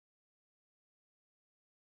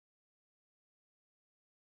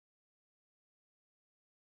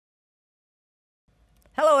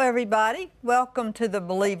Hello, everybody. Welcome to the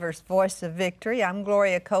Believer's Voice of Victory. I'm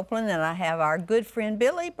Gloria Copeland, and I have our good friend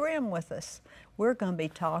Billye Brim with us. We're going to be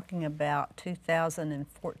talking about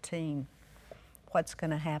 2014, what's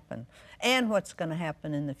going to happen, and what's going to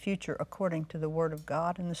happen in the future according to the Word of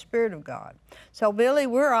God and the Spirit of God. So, Billye,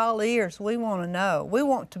 we're all ears. We want to know. We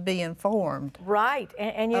want to be informed. Right,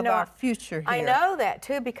 and you know, our future here. I know that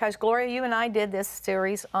too, because Gloria, you and I did this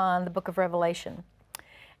series on the Book of Revelation,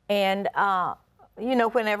 and you know,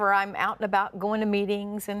 whenever I'm out and about going to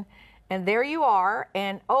meetings, and there you are,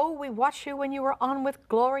 and oh, we watched you when you were on with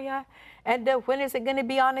Gloria, and when is it going to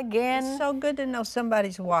be on again? It's so good to know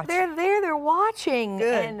somebody's watching. They're there, they're watching.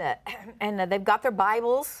 Good. And they've got their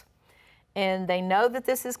Bibles, and they know that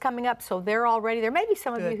this is coming up, so they're all ready. There may be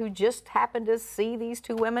some of you who just happen to see these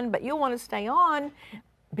two women, but you'll want to stay on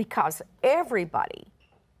because everybody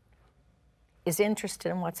is interested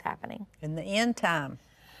in what's happening. In the end time.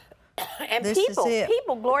 And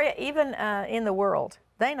people, Gloria, even in the world,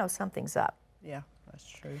 they know something's up. Yeah, that's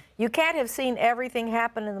true. You can't have seen everything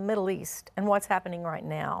happen in the Middle East and what's happening right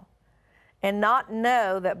now and not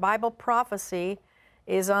know that Bible prophecy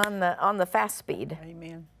is on the fast speed.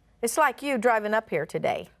 Amen. It's like you driving up here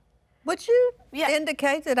today. Would you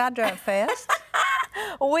indicate that I drive fast?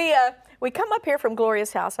 We come up here from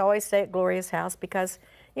Gloria's house. I always stay at Gloria's house because,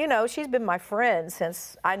 you know, she's been my friend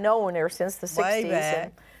since, I known her since the 60s. Way back.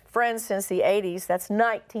 And friends since the 80s. That's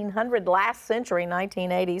 1900, last century,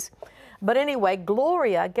 1980s. But anyway,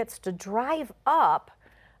 Gloria gets to drive up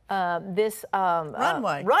this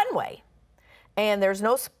runway. And there's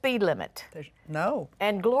no speed limit. No.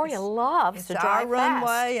 And Gloria loves to drive fast. It's our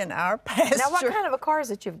runway and our pasture. Now, what kind of a car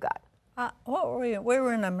is it you've got? What were we? We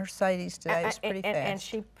were in a Mercedes today. It's pretty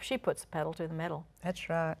fast. And she puts the pedal to the metal. That's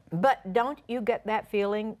right. But don't you get that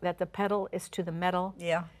feeling that the pedal is to the metal?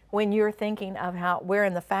 Yeah. When you're thinking of how we're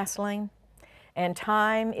in the fast lane and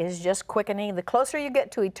time is just quickening. The closer you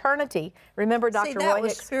get to eternity, remember Dr. Roy Hicks? That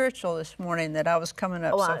was spiritual this morning that I was coming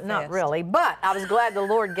up so fast. Not really, but I was glad the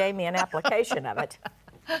Lord gave me an application of it.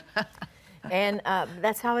 And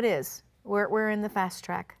that's how it is. We're in the fast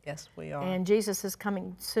track. Yes, we are. And Jesus is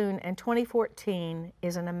coming soon, and 2014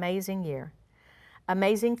 is an amazing year.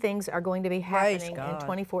 Amazing things are going to be happening in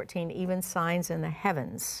 2014, even signs in the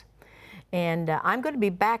heavens. And I'm going to be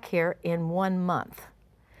back here in 1 month,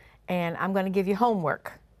 and I'm going to give you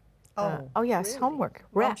homework. Oh yes, really? homework.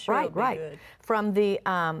 Well, I'm sure it'll be Right. good.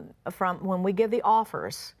 From when we give the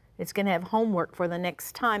offers, it's going to have homework for the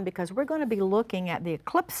next time because we're going to be looking at the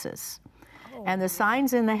eclipses and the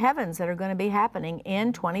signs in the heavens that are going to be happening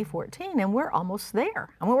in 2014, and we're almost there.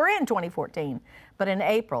 I mean, we're in 2014, but in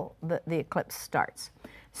April the eclipse starts.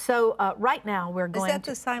 So right now we're going to... Is that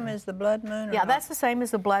the same as the blood moon? Yeah, that's the same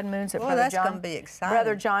as the blood moons that that's going to be exciting.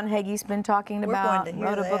 Brother John Hagee's been talking about, going to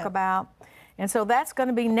wrote a book about. And so that's going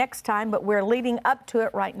to be next time, but we're leading up to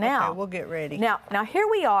it right now. Okay, we'll get ready. Now here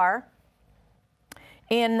we are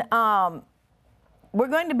in, we're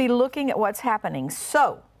going to be looking at what's happening.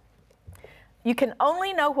 So you can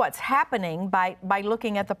only know what's happening by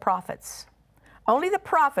looking at the prophets. Only the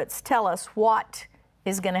prophets tell us what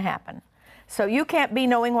is going to happen. So you can't be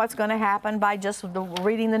knowing what's going to happen by just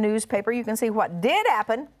reading the newspaper. You can see what did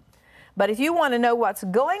happen, but if you want to know what's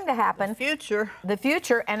going to happen, the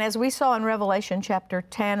future, and as we saw in Revelation chapter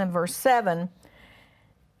 10 and verse 7,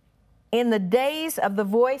 in the days of the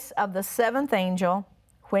voice of the seventh angel,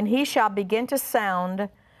 when he shall begin to sound,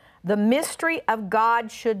 the mystery of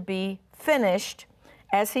God should be finished,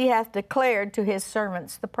 as he hath declared to his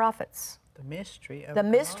servants the prophets. The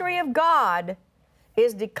mystery of God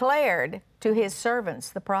is declared to his servants,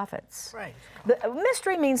 the prophets. Right. The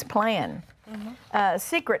mystery means plan,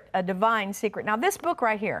 secret, a divine secret. Now this book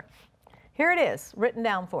right here, here it is, written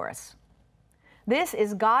down for us. This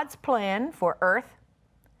is God's plan for earth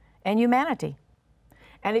and humanity.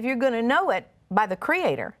 And if you're going to know it by the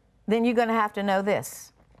Creator, then you're going to have to know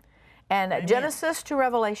this. And Genesis to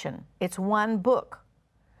Revelation, it's one book.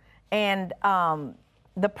 And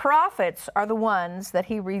the prophets are the ones that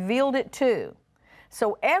he revealed it to.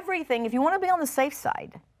 So everything, if you want to be on the safe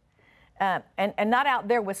side and not out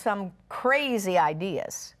there with some crazy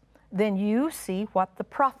ideas, then you see what the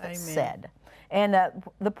prophets said. And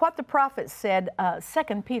what the prophets said,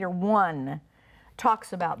 2 Peter 1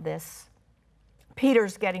 talks about this.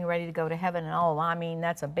 Peter's getting ready to go to heaven, and I mean,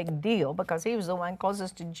 that's a big deal because he was the one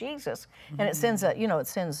closest to Jesus. And it sends it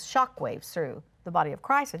sends shockwaves through the body of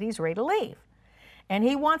Christ that he's ready to leave. And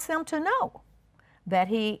he wants them to know that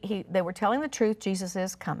they were telling the truth, Jesus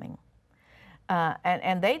is coming.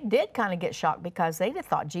 And they did kind of get shocked because they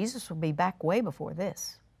thought Jesus would be back way before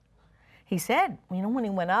this. He said, when he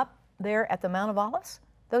went up there at the Mount of Olives,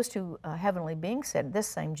 those two heavenly beings said, this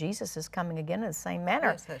same Jesus is coming again in the same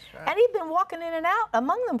manner. Yes, that's right. And he'd been walking in and out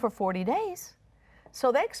among them for 40 days.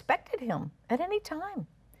 So they expected him at any time.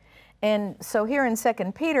 And so here in 2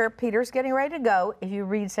 Peter, Peter's getting ready to go. If you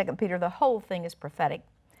read 2 Peter, the whole thing is prophetic.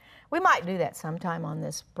 We might do that sometime on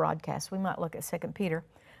this broadcast. We might look at 2 Peter.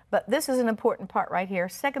 But this is an important part right here.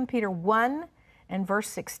 2 Peter 1 and verse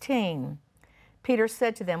 16. Peter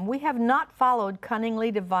said to them, we have not followed cunningly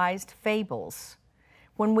devised fables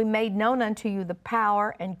when we made known unto you the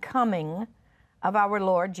power and coming of our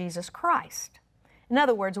Lord Jesus Christ. In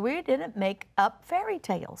other words, we didn't make up fairy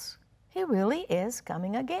tales. He really is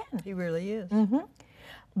coming again. He really is.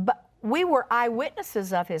 But we were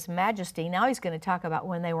eyewitnesses of his majesty. Now he's going to talk about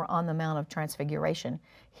when they were on the Mount of Transfiguration.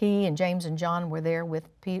 He and James and John were there with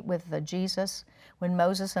Jesus when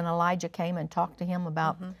Moses and Elijah came and talked to him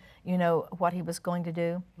about, you know, what he was going to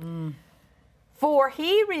do. For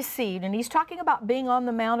he received, and he's talking about being on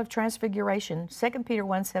the Mount of Transfiguration, 2 Peter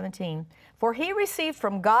 1:17. For he received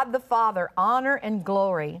from God the Father honor and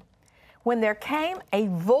glory when there came a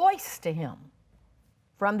voice to him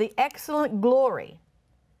from the excellent glory.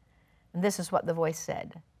 And this is what the voice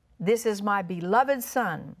said. This is my beloved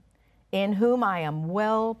Son, in whom I am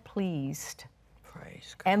well pleased.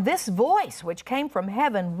 Praise God. And this voice which came from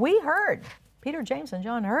heaven, we heard. Peter, James, and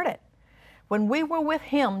John heard it when we were with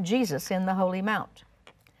him, Jesus, in the Holy Mount.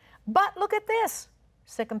 But look at this,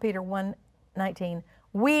 2 Peter 1:19.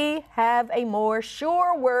 We have a more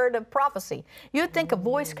sure word of prophecy. You'd think a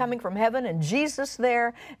voice coming from heaven and Jesus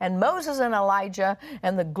there and Moses and Elijah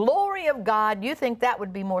and the glory of God, you think that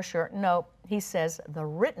would be more sure. No, he says the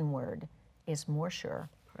written word is more sure.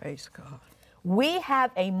 Praise God. We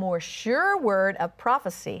have a more sure word of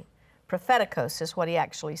prophecy. Propheticos is what he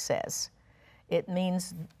actually says. It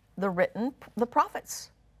means the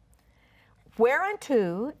prophets.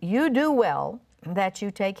 Whereunto you do well that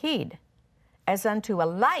you take heed, as unto a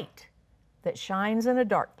light that shines in a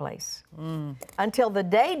dark place, until the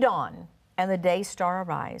day dawn and the day star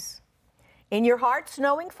arise. In your hearts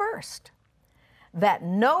knowing first that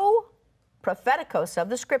no propheticos of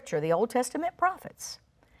the Scripture, the Old Testament prophets,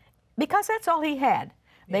 because that's all he had.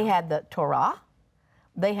 They had the Torah,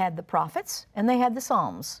 they had the prophets, and they had the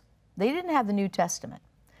Psalms. They didn't have the New Testament.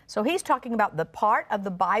 So he's talking about the part of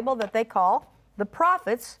the Bible that they call the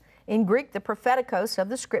prophets. In Greek, the propheticos of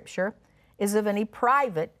the Scripture is of any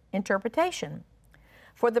private interpretation.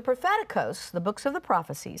 For the propheticos, the books of the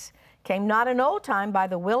prophecies, came not in old time by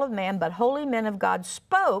the will of man, but holy men of God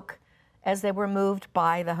spoke as they were moved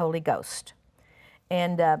by the Holy Ghost.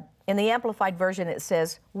 And in the Amplified Version it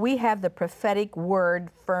says, we have the prophetic word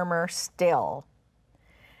firmer still.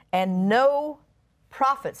 And no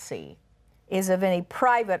prophecy is of any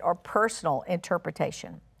private or personal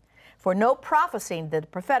interpretation. For no prophecy, the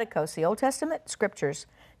propheticos, the Old Testament Scriptures,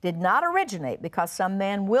 did not originate because some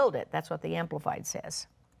man willed it. That's what the Amplified says.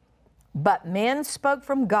 But men spoke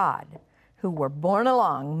from God, who were borne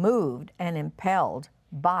along, moved, and impelled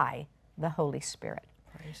by the Holy Spirit.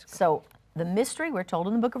 Praise God. So the mystery, we're told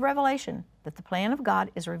in the book of Revelation, that the plan of God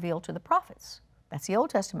is revealed to the prophets. That's the Old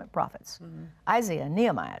Testament prophets. Isaiah,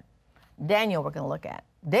 Nehemiah, Daniel we're going to look at.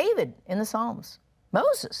 David in the Psalms.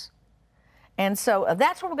 Moses. And so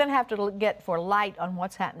that's what we're going to have to get for light on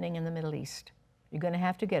what's happening in the Middle East. You're going to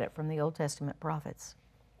have to get it from the Old Testament prophets.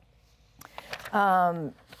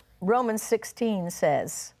 Romans 16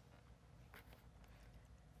 says,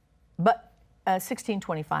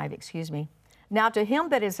 16:25, excuse me. Now to him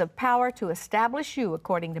that is of power to establish you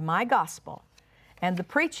according to my gospel and the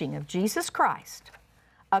preaching of Jesus Christ,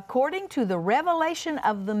 according to the revelation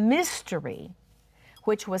of the mystery,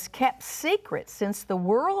 which was kept secret since the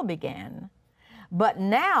world began, but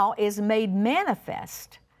now is made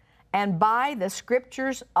manifest, and by the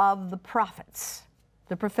scriptures of the prophets,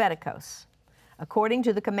 the propheticos, according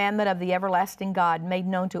to the commandment of the everlasting God, made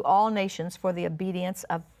known to all nations for the obedience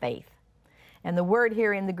of faith. And the word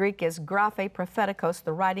here in the Greek is graphe propheticos,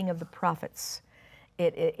 the writing of the prophets.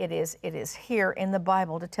 It is here in the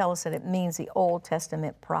Bible to tell us that it means the Old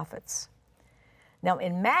Testament prophets. Now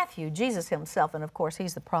in Matthew, Jesus himself, and of course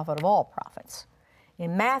he's the prophet of all prophets.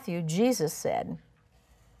 In Matthew, Jesus said,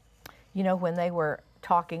 you know, when they were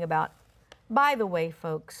talking about, by the way,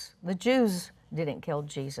 folks, the Jews didn't kill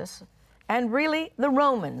Jesus, and really the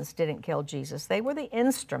Romans didn't kill Jesus. They were the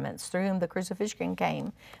instruments through whom the crucifixion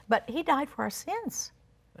came, but he died for our sins.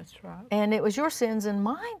 That's right. And it was your sins and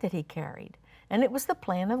mine that he carried, and it was the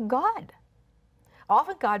plan of God.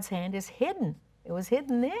 Often God's hand is hidden. It was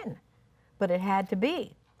hidden then, but it had to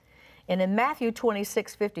be. And in Matthew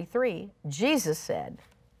 26:53, Jesus said,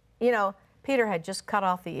 you know, Peter had just cut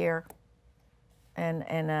off the ear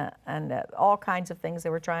and all kinds of things they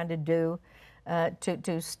were trying to do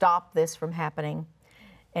to stop this from happening.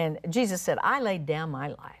 And Jesus said, I laid down my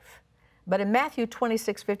life. But in Matthew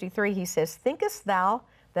 26:53, he says, thinkest thou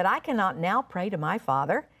that I cannot now pray to my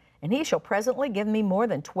Father, and he shall presently give me more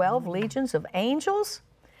than 12 legions of angels?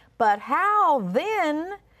 But how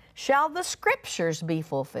then shall the Scriptures be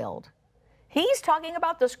fulfilled? He's talking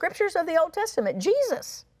about the Scriptures of the Old Testament,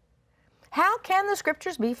 Jesus. How can the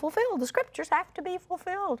Scriptures be fulfilled? The Scriptures have to be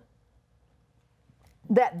fulfilled.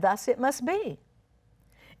 That thus it must be.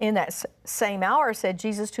 In that same hour said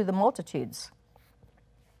Jesus to the multitudes,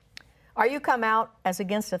 are you come out as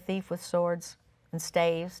against a thief with swords and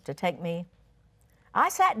staves to take me? I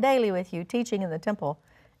sat daily with you teaching in the temple,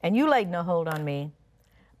 and you laid no hold on me.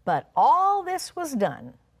 But all this was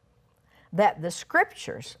done, that the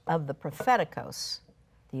Scriptures of the propheticos,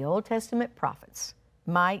 the Old Testament prophets,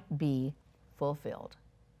 might be fulfilled.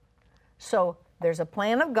 So there's a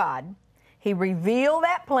plan of God. He revealed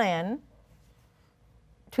that plan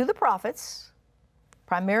to the prophets,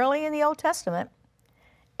 primarily in the Old Testament,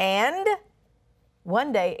 and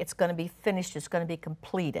one day it's going to be finished, it's going to be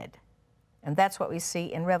completed. And that's what we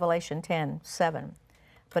see in Revelation 10:7.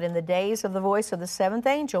 But in the days of the voice of the seventh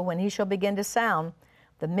angel, when he shall begin to sound,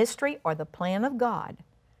 the mystery or the plan of God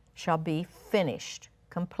shall be finished,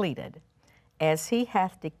 completed, as he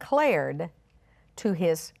hath declared to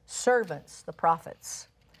his servants, the prophets.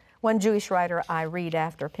 One Jewish writer I read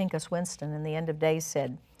after, Pincus Winston, in the end of days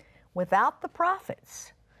said, without the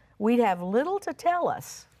prophets, we'd have little to tell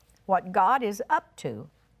us what God is up to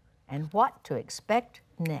and what to expect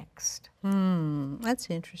next. That's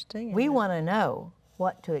interesting. We want to know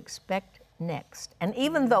what to expect next. And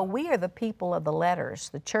even though we are the people of the letters,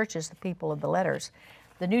 the church is the people of the letters,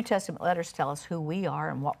 the New Testament letters tell us who we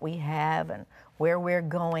are and what we have and where we're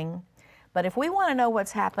going. But if we want to know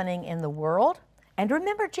what's happening in the world, and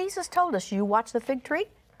remember Jesus told us, you watch the fig tree,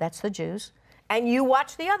 that's the Jews, and you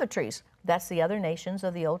watch the other trees, that's the other nations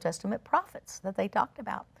of the Old Testament prophets that they talked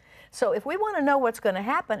about. So if we want to know what's going to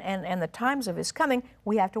happen and the times of his coming,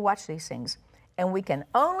 we have to watch these things. And we can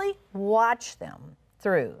only watch them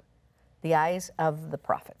through the eyes of the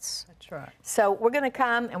prophets. That's right. So we're going to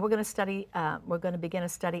come and we're going to study, we're going to begin a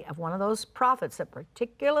study of one of those prophets that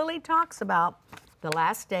particularly talks about the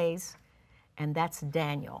last days, and that's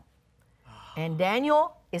Daniel. And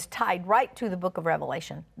Daniel is tied right to the book of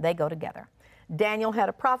Revelation. They go together. Daniel had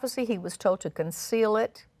a prophecy. He was told to conceal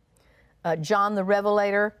it. John the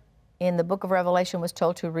Revelator in the book of Revelation was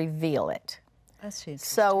told to reveal it. That's interesting.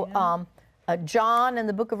 So John in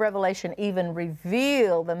the book of Revelation even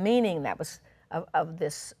revealed the meaning that was of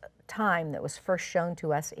this time that was first shown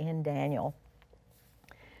to us in Daniel.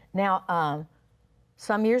 Now,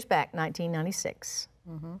 some years back, 1996,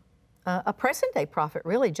 a present-day prophet,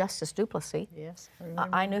 really, Justice Duplessis. Yes,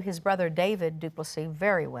 I knew his brother David Duplessis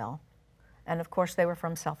very well. And of course, they were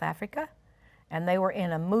from South Africa, and they were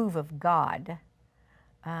in a move of God.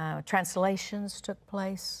 Translations took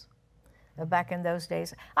place back in those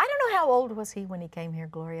days. I don't know, how old was he when he came here,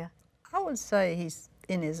 Gloria? I would say he's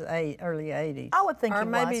in his early 80s. I would think or he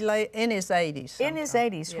maybe was. late in his 80s. In his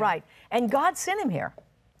 80s, right. And God sent him here.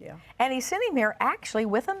 Yeah. And he sent him here actually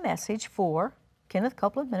with a message for Kenneth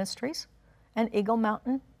Copeland Ministries and Eagle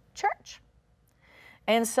Mountain Church.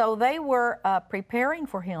 And so they were preparing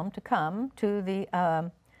for him to come to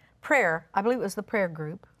the prayer, I believe it was the prayer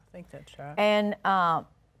group. I think that's right. And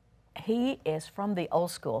he is from the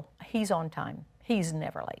old school. He's on time. He's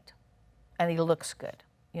never late. And he looks good,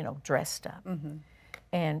 you know, dressed up.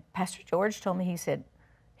 And Pastor George told me, he said,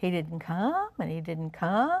 he didn't come, and he didn't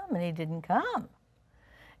come, and he didn't come.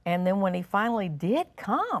 And then when he finally did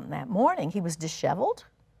come that morning, he was disheveled.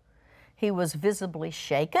 He was visibly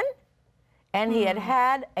shaken. And he had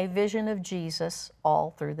had a vision of Jesus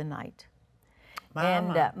all through the night.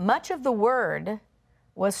 And much of the word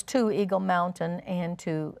was to Eagle Mountain and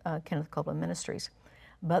to Kenneth Copeland Ministries.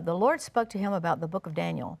 But the Lord spoke to him about the book of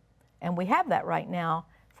Daniel. And we have that right now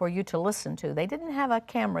for you to listen to. They didn't have a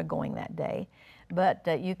camera going that day, but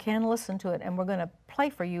you can listen to it. And we're going to play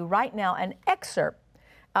for you right now an excerpt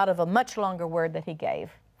out of a much longer word that he gave.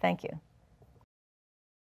 Thank you.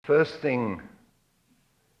 First thing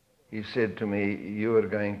he said to me, you are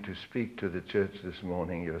going to speak to the church this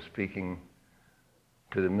morning. You're speaking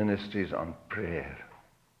to the ministries on prayer.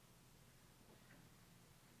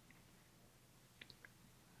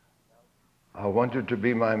 I want you to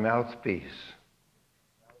be my mouthpiece.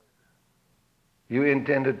 You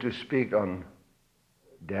intended to speak on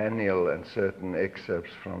Daniel and certain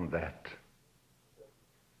excerpts from that.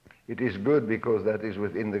 It is good because that is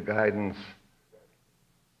within the guidance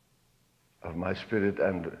of my spirit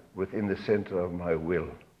and within the center of my will.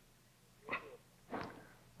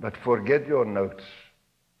 But forget your notes.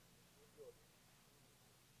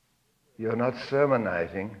 You're not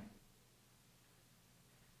sermonizing.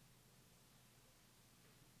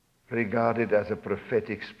 Regard it as a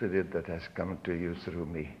prophetic spirit that has come to you through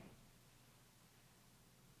me.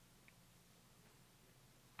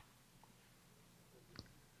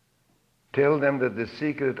 Tell them that the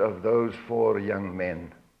secret of those 4 young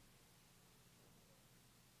men,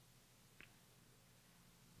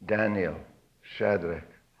 Daniel, Shadrach,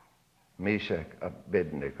 Meshach,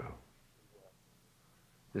 Abednego,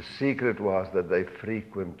 the secret was that they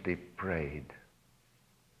frequently prayed.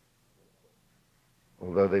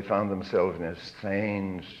 Although they found themselves in a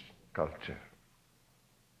strange culture.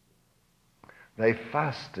 They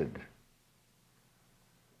fasted.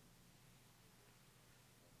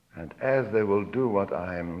 And as they will do what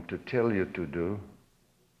I am to tell you to do,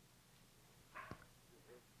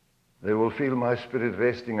 they will feel my spirit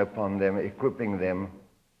resting upon them, equipping them,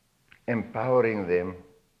 empowering them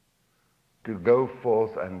to go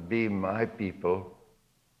forth and be my people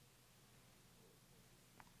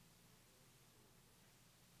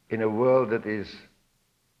in a world that is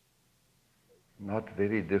not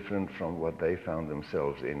very different from what they found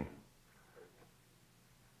themselves in.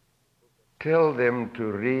 Tell them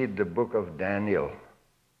to read the book of Daniel.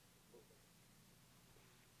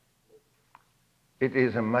 It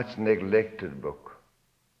is a much neglected book.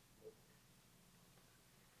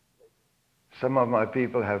 Some of my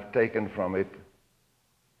people have taken from it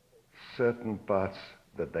certain parts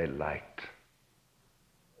that they liked.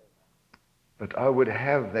 But I would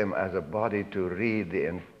have them as a body to read the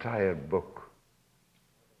entire book,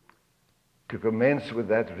 to commence with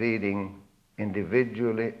that reading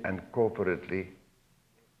individually and corporately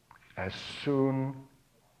as soon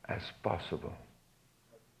as possible.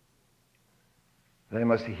 They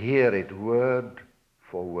must hear it word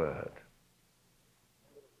for word.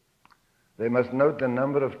 They must note the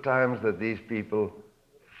number of times that these people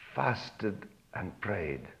fasted and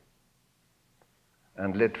prayed.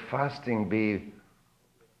 And let fasting be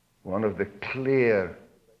one of the clear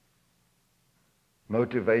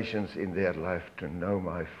motivations in their life to know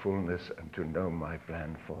my fullness and to know my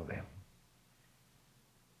plan for them.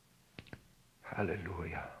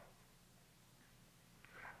 Hallelujah.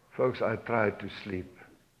 Folks, I tried to sleep,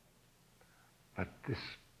 but this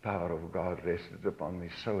power of God rested upon me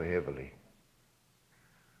so heavily,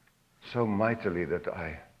 so mightily that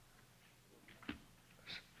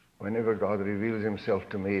whenever God reveals himself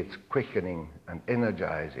to me, it's quickening and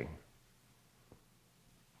energizing.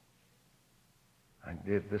 And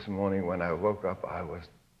yet this morning when I woke up, I was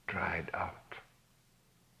dried out.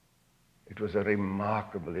 It was a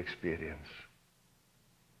remarkable experience.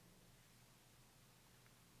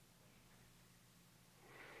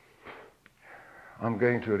 I'm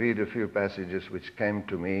going to read a few passages which came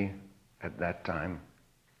to me at that time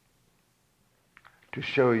to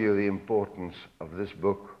show you the importance of this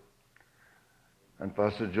book. And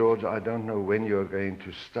Pastor George, I don't know when you're going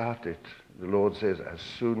to start it. The Lord says as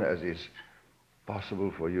soon as it's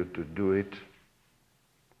possible for you to do it.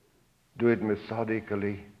 Do it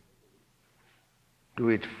methodically. Do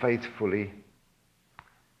it faithfully,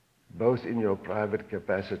 both in your private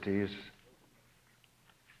capacities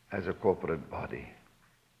as a corporate body.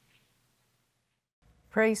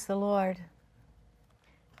 Praise the Lord.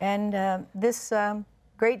 And this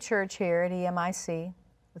great church here at EMIC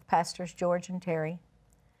with Pastors George and Terry,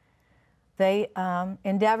 they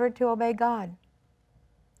endeavored to obey God.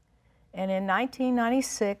 And in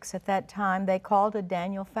 1996, at that time, they called a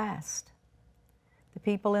Daniel fast. The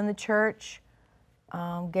people in the church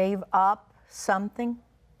gave up something,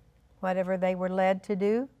 whatever they were led to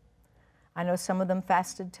do. I know some of them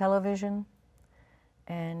fasted television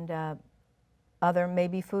and other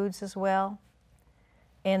maybe foods as well.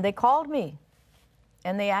 And they called me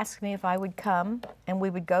and they asked me if I would come and we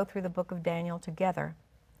would go through the book of Daniel together.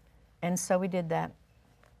 And so we did that.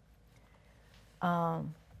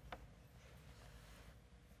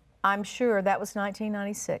 I'm sure that was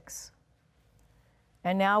 1996.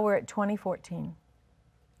 And now we're at 2014.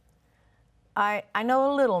 I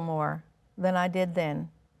know a little more than I did then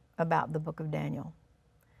about the book of Daniel.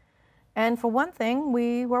 And for one thing,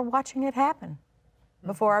 we were watching it happen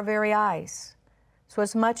before our very eyes. So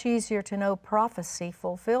it's much easier to know prophecy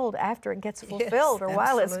fulfilled after it gets fulfilled, Yes, or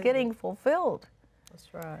while it's absolutely. getting fulfilled.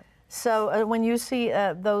 That's right. So when you see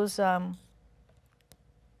those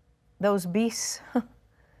beasts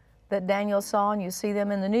that Daniel saw and you see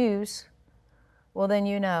them in the news, well then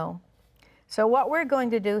you know. So what we're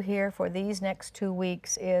going to do here for these next 2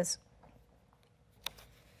 weeks is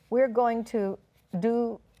we're going to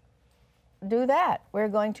do that. We're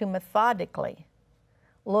going to methodically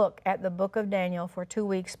look at the book of Daniel for 2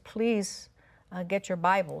 weeks. Please get your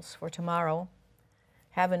Bibles for tomorrow.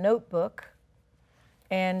 Have a notebook.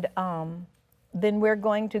 And then we're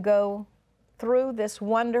going to go through this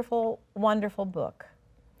wonderful, wonderful book.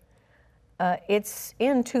 It's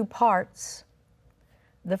in 2 parts.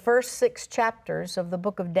 The first 6 chapters of the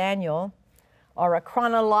book of Daniel are a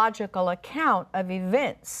chronological account of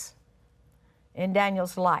events in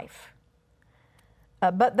Daniel's life.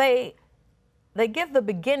 But they give the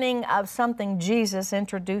beginning of something Jesus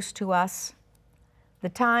introduced to us, the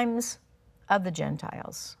times of the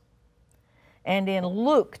Gentiles. And in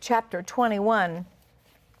Luke chapter 21,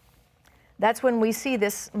 that's when we see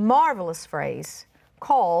this marvelous phrase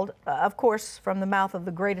called, of course, from the mouth of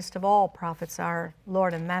the greatest of all prophets, our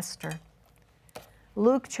Lord and Master.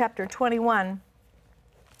 Luke chapter 21,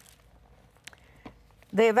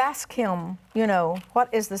 they've asked him, you know,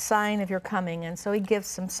 what is the sign of your coming? And so he gives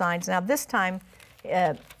some signs. Now this time,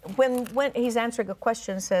 when he's answering a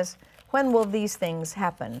question, says, when will these things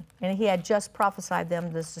happen? And he had just prophesied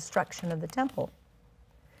them the destruction of the temple.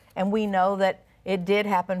 And we know that it did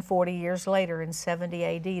happen 40 years later in 70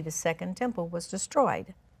 AD. The second temple was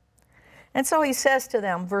destroyed. And so he says to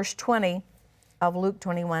them, verse 20 of Luke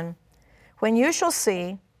 21, when you shall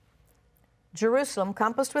see Jerusalem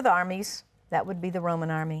compassed with armies, that would be the Roman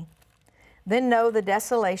army, then know the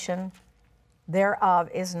desolation thereof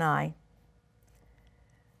is nigh.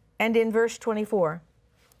 And in verse 24,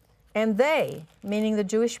 and they, meaning the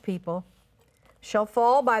Jewish people, shall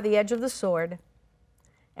fall by the edge of the sword,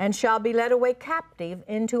 and shall be led away captive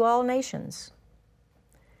into all nations.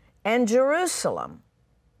 And Jerusalem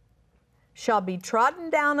shall be trodden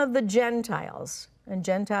down of the Gentiles, and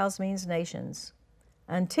Gentiles means nations,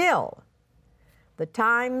 until the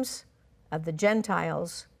times of the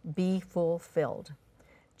Gentiles be fulfilled.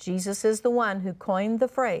 Jesus is the one who coined the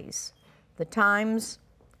phrase, the times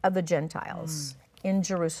of the Gentiles in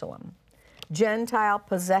Jerusalem. Gentile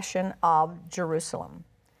possession of Jerusalem.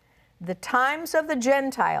 The times of the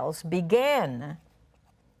Gentiles began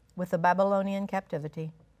with the Babylonian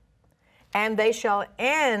captivity, and they shall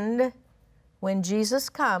end when Jesus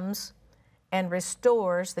comes and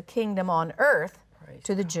restores the kingdom on earth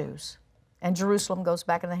to the Jews. And Jerusalem goes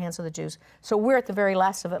back in the hands of the Jews. So we're at the very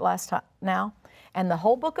last of it now. And the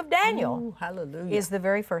whole book of Daniel is the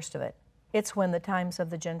very first of it. It's when the times of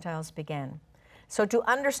the Gentiles began. So to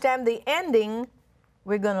understand the ending,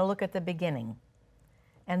 we're going to look at the beginning.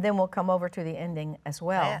 And then we'll come over to the ending as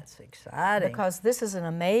well. That's exciting. Because this is an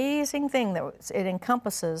amazing thing that it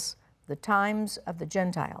encompasses the times of the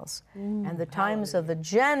Gentiles. And the times of the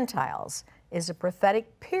Gentiles is a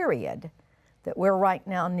prophetic period that we're right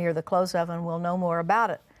now near the close of, and we'll know more about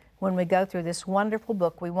it when we go through this wonderful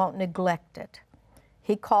book. We won't neglect it.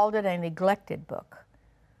 He called it a neglected book.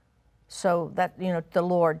 So that, you know, the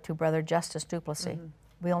Lord, to Brother Justice Duplessis,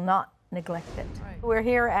 will not neglect it. Right. We're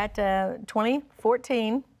here at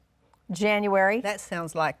 2014, January. That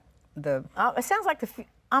sounds like the... it sounds like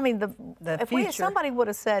if future. Somebody would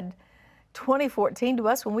have said 2014 to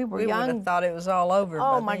us when we were young. We would have thought it was all over.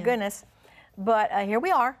 Oh, my goodness. But here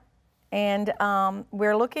we are. And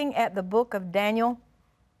we're looking at the book of Daniel,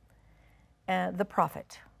 the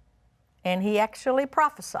prophet. And he actually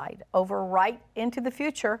prophesied over right into the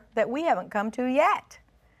future that we haven't come to yet.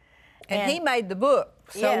 And he made the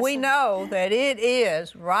book, so we know that it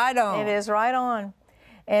is right on. It is right on.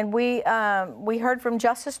 And we heard from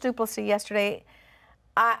Justice Duplessis yesterday.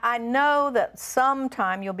 I know that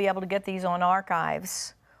sometime you'll be able to get these on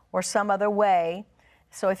archives or some other way.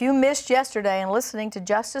 So if you missed yesterday and listening to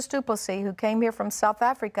Justice Duplessis, who came here from South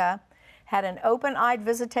Africa, had an open-eyed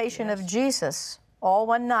visitation of Jesus all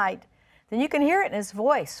one night, then you can hear it in his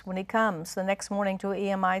voice when he comes the next morning to an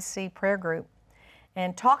EMIC prayer group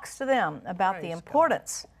and talks to them about the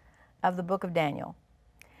importance of the book of Daniel.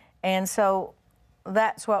 And so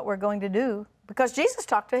that's what we're going to do, because Jesus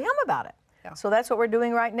talked to him about it. Yeah. So that's what we're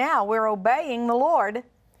doing right now. We're obeying the Lord,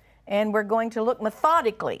 and we're going to look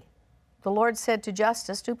methodically. The Lord said to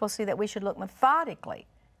Justice Duplessis that we should look methodically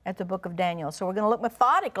at the book of Daniel. So we're going to look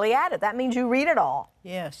methodically at it. That means you read it all.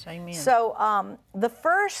 Yes, amen. So the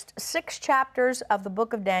first 6 chapters of the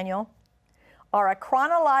book of Daniel are a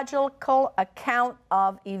chronological account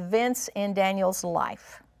of events in Daniel's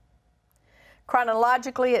life.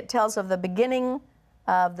 Chronologically, it tells of the beginning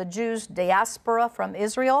of the Jews' diaspora from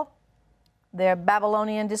Israel. Their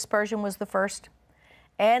Babylonian dispersion was the first.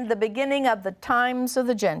 And the beginning of the times of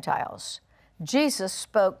the Gentiles. Jesus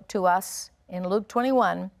spoke to us in Luke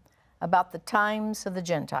 21 about the times of the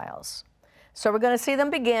Gentiles. So we're going to see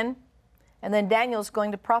them begin, And then Daniel's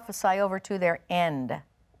going to prophesy over to their end.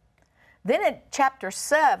 Then in chapter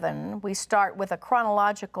 7, we start with a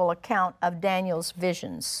chronological account of Daniel's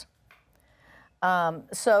visions.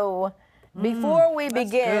 Before we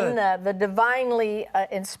begin the divinely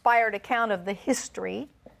inspired account of the history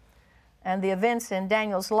and the events in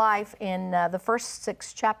Daniel's life in the first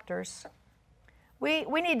 6 chapters, we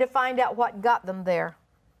need to find out what got them there,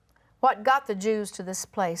 what got the Jews to this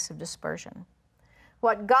place of dispersion,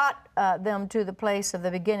 what got them to the place of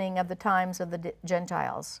the beginning of the times of the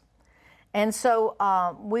Gentiles. And so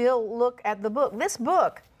we'll look at the book. This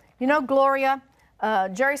book, you know, Gloria,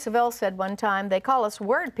 Jerry Savelle said one time, they call us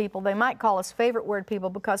word people. They might call us favorite word people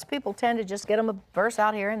because people tend to just get them a verse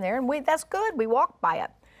out here and there, and that's good. We walk by it.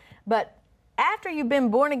 But after you've been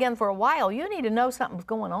born again for a while, you need to know something's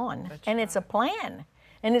going on. That's and right. It's a plan,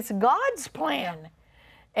 and it's God's plan.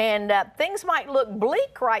 And things might look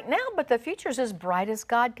bleak right now, but the future's as bright as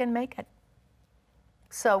God can make it.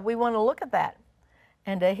 So we want to look at that.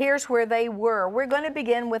 And here's where they were. We're going to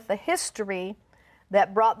begin with the history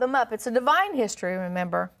that brought them up. It's a divine history,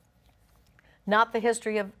 remember, not the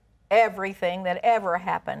history of everything that ever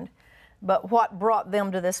happened, but what brought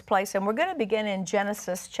them to this place. And we're going to begin in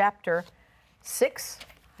Genesis chapter 6.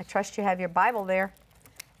 I trust you have your Bible there.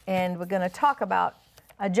 And we're going to talk about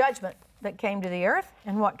a judgment that came to the earth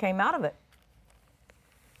and what came out of it.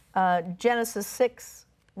 Genesis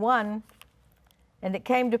 6:1. And it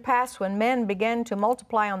came to pass when men began to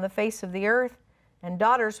multiply on the face of the earth, and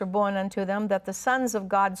daughters were born unto them, that the sons of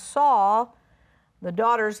God saw the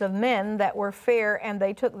daughters of men that were fair, and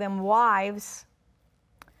they took them wives.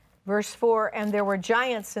 Verse 4, and there were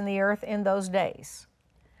giants in the earth in those days.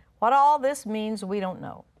 What all this means, we don't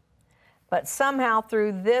know. But somehow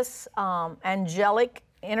through this angelic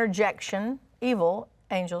interjection, evil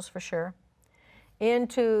angels for sure,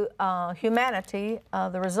 into humanity,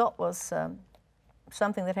 the result was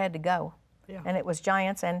something that had to go. Yeah. And it was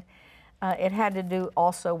giants, and it had to do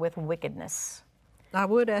also with wickedness. I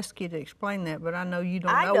would ask you to explain that, but I know you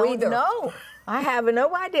don't know either. I don't know. I have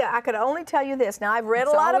no idea. I could only tell you this. Now, I've read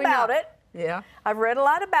a lot about it. Yeah. I've read a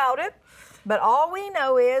lot about it, but all we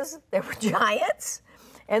know is there were giants,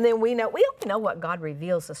 and then we only know what God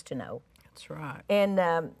reveals us to know. That's right. And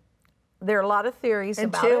there are a lot of theories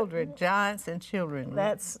about children, giants and children.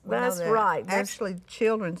 That's right. Actually,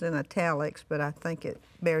 children's in italics, but I think it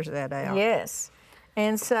bears that out. Yes.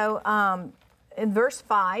 And so in verse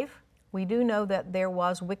 5, we do know that there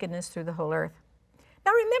was wickedness through the whole earth.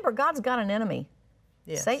 Now remember, God's got an enemy,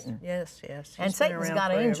 yes. Satan. Yes, yes. And Satan's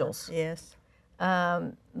got forever. Angels. Yes.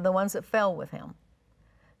 The ones that fell with him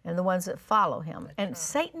and the ones that follow him. That's and right.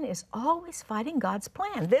 Satan is always fighting God's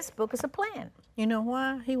plan. This book is a plan. You know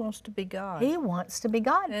why? He wants to be God. He wants to be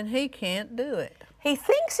God. And he can't do it. He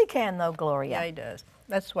thinks he can, though, Gloria. Yeah, he does.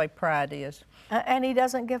 That's the way pride is. And he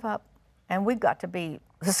doesn't give up. And we've got to be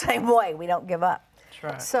the same way. We don't give up. That's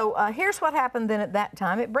right. So here's what happened then at that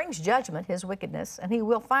time. It brings judgment, his wickedness, and he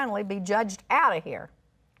will finally be judged out of here.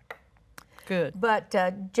 Good. But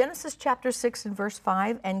Genesis chapter 6 and verse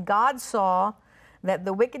 5, and God saw that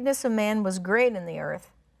the wickedness of man was great in the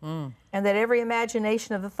earth, and that every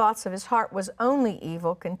imagination of the thoughts of his heart was only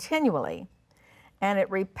evil continually. And it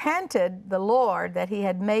repented the Lord that he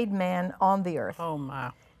had made man on the earth. Oh,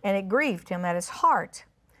 my. And it grieved him at his heart.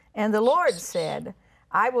 And the Lord said,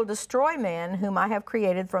 I will destroy man whom I have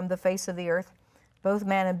created from the face of the earth, both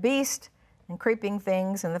man and beast, and creeping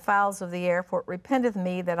things, and the fowls of the air, for it repenteth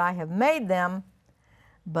me that I have made them.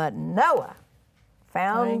 But Noah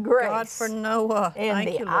found grace God for Noah. in Thank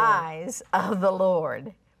the you, Lord. eyes of the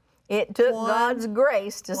Lord. It took God's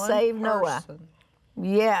grace to save Noah.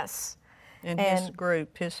 Yes. And his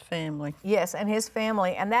group, his family. Yes, and his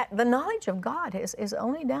family. And that the knowledge of God is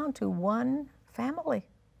only down to one family.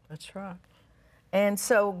 That's right. And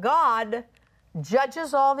so God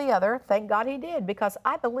judges all the other. Thank God he did, because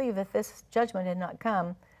I believe if this judgment had not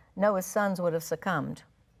come, Noah's sons would have succumbed.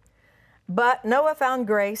 But Noah found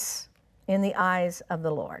grace in the eyes of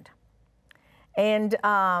the Lord. And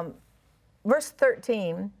verse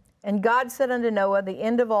 13, and God said unto Noah, the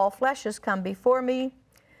end of all flesh is come before me,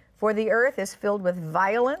 for the earth is filled with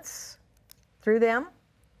violence through them.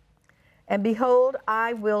 And behold,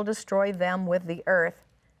 I will destroy them with the earth.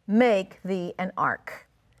 Make thee an ark.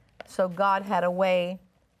 So God had a way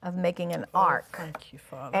of making an ark. Thank you,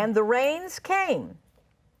 Father. And the rains came.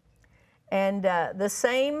 And the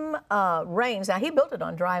same rains, now he built it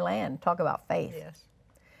on dry land. Talk about faith. Yes.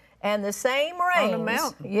 And the same rains. On a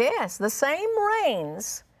mountain. Yes, the same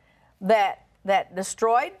rains that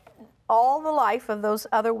destroyed all the life of those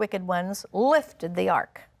other wicked ones lifted the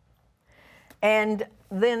ark. And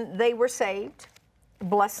then they were saved.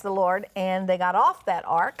 bless the Lord, and they got off that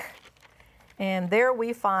ark, and there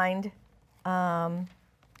we find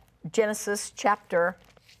Genesis chapter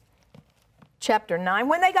 9.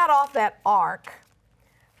 When they got off that ark,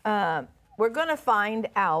 we're going to find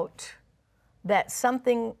out that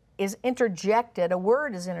something is interjected, a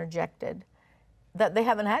word is interjected that they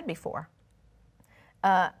haven't had before.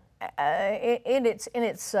 In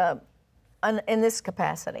this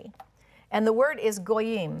capacity. And the word is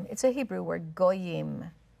goyim. It's a Hebrew word, goyim.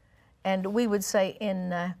 And we would say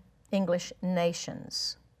in English,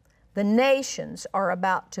 nations. The nations are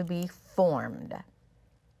about to be formed.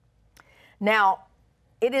 Now,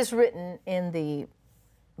 it is written in the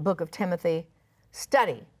book of Timothy,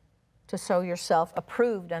 study to show yourself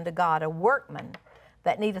approved unto God, a workman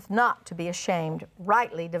that needeth not to be ashamed,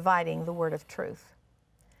 rightly dividing the word of truth.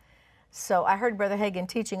 So I heard Brother Hagin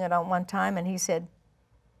teaching it on one time, and he said,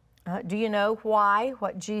 do you know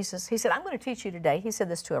what Jesus, he said, I'm going to teach you today, he said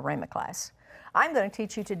this to a Rhema class, I'm going to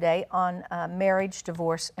teach you today on marriage,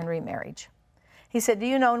 divorce, and remarriage. He said, do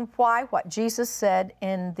you know why what Jesus said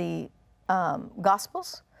in the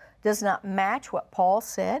Gospels does not match what Paul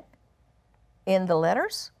said in the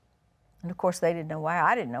letters? And of course they didn't know why.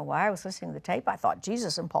 I didn't know why. I was listening to the tape. I thought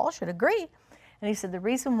Jesus and Paul should agree. And he said the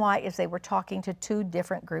reason why is they were talking to two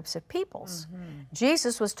different groups of peoples.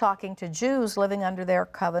 Jesus was talking to Jews living under their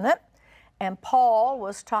covenant, and Paul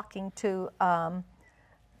was talking to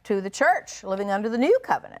the church living under the new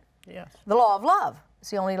covenant. Yes. The law of love is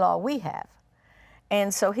the only law we have.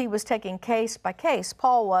 And so he was taking case by case,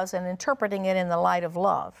 Paul was, and interpreting it in the light of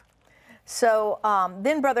love. So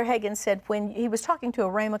then Brother Hagin said when he was talking to a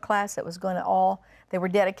Rhema class that was going to they were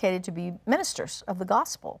dedicated to be ministers of the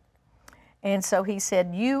gospel. And so he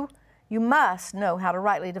said, you must know how to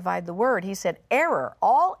rightly divide the word. He said,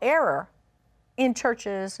 all error in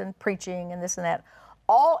churches and preaching and this and that,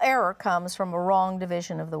 all error comes from a wrong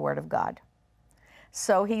division of the word of God.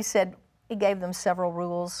 So he said, he gave them several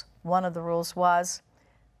rules. One of the rules was,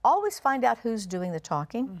 always find out who's doing the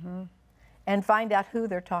talking and find out who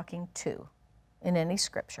they're talking to in any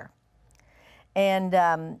scripture.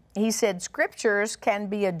 And he said, scriptures can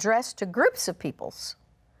be addressed to groups of peoples.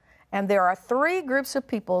 And there are three groups of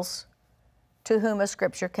peoples to whom a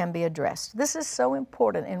scripture can be addressed. This is so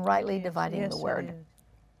important in rightly dividing the word.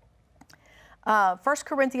 1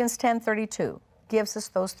 Corinthians 10:32 gives us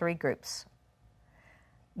those three groups.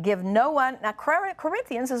 Give no one, now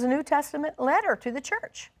Corinthians is a New Testament letter to the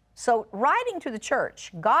church. So writing to the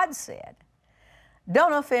church, God said,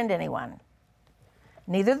 don't offend anyone,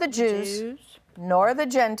 neither the Jews nor the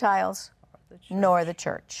Gentiles, nor the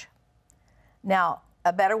church. Now,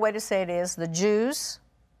 a better way to say it is the Jews,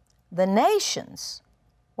 the nations,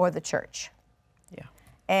 or the church. Yeah.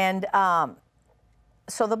 And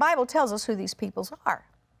so the Bible tells us who these peoples are.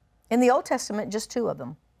 In the Old Testament, just two of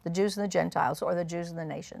them, the Jews and the Gentiles, or the Jews and the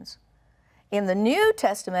nations. In the New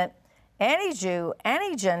Testament, any Jew,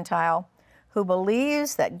 any Gentile who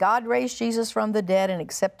believes that God raised Jesus from the dead and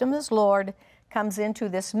accepts him as Lord comes into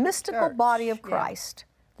this mystical body of Christ,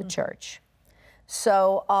 the church.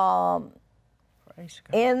 So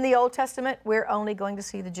in the Old Testament, we're only going to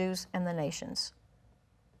see the Jews and the nations.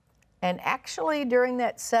 And actually, during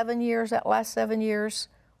that last 7 years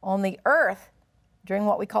on the earth, during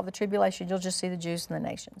what we call the tribulation, you'll just see the Jews and the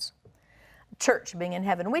nations. Church being in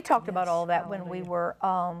heaven. We talked about all that when we were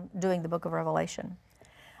doing the book of Revelation.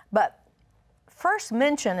 But first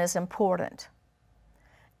mention is important.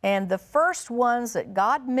 And the first ones that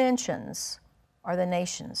God mentions are the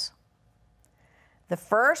nations. The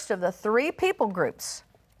first of the three people groups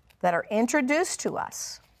that are introduced to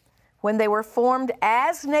us, when they were formed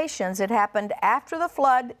as nations, it happened after the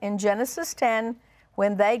flood in Genesis 10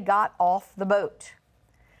 when they got off the boat.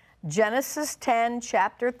 Genesis 10,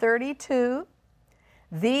 chapter 32.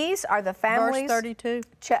 These are the families. Verse 32?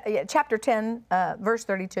 Chapter 10, verse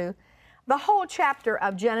 32. The whole chapter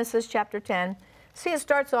of Genesis chapter 10. See, it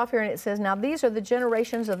starts off here and it says, now these are the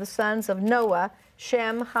generations of the sons of Noah,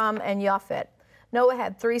 Shem, Ham, and Japheth. Noah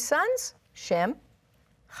had three sons, Shem,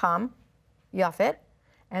 Ham, Japheth,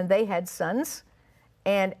 and they had sons.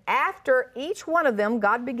 And after each one of them,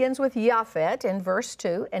 God begins with Japheth in verse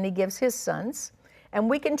 2, and he gives his sons. And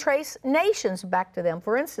we can trace nations back to them.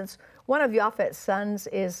 For instance, one of Japheth's sons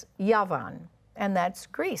is Yavan, and that's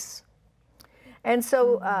Greece. And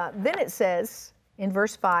so then it says in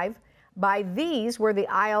verse 5, by these were the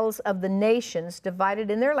isles of the nations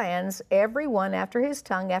divided in their lands, every one after his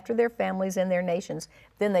tongue, after their families and their nations.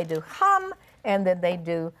 Then they do Ham, and then they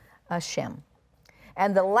do Shem.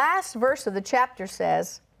 And the last verse of the chapter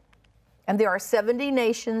says, and there are 70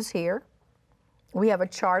 nations here. We have a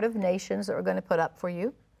chart of nations that we're going to put up for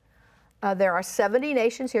you. There are 70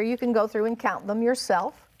 nations here. You can go through and count them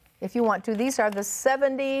yourself if you want to. These are the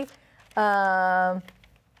 70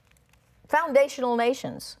 foundational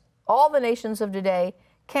nations. All the nations of today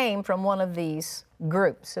came from one of these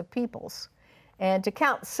groups of peoples. And to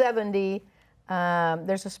count 70,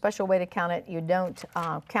 there's a special way to count it. You don't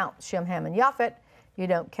count Shem, Ham, and Japhet. You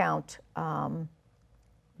don't count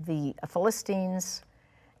the Philistines.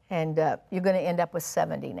 And you're going to end up with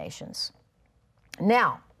 70 nations.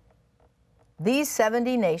 Now, these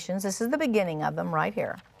 70 nations, this is the beginning of them right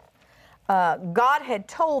here. God had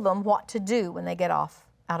told them what to do when they get off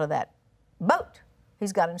out of that boat.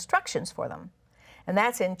 He's got instructions for them. And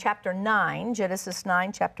that's in chapter 9, Genesis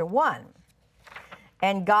 9, chapter 1.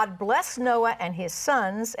 And God blessed Noah and his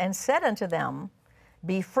sons and said unto them,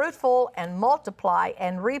 be fruitful and multiply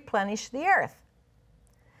and replenish the earth.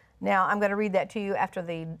 Now, I'm going to read that to you after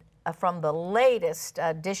from the latest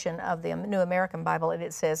edition of the New American Bible. And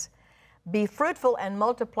it says, be fruitful and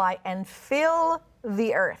multiply and fill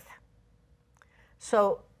the earth.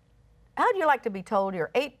 So, how do you like to be told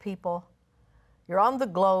you're 8 people, you're on the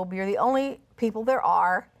globe, you're the only people there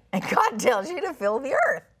are, and God tells you to fill the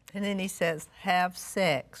earth? And then he says, have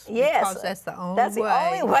sex. Yes. Because that's the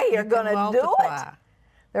only way you're going to do it.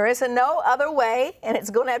 There isn't no other way, and it's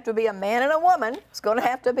going to have to be a man and a woman. It's going to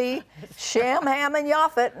have to be Shem, Ham, and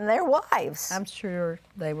Japhet and their wives. I'm sure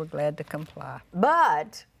they were glad to comply.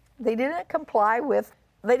 But they didn't comply with,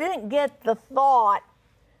 they didn't get the thought,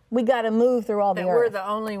 we got to move through all the earth. We're the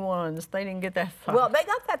only ones. They didn't get that thought. Well, they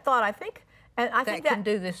got that thought, I think. And I think that can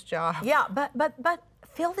do this job. Yeah, but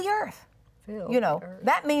fill the earth. You know,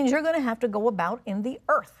 that means you're going to have to go about in the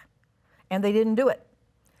earth. And they didn't do it.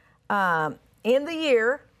 In the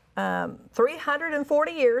year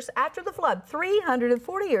 340 years after the flood,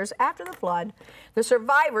 340 years after the flood, the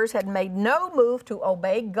survivors had made no move to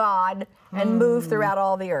obey God and move throughout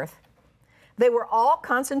all the earth. They were all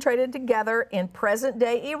concentrated together in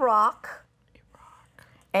present-day Iraq,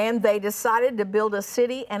 and they decided to build a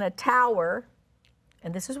city and a tower.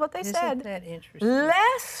 And this is what they said. Isn't that interesting?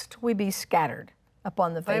 Lest we be scattered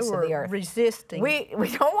upon the face of the earth. They were resisting. We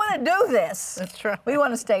don't want to do this. That's right. We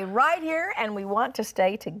want to stay right here, and we want to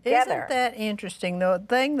stay together. Isn't that interesting? The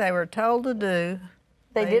thing they were told to do,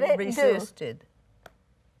 they resisted.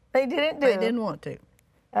 They didn't do. They didn't want to.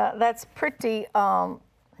 That's pretty,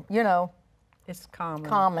 you know. It's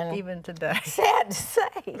common. Even today. Sad to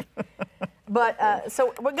say. But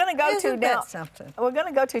so we're going to go to now. Something? We're going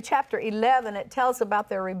to go to chapter 11. It tells about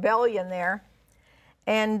their rebellion there,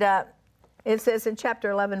 and it says in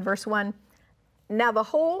chapter 11, verse 1, now the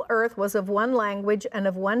whole earth was of one language and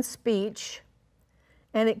of one speech,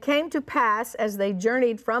 and it came to pass as they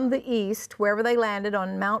journeyed from the east, wherever they landed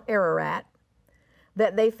on Mount Ararat,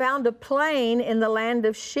 that they found a plain in the land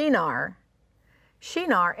of Shinar.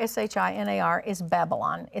 Shinar, S-H-I-N-A-R, is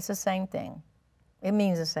Babylon. It's the same thing. It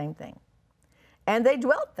means the same thing. And they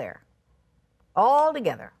dwelt there, all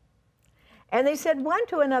together. And they said one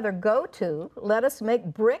to another, go to, let us make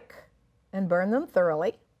brick and burn them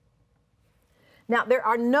thoroughly. Now, there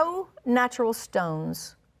are no natural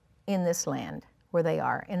stones in this land where they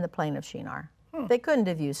are, in the plain of Shinar. They couldn't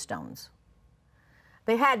have used stones.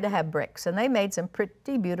 They had to have bricks, and they made some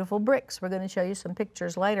pretty beautiful bricks. We're going to show you some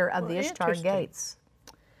pictures later of the Ishtar gates.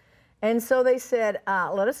 And so they said,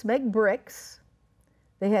 let us make bricks.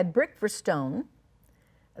 They had brick for stone.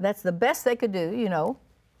 That's the best they could do, you know,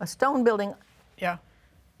 a stone building. Yeah.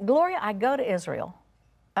 Gloria, I go to Israel,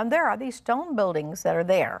 and there are these stone buildings that are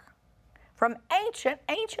there from ancient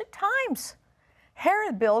times.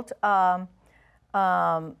 Herod built the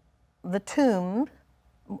tomb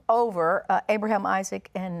over Abraham, Isaac,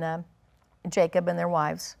 and Jacob and their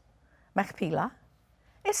wives, Machpelah.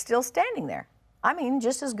 It's still standing there. I mean,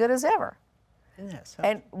 just as good as ever.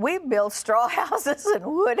 And we built straw houses and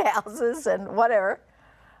wood houses and whatever,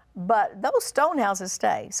 but those stone houses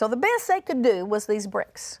stay. So the best they could do was these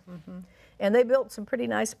bricks. And they built some pretty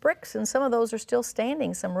nice bricks, and some of those are still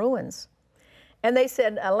standing, some ruins. And they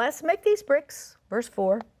said, let's make these bricks, verse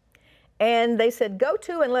 4. And they said, go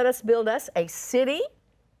to and let us build us a city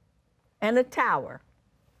and a tower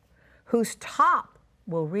whose top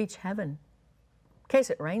will reach heaven in case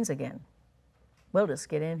it rains again. We'll just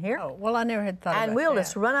get in here. Oh, well, I never had thought about that. And we'll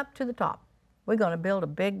just run up to the top. We're going to build a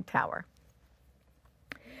big tower.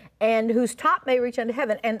 And whose top may reach unto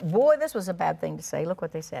heaven. And boy, this was a bad thing to say. Look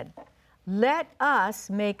what they said. Let us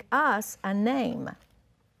make us a name.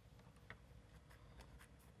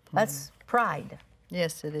 That's pride.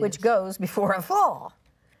 Yes, it is. Which goes before a fall.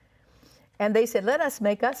 And they said, let us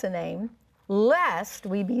make us a name, lest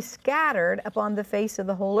we be scattered upon the face of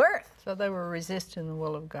the whole earth. So they were resisting the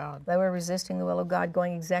will of God. They were resisting the will of God,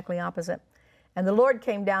 going exactly opposite. And the Lord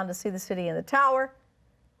came down to see the city and the tower,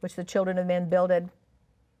 which the children of men builded.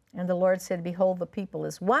 And the Lord said, behold, the people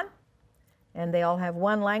is one, and they all have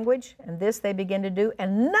one language, and this they begin to do,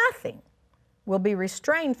 and nothing will be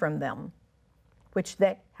restrained from them, which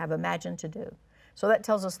they have imagined to do. So that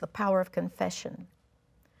tells us the power of confession.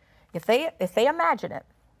 If they imagine it,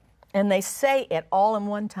 and they say it all in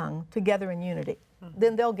one tongue, together in unity,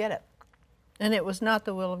 then they'll get it. And it was not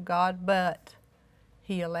the will of God, but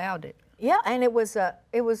He allowed it. Yeah, and it was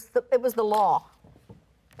the law.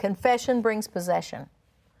 Confession brings possession.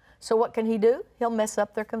 So what can He do? He'll mess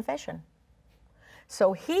up their confession.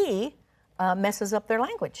 So He messes up their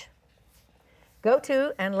language. Go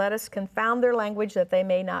to and let us confound their language that they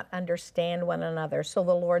may not understand one another. So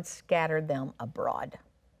the Lord scattered them abroad.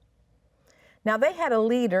 Now they had a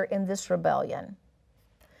leader in this rebellion.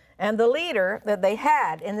 And the leader that they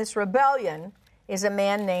had in this rebellion is a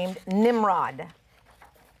man named Nimrod.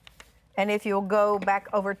 And if you'll go back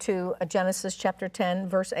over to Genesis chapter 10,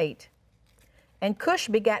 verse 8. And Cush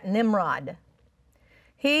begat Nimrod.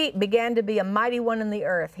 He began to be a mighty one in the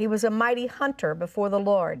earth. He was a mighty hunter before the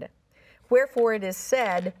Lord. Wherefore it is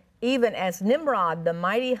said, even as Nimrod, the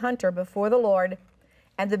mighty hunter before the Lord,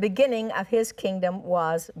 and the beginning of his kingdom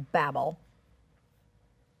was Babel.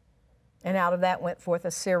 And out of that went forth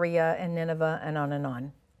Assyria and Nineveh and on and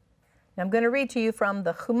on. Now I'm going to read to you from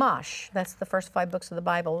the Chumash. That's the first 5 books of the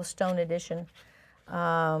Bible, the stone edition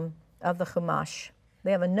of the Chumash.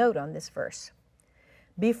 They have a note on this verse.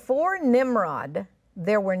 Before Nimrod,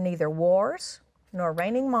 there were neither wars nor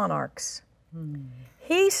reigning monarchs.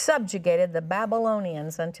 He subjugated the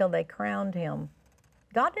Babylonians until they crowned him.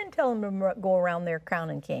 God didn't tell him to go around there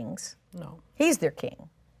crowning kings. No. He's their king.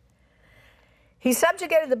 He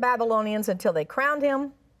subjugated the Babylonians until they crowned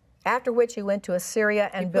him, after which he went to Assyria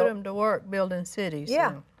and built... He put them to work building cities.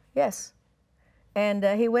 Yeah, yes. And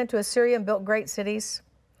he went to Assyria and built great cities.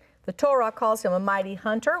 The Torah calls him a mighty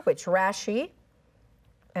hunter, which Rashi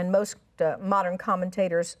and most modern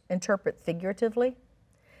commentators interpret figuratively.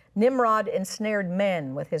 Nimrod ensnared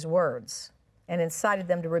men with his words and incited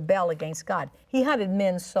them to rebel against God. He hunted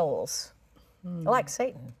men's souls, like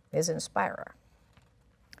Satan, his inspirer.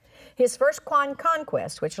 His first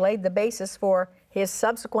conquest, which laid the basis for his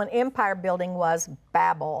subsequent empire building, was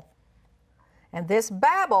Babel. And this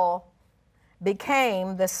Babel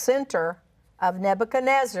became the center of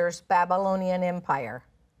Nebuchadnezzar's Babylonian empire,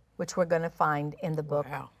 which we're going to find in the book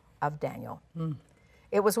of Daniel.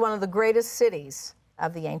 It was one of the greatest cities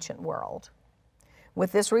of the ancient world.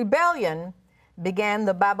 With this rebellion began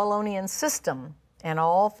the Babylonian system and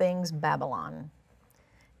all things Babylon.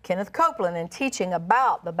 Kenneth Copeland, in teaching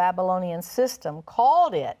about the Babylonian system,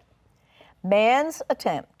 called it man's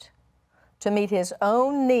attempt to meet his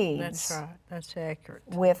own needs. That's right. That's accurate.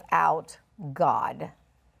 Without God.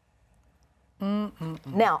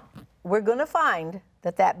 Now, we're going to find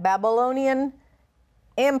that that Babylonian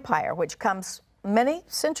empire, which comes many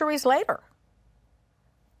centuries later,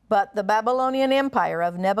 but the Babylonian empire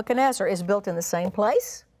of Nebuchadnezzar is built in the same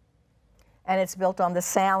place, and it's built on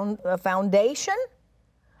the foundation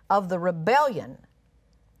of the rebellion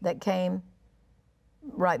that came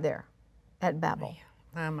right there at Babel.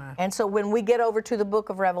 And so when we get over to the book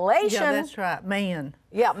of Revelation... Yeah, that's right, man.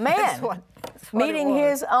 Yeah, man. That's what meeting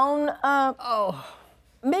his own...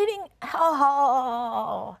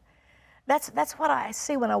 That's what I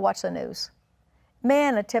see when I watch the news.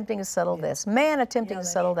 Man attempting to settle this. Man attempting to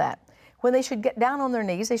settle that. When they should get down on their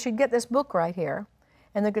knees, they should get this book right here.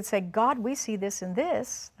 And they could say, God, we see this and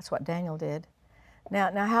this. That's what Daniel did.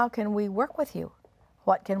 Now how can we work with you?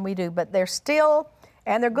 What can we do? But they're still,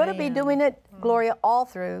 and they're going to be doing it, Gloria, all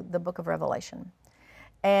through the book of Revelation.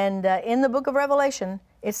 And in the book of Revelation,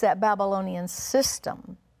 it's that Babylonian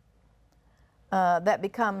system that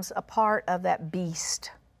becomes a part of that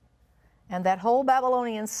beast. And that whole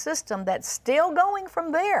Babylonian system that's still going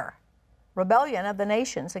from there, rebellion of the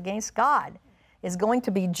nations against God, is going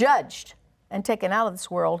to be judged and taken out of this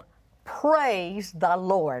world. Praise the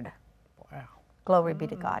Lord. Wow. Glory be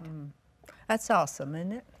to God. That's awesome,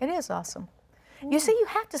 isn't it? It is awesome. You see, you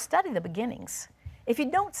have to study the beginnings. If you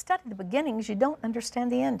don't study the beginnings, you don't understand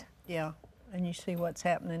the end. Yeah, and you see what's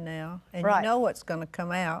happening now. And Right. you know what's going to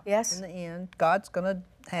come out Yes. in the end. God's going to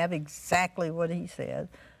have exactly what He said.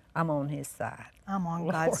 I'm on His side. I'm on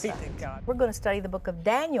Glory God's to side. God. We're going to study the book of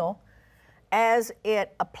Daniel as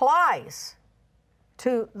it applies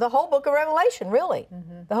to the whole book of Revelation, really.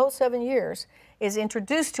 The whole 7 years is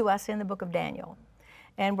introduced to us in the book of Daniel.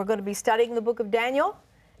 And we're going to be studying the book of Daniel,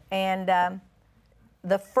 and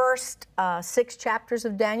The first 6 chapters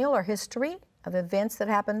of Daniel are history of events that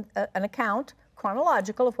happened, an account,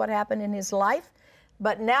 chronological of what happened in his life.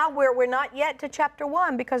 But now we're not yet to chapter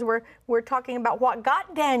 1 because we're talking about what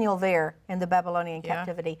got Daniel there in the Babylonian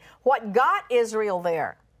captivity, what got Israel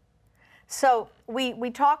there. So we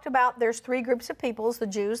talked about there's 3 groups of peoples, the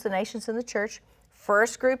Jews, the nations, and the church.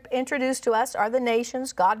 First group introduced to us are the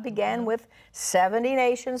nations. God began with 70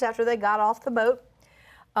 nations after they got off the boat.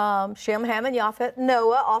 Shem, Ham, and Japheth,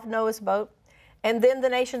 Noah off Noah's boat. And then the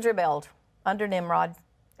nations rebelled under Nimrod.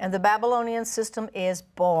 And the Babylonian system is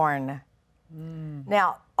born.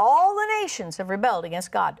 Now, all the nations have rebelled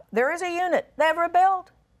against God. There is a unit. They've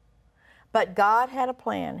rebelled. But God had a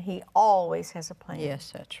plan. He always has a plan.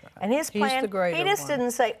 Yes, that's right. And his plan, he just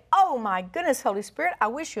didn't say, oh my goodness, Holy Spirit, I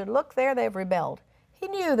wish you'd look there, they've rebelled. He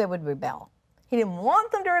knew they would rebel. He didn't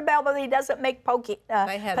want them to rebel, but he doesn't make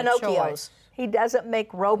Pinocchios. He doesn't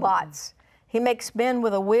make robots. He makes men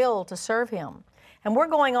with a will to serve him. And we're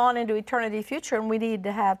going on into eternity future, and we need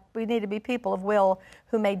to be people of will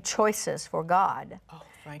who made choices for God. Oh,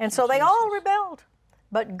 and so they all rebelled.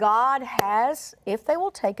 But God has, if they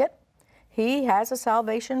will take it, he has a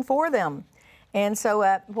salvation for them. And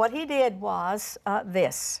so what he did was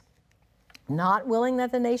this. Not willing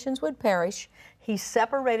that the nations would perish, he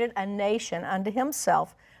separated a nation unto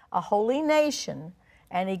himself, a holy nation,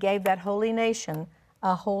 and he gave that holy nation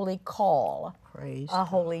a holy call, a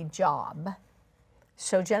holy job.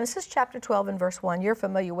 So Genesis chapter 12 and verse 1, you're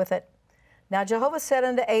familiar with it. Now Jehovah said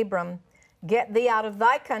unto Abram, get thee out of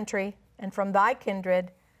thy country and from thy kindred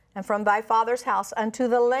and from thy father's house unto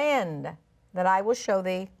the land that I will show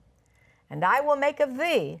thee, and I will make of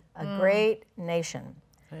thee a great nation.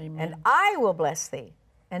 Amen. And I will bless thee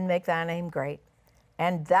and make thy name great,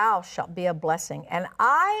 and thou shalt be a blessing. And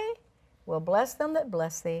I will bless them that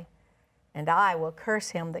bless thee, and I will curse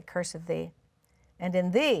him that curseth thee. And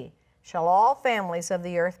in thee shall all families of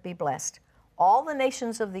the earth be blessed. All the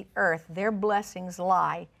nations of the earth, their blessings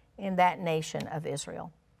lie in that nation of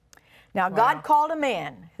Israel. Now, God called a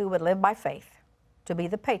man who would live by faith to be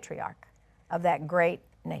the patriarch of that great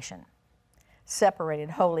nation, separated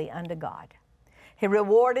wholly unto God. He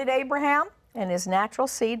rewarded Abraham and his natural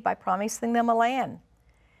seed by promising them a land.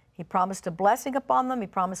 He promised a blessing upon them. He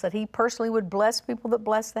promised that he personally would bless people that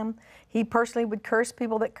bless them. He personally would curse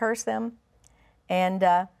people that curse them.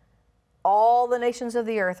 And all the nations of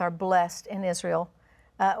the earth are blessed in Israel.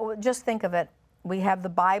 Just think of it. We have the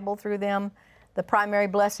Bible through them. The primary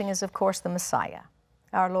blessing is, of course, the Messiah,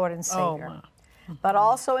 our Lord and Savior. But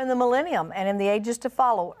also in the millennium and in the ages to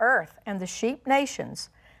follow, earth and the sheep nations,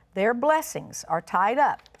 their blessings are tied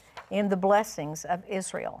up in the blessings of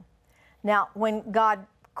Israel. Now, when God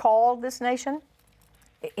called this nation,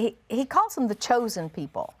 he calls them the chosen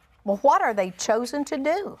people. Well, what are they chosen to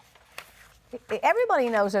do? Everybody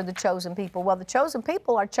knows they're the chosen people. Well, the chosen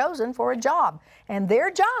people are chosen for a job, and their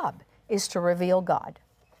job is to reveal God.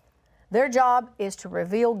 Their job is to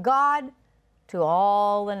reveal God to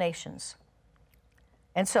all the nations.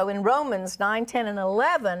 And so in Romans 9, 10, and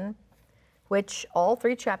 11, which all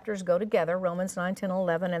 3 chapters go together, Romans 9, 10,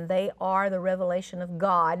 11, and they are the revelation of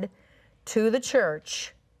God to the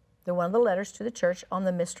church. They're one of the letters to the church on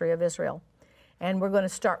the mystery of Israel. And we're going to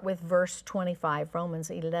start with verse 25, Romans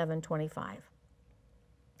 11, 25.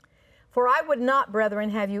 For I would not, brethren,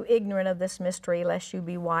 have you ignorant of this mystery, lest you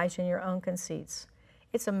be wise in your own conceits.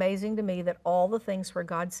 It's amazing to me that all the things where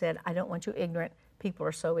God said, I don't want you ignorant, people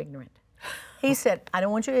are so ignorant. He said, I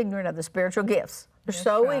don't want you ignorant of the spiritual gifts. They're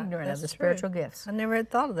so ignorant of the spiritual gifts. I never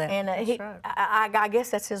had thought of that. And I guess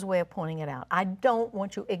that's his way of pointing it out. I don't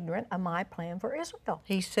want you ignorant of my plan for Israel.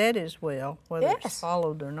 He said as well, whether it's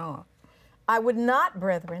followed or not. I would not,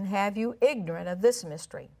 brethren, have you ignorant of this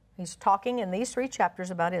mystery. He's talking in these 3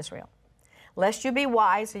 chapters about Israel. Lest you be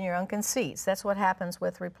wise in your own conceits. That's what happens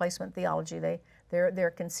with replacement theology.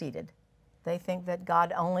 They're conceited. They think that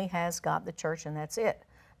God only has got the church and that's it.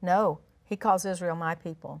 No, he calls Israel my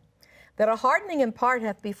people. That a hardening in part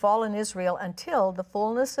hath befallen Israel until the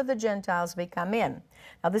fullness of the Gentiles be come in.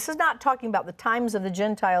 Now this is not talking about the times of the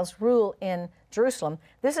Gentiles' rule in Jerusalem.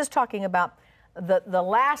 This is talking about the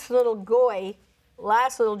last little goy,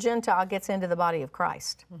 last little Gentile gets into the body of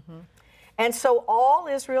Christ. And so all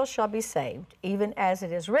Israel shall be saved, even as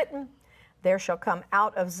it is written, there shall come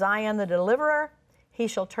out of Zion the deliverer, he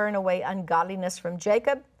shall turn away ungodliness from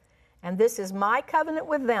Jacob, and this is my covenant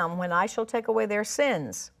with them when I shall take away their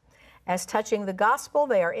sins. As touching the gospel,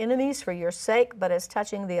 they are enemies for your sake, but as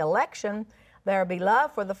touching the election, they are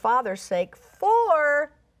beloved for the Father's sake,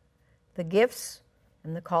 for the gifts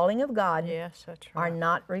and the calling of God are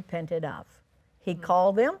not repented of. He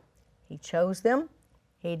called them, he chose them,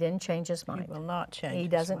 He didn't change his mind. He will not change He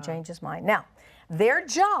his doesn't mind. change his mind. Now, their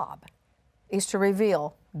job is to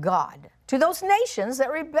reveal God to those nations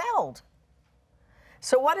that rebelled.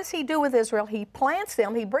 So what does he do with Israel? He plants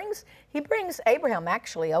them. He brings Abraham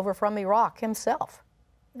actually over from Iraq himself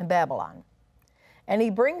in Babylon. And he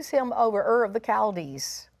brings him over Ur of the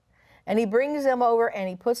Chaldees. And he brings them over and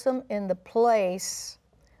he puts them in the place.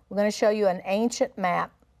 We're going to show you an ancient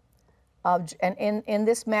map. And in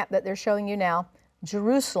this map that they're showing you now,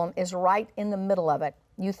 Jerusalem is right in the middle of it.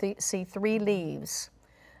 You see 3 leaves.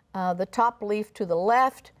 The top leaf to the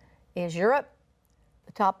left is Europe.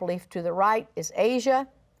 The top leaf to the right is Asia.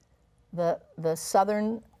 The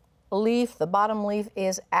southern leaf, the bottom leaf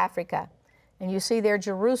is Africa. And you see there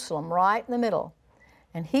Jerusalem right in the middle.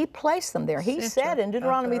 And he placed them there. He said in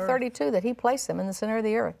Deuteronomy 32 that he placed them in the center of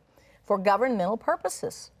the earth for governmental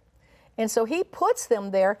purposes. And so he puts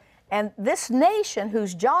them there, and this nation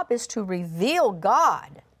whose job is to reveal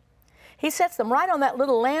God, he sets them right on that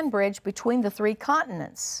little land bridge between the 3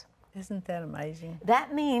 continents. Isn't that amazing?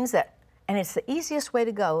 That means that, and it's the easiest way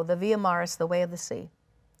to go, the Via Maris, the way of the sea.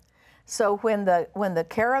 So when the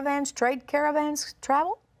caravans, trade caravans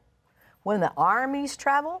travel, when the armies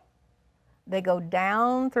travel, they go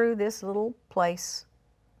down through this little place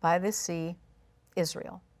by the sea,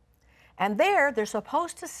 Israel. And there, they're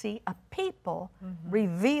supposed to see a people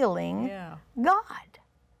revealing God.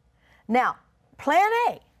 Now, plan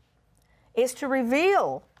A is to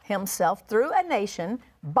reveal himself through a nation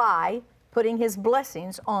by putting his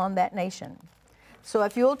blessings on that nation. So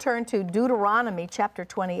if you'll turn to Deuteronomy chapter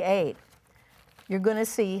 28, you're going to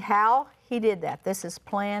see how he did that. This is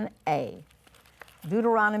plan A.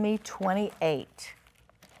 Deuteronomy 28.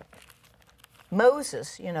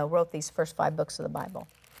 Moses, wrote these first 5 books of the Bible.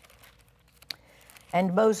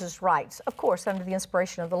 And Moses writes, of course, under the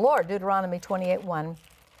inspiration of the Lord, Deuteronomy 28:1.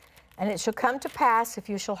 And it shall come to pass, if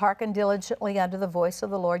you shall hearken diligently unto the voice of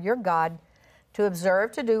the Lord your God, to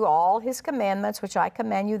observe to do all his commandments, which I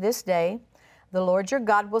command you this day, the Lord your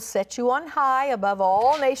God will set you on high above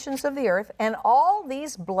all nations of the earth, and all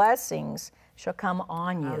these blessings shall come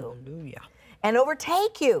on you. Hallelujah. And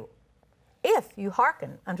overtake you, if you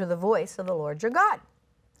hearken unto the voice of the Lord your God.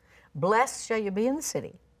 Blessed shall you be in the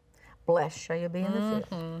city. Blessed shall you be in the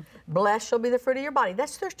field. Blessed shall be the fruit of your body.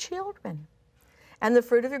 That's their children. And the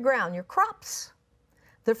fruit of your ground, your crops.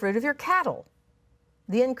 The fruit of your cattle.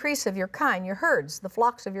 The increase of your kine, your herds, the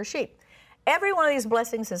flocks of your sheep. Every one of these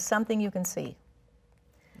blessings is something you can see.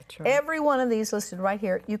 That's right. Every one of these listed right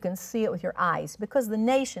here, you can see it with your eyes, because the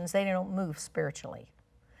nations, they don't move spiritually.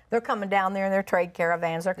 They're coming down there in their trade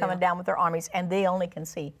caravans. They're coming down with their armies, and they only can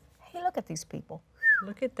see, hey, look at these people.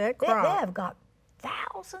 Look at that They crop. have got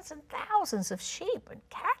thousands and thousands of sheep and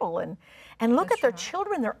cattle, and look at their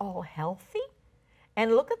children. They're all healthy,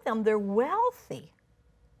 and look at them. They're wealthy.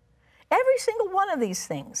 Every single one of these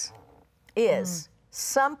things is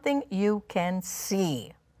something you can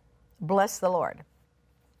see. Bless the Lord.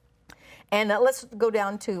 And let's go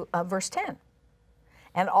down to verse 10.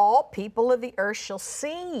 And all people of the earth shall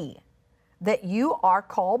see that you are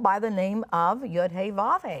called by the name of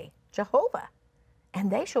Yod-Heh-Vav-Heh, Jehovah,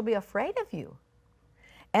 and they shall be afraid of you.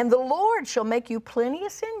 And the Lord shall make you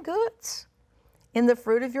plenteous in goods, in the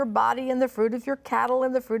fruit of your body, in the fruit of your cattle,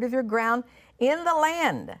 in the fruit of your ground, in the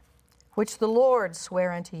land which the Lord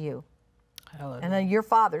sware unto you, Hallelujah. and unto your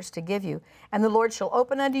fathers to give you. And the Lord shall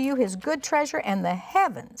open unto you his good treasure, and the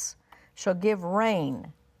heavens shall give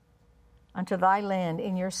rain unto thy land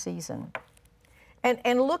in your season.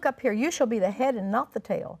 And look up here, you shall be the head and not the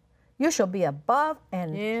tail. You shall be above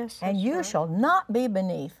and you shall not be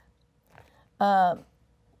beneath.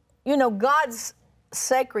 God's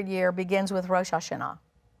sacred year begins with Rosh Hashanah,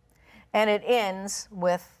 and it ends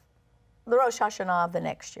with the Rosh Hashanah of the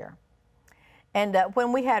next year. And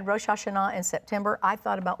when we had Rosh Hashanah in September, I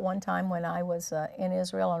thought about one time when I was in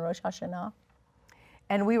Israel on Rosh Hashanah,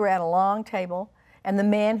 and we were at a long table, and the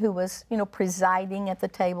man who was, presiding at the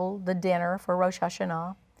table, the dinner for Rosh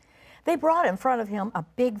Hashanah, they brought in front of him a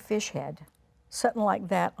big fish head, something like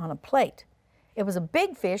that on a plate. It was a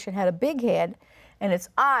big fish, it had a big head, and its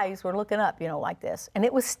eyes were looking up, like this, and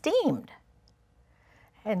it was steamed.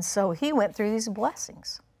 And so he went through these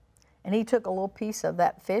blessings. And he took a little piece of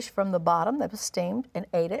that fish from the bottom that was steamed and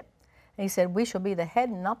ate it. And he said, we shall be the head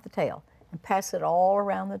and not the tail, and pass it all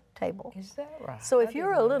around the table. Is that right? So if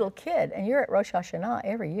you're a little kid and you're at Rosh Hashanah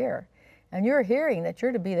every year, and you're hearing that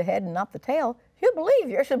you're to be the head and not the tail, you believe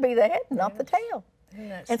you should be the head and not the tail.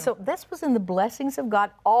 And so this was in the blessings of God.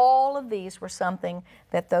 All of these were something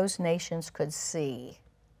that those nations could see.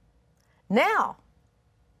 Now,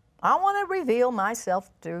 I want to reveal myself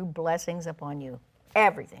through blessings upon you.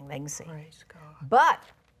 everything they can see. Praise God. But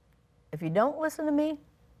if you don't listen to me,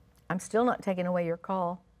 I'm still not taking away your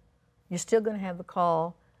call. You're still going to have the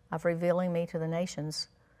call of revealing me to the nations,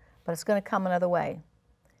 but it's going to come another way.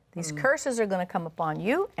 These curses are going to come upon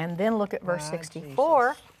you, and then look at verse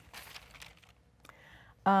 64.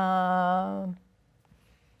 The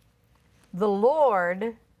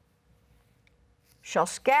Lord shall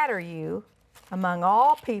scatter you among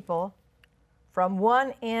all people from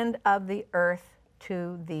one end of the earth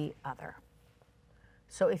to the other.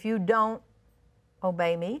 So if you don't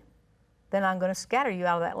obey me, then I'm going to scatter you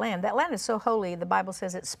out of that land. That land is so holy, the Bible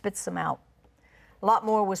says it spits them out. A lot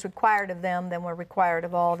more was required of them than were required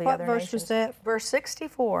of all the other nations. What verse was that? Verse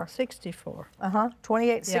 64. 64.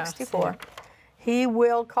 28:64. Yeah, He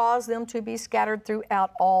will cause them to be scattered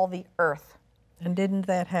throughout all the earth. And didn't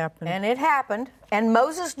that happen? And it happened, and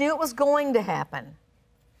Moses knew it was going to happen.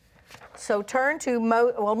 So turn to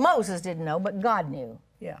well, Moses didn't know, but God knew.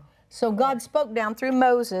 Yeah. So God spoke down through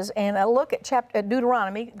Moses, and a look at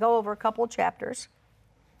Deuteronomy, go over a couple of chapters.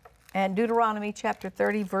 And Deuteronomy chapter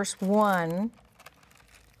 30, verse 1.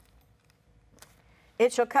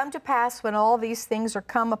 It shall come to pass when all these things are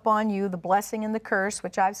come upon you, the blessing and the curse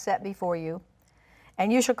which I've set before you,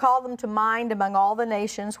 and you shall call them to mind among all the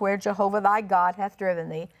nations where Jehovah thy God hath driven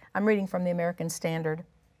thee. I'm reading from the American Standard.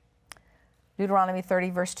 Deuteronomy 30,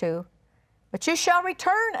 verse 2. But you shall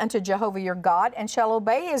return unto Jehovah your God, and shall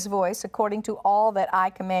obey his voice according to all that I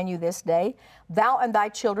command you this day, thou and thy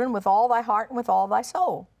children with all thy heart and with all thy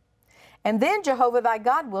soul. And then Jehovah thy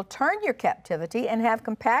God will turn your captivity and have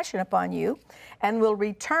compassion upon you, and will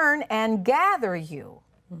return and gather you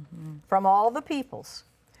from all the peoples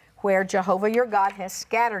where Jehovah your God has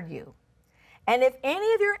scattered you. And if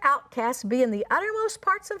any of your outcasts be in the uttermost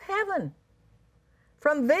parts of heaven,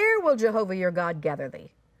 from there will Jehovah your God gather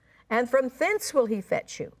thee, and from thence will he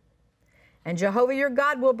fetch you. And Jehovah your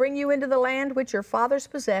God will bring you into the land which your fathers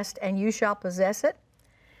possessed, and you shall possess it,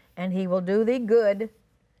 and he will do thee good,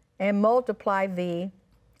 and multiply thee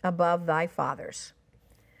above thy fathers.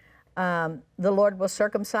 The Lord will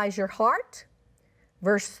circumcise your heart.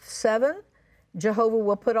 Verse 7, Jehovah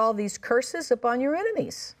will put all these curses upon your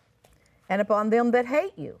enemies, and upon them that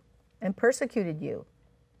hate you and persecuted you.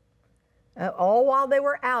 All while they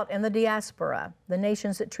were out in the diaspora, the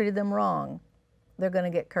nations that treated them wrong, they're going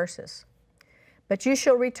to get curses. But you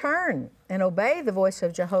shall return and obey the voice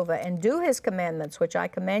of Jehovah, and do his commandments, which I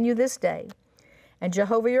command you this day. And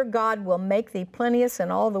Jehovah your God will make thee plenteous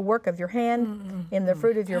in all the work of your hand, in the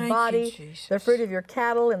fruit of your body, the fruit of your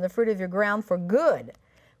cattle, and the fruit of your ground for good.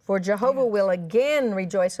 For Jehovah will again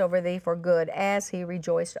rejoice over thee for good, as he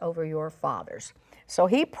rejoiced over your fathers. So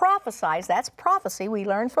he prophesies, that's prophecy. We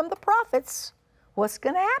learn from the prophets what's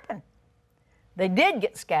going to happen. They did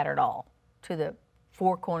get scattered all to the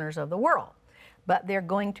four corners of the world, but they're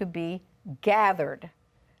going to be gathered.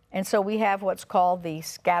 And so we have what's called the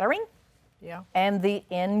scattering, and the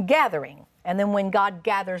ingathering. And then when God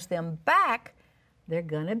gathers them back, they're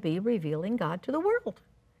going to be revealing God to the world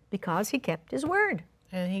because he kept his word.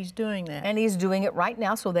 And he's doing that. And he's doing it right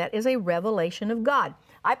now, so that is a revelation of God.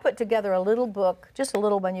 I put together a little book, just a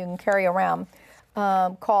little one you can carry around,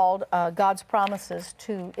 called God's Promises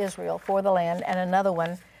to Israel for the Land, and another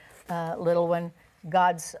one, little one,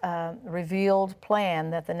 God's revealed plan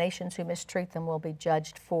that the nations who mistreat them will be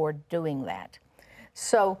judged for doing that.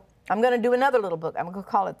 So I'm going to do another little book. I'm going to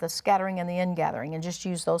call it The Scattering and the Ingathering, and just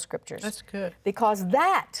use those scriptures. That's good. Because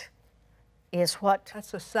that is what...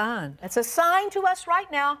 That's a sign. That's a sign to us right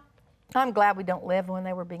now. I'm glad we don't live when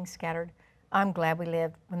they were being scattered. I'm glad we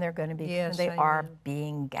live when they're going to be, when they are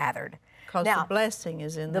being gathered. Because the blessing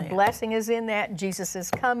is in there. The blessing is in that. Jesus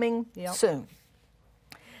is coming soon.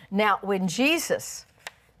 Now, when Jesus,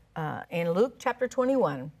 in Luke chapter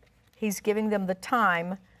 21, he's giving them the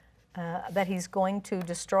time that he's going to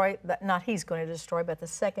destroy, not he's going to destroy, but the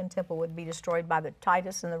second temple would be destroyed by the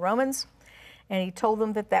Titus and the Romans. And he told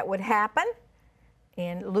them that that would happen.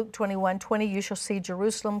 In Luke 21:20, you shall see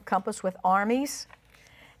Jerusalem compassed with armies.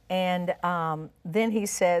 And then he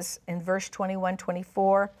says in verse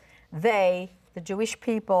 21-24, they, the Jewish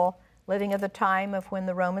people living at the time of when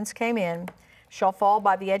the Romans came in, shall fall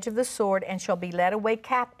by the edge of the sword and shall be led away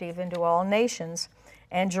captive into all nations.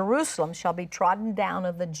 And Jerusalem shall be trodden down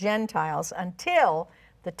of the Gentiles until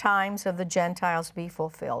the times of the Gentiles be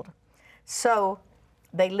fulfilled. So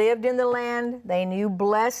they lived in the land. They knew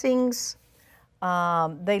blessings.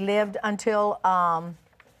 They lived until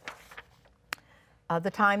the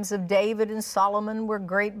times of David and Solomon were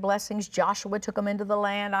great blessings. Joshua took them into the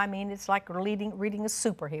land. I mean, it's like reading a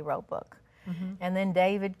superhero book. And then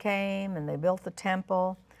David came and they built the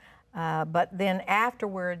temple. But then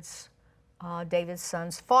afterwards, David's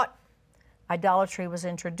sons fought. Idolatry was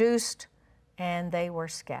introduced, and they were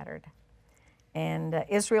scattered. And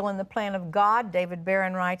Israel in the plan of God, David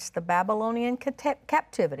Barron writes, the Babylonian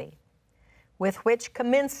captivity, with which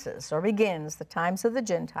commences or begins the times of the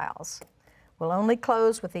Gentiles, will only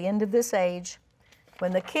close with the end of this age,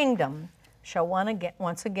 when the kingdom shall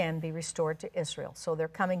once again be restored to Israel. So they're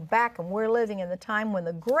coming back, and we're living in the time when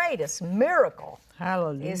the greatest miracle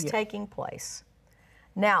is taking place.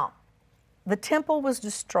 Now, the temple was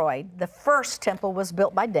destroyed. The first temple was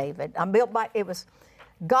built by David.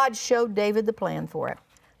 God showed David the plan for it.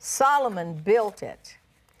 Solomon built it,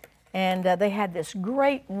 and they had this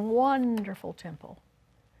great, wonderful temple.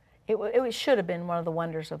 It should have been one of the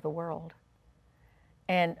wonders of the world.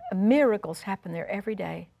 And miracles happened there every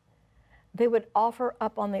day. They would offer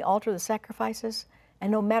up on the altar the sacrifices,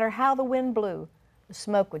 and no matter how the wind blew, the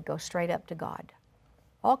smoke would go straight up to God.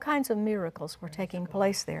 All kinds of miracles were taking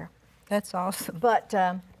place there. That's awesome. But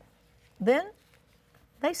then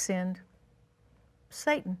they sinned.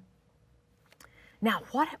 Satan. Now,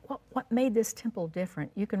 what made this temple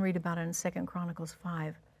different? You can read about it in 2 Chronicles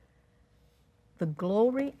 5. The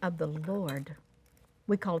glory of the Lord,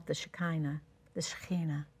 we call it the Shekinah, the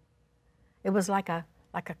Shekinah. It was like a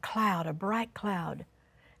cloud, a bright cloud,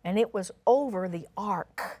 and it was over the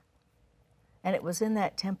ark, and it was in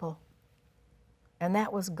that temple, and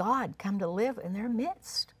that was God come to live in their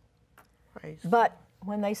midst. Praise But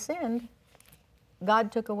when they sinned,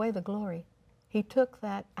 God took away the glory. He took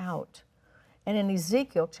that out. And in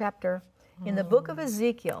Ezekiel chapter, in the book of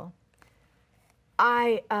Ezekiel,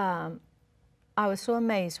 I was so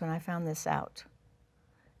amazed when I found this out.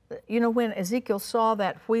 You know, when Ezekiel saw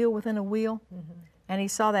that wheel within a wheel, and he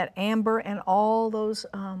saw that amber and all those,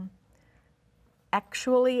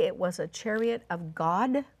 actually it was a chariot of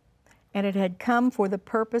God, and it had come for the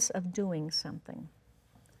purpose of doing something,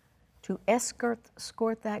 to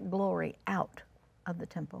escort that glory out of the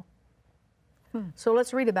temple. So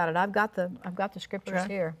let's read about it. I've got the scriptures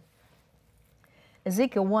here.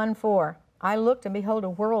 Ezekiel 1:4. I looked, and behold, a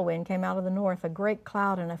whirlwind came out of the north, a great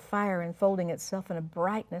cloud and a fire enfolding itself, and a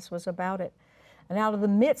brightness was about it. And out of the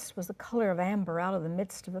midst was the color of amber, out of the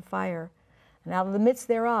midst of the fire. And out of the midst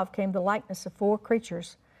thereof came the likeness of 4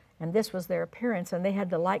 creatures, and this was their appearance, and they had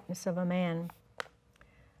the likeness of a man.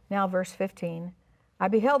 Now verse 15. I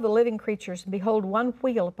beheld the living creatures, and behold, one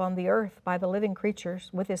wheel upon the earth by the living creatures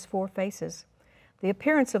with his 4 faces. The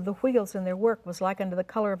appearance of the wheels in their work was like unto the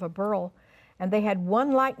color of a beryl, and they had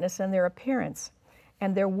one likeness in their appearance,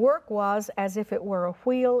 and their work was as if it were a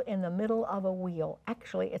wheel in the middle of a wheel.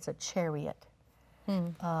 Actually, it's a chariot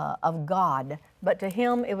of God, but to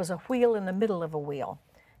him it was a wheel in the middle of a wheel.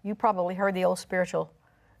 You probably heard the old spiritual,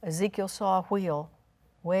 Ezekiel saw a wheel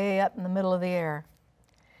way up in the middle of the air.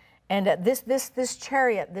 And this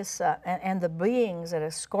chariot, and the beings that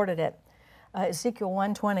escorted it, Ezekiel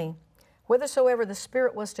 1:20, whithersoever the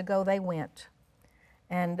Spirit was to go, they went.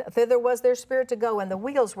 And thither was their spirit to go, and the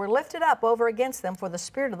wheels were lifted up over against them, for the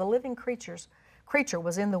spirit of the living creature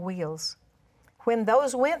was in the wheels. When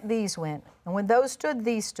those went, these went. And when those stood,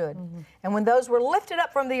 these stood. And when those were lifted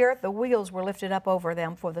up from the earth, the wheels were lifted up over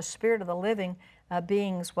them, for the spirit of the living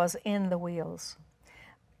beings was in the wheels.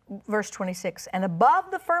 Verse 26, and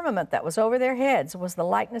above the firmament that was over their heads was the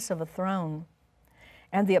likeness of a throne,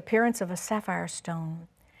 and the appearance of a sapphire stone.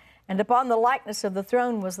 And upon the likeness of the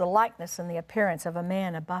throne was the likeness and the appearance of a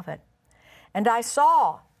man above it. And I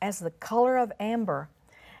saw as the color of amber,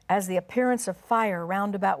 as the appearance of fire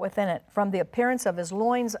round about within it, from the appearance of his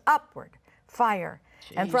loins upward, fire,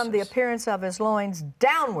 and from the appearance of his loins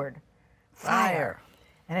downward, fire.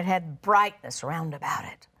 And it had brightness round about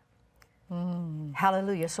it.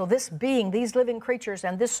 Hallelujah. So this being, these living creatures,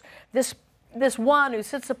 and this one who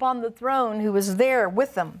sits upon the throne, who is there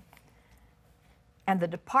with them, and the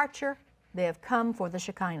departure, they have come for the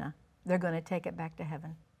Shekinah. They're going to take it back to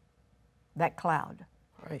heaven, that cloud.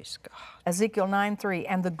 Praise God. Ezekiel 9:3,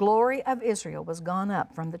 and the glory of Israel was gone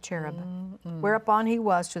up from the cherub, whereupon he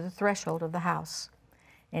was to the threshold of the house.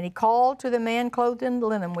 And he called to the man clothed in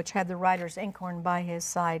linen, which had the writer's inkhorn by his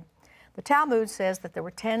side. The Talmud says that there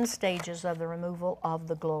were 10 stages of the removal of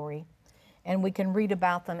the glory, and we can read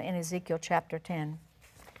about them in Ezekiel chapter 10,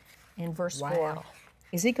 in verse 4.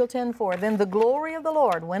 Ezekiel 10:4, then the glory of the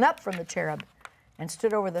Lord went up from the cherub and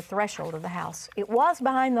stood over the threshold of the house. It was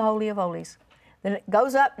behind the Holy of Holies. Then it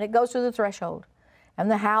goes up and it goes to the threshold,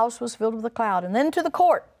 and the house was filled with a cloud, and then to the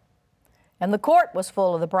court, and the court was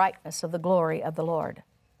full of the brightness of the glory of the Lord.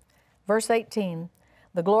 Verse 18,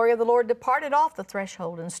 the glory of the Lord departed off the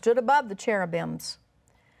threshold and stood above the cherubims,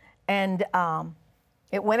 and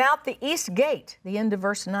it went out the east gate, the end of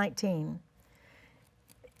verse 19.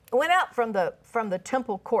 went up from the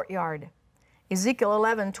temple courtyard. Ezekiel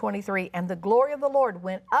 11:23, and the glory of the Lord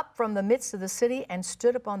went up from the midst of the city and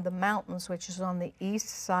stood upon the mountains, which is on the east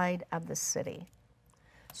side of the city.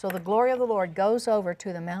 So the glory of the Lord goes over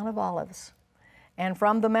to the Mount of Olives. And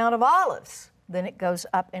from the Mount of Olives, then it goes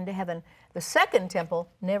up into heaven. The second temple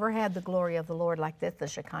never had the glory of the Lord like this, the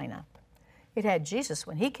Shekinah. It had Jesus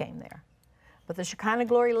when he came there. But the Shekinah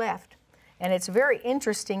glory left. And it's very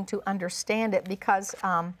interesting to understand it because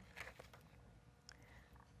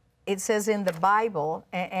it says in the Bible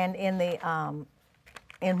and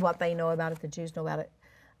in what they know about it, the Jews know about it,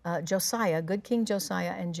 Josiah, good King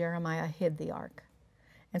Josiah and Jeremiah hid the ark.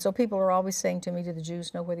 And so people are always saying to me, do the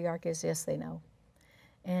Jews know where the ark is? Yes, they know.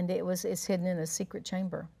 And it's hidden in a secret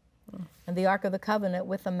chamber. And the Ark of the Covenant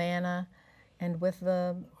with the manna and with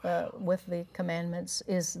the commandments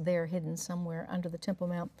is there hidden somewhere under the Temple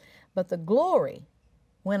Mount. But the glory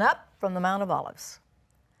went up from the Mount of Olives.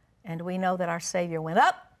 And we know that our Savior went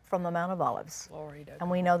up from the Mount of Olives. Glory to God. And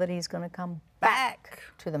we know that he's going to come back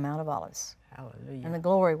to the Mount of Olives. Hallelujah. And the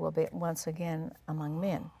glory will be once again among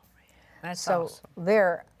men. That's so awesome.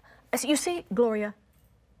 There, you see, Gloria,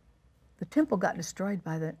 the temple got destroyed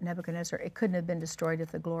by the Nebuchadnezzar. It couldn't have been destroyed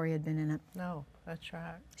if the glory had been in it. No, that's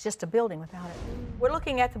right. It's just a building without it. We're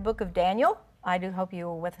looking at the book of Daniel. I do hope you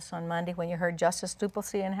were with us on Monday when you heard Justice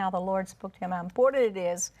Duplessis and how the Lord spoke to him, how important it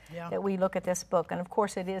is that we look at this book. And of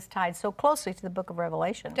course, it is tied so closely to the book of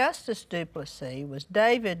Revelation. Justice Duplessis was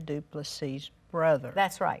David Duplessis' brother.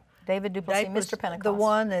 That's right. David Duplessis, Mr. Pentecost. The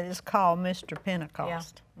one that is called Mr.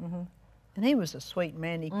 Pentecost. Yeah. Mm-hmm. And he was a sweet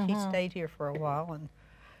man. He stayed here for a while and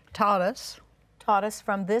taught us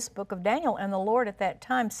from this book of Daniel. And the Lord at that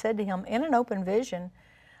time said to him in an open vision,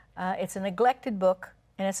 it's a neglected book,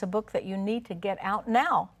 and it's a book that you need to get out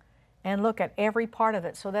now and look at every part of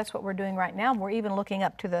it. So that's what we're doing right now. We're even looking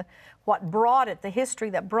up to what brought it, the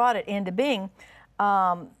history that brought it into being.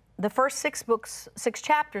 The first six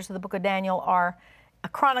chapters of the book of Daniel are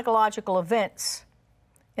chronological events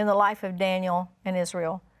in the life of Daniel and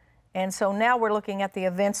Israel. And so now we're looking at the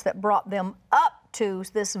events that brought them up to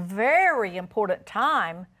this very important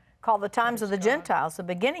time called the times of the Gentiles, the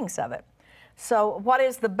beginnings of it. So what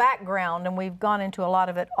is the background? And we've gone into a lot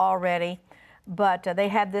of it already, but they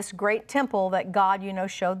had this great temple that God,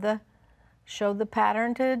 showed the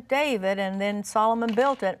pattern to David, and then Solomon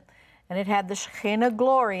built it, and it had the Shekinah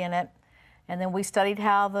glory in it. And then we studied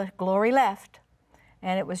how the glory left,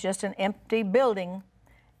 and it was just an empty building.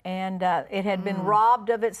 And it had been robbed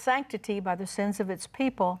of its sanctity by the sins of its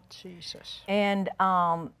people. Jesus. And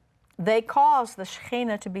they caused the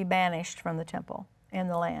Shekinah to be banished from the temple in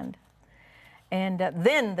the land. And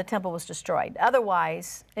then the temple was destroyed.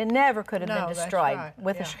 Otherwise, it never could have been destroyed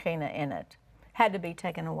with the Shekinah in it. Had to be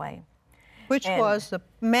taken away. Which was the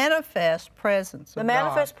manifest presence of God. The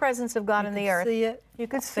manifest presence of God in the earth. You could see it. You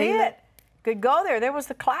could see it. You could go there. There was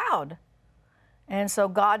the cloud. And so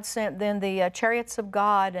God sent then the chariots of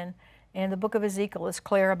God, and the book of Ezekiel is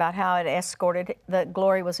clear about how it escorted, the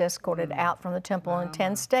glory was escorted out from the temple in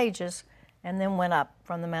 10 stages and then went up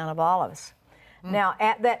from the Mount of Olives. Now,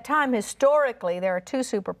 at that time, historically, there are two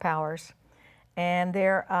superpowers, and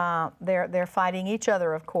they're fighting each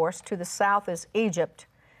other, of course. To the south is Egypt,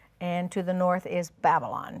 and to the north is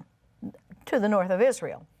Babylon, to the north of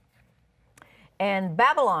Israel. And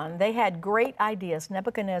Babylon, they had great ideas.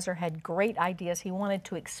 Nebuchadnezzar had great ideas. He wanted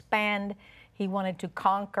to expand. He wanted to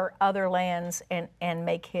conquer other lands and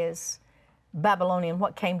make his Babylonian,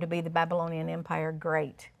 what came to be the Babylonian Empire,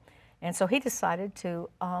 great. And so he decided to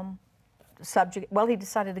he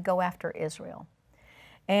decided to go after Israel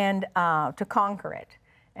and to conquer it.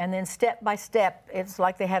 And then step by step, it's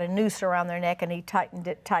like they had a noose around their neck, and he tightened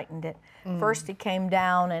it. First he came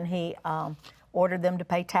down and he ordered them to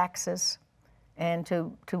pay taxes and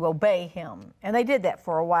to obey him. And they did that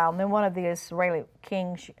for a while. And then one of the Israeli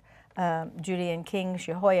kings, Judean kings,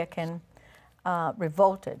 Jehoiakim,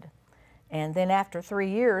 revolted. And then after 3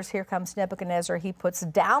 years, here comes Nebuchadnezzar. He puts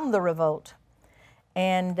down the revolt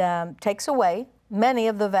and takes away many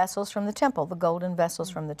of the vessels from the temple, the golden vessels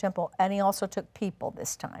from the temple. And he also took people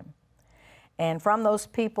this time. And from those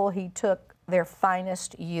people, he took their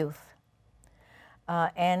finest youth.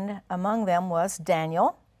 And among them was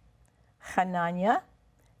Daniel, Hananiah,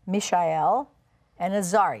 Mishael, and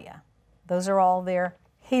Azariah. Those are all their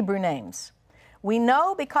Hebrew names. We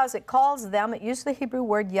know because it calls them, it used the Hebrew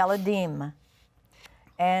word Yeladim.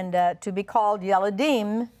 And to be called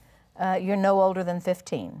Yeladim, you're no older than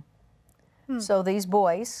 15. So these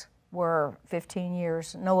boys were 15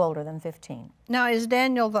 years, no older than 15. Now, is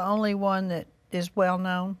Daniel the only one that is well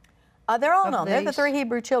known? They're all of known. They're the these? 3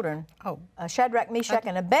 Hebrew children. Oh. Shadrach, Meshach,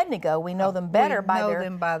 and Abednego. We know them better by their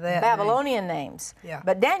that Babylonian names. Yeah.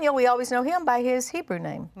 But Daniel, we always know him by his Hebrew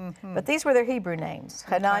name. But these were their Hebrew names,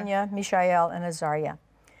 Hananiah, Mishael, and Azariah.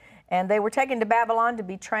 And they were taken to Babylon to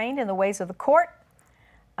be trained in the ways of the court.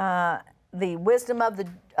 The wisdom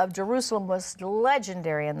of Jerusalem was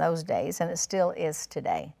legendary in those days, and it still is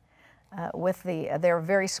today. They're a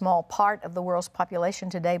very small part of the world's population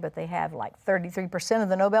today, but they have like 33% of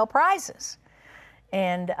the Nobel Prizes.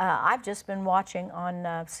 And I've just been watching on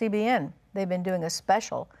CBN. They've been doing a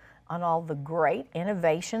special on all the great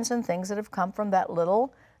innovations and things that have come from that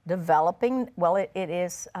little developing, well, it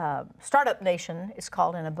is Startup Nation, it's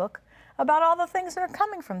called in a book, about all the things that are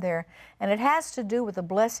coming from there. And it has to do with the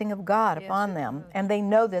blessing of God upon them, and they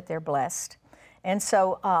know that they're blessed. And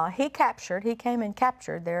so he came and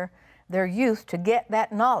captured their youth to get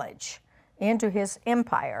that knowledge into his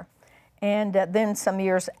empire. And then some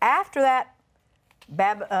years after that,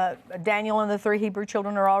 Daniel and the 3 Hebrew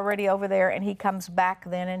children are already over there, and he comes back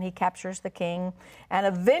then and he captures the king. And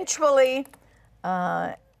eventually,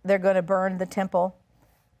 they're going to burn the temple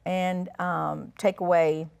and take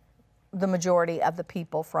away the majority of the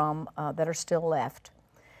people from that are still left.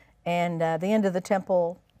 And the end of the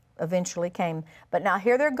temple eventually came. But now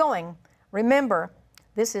here they're going. Remember,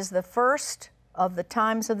 this is the first of the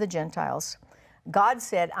times of the Gentiles. God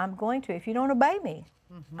said, I'm going to, if you don't obey me,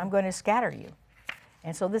 I'm going to scatter you.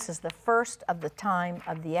 And so this is the first of the time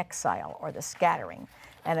of the exile or the scattering.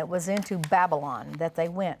 And it was into Babylon that they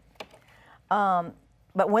went.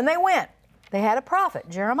 But when they went, they had a prophet,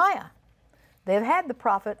 Jeremiah. They've had the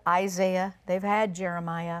prophet Isaiah. They've had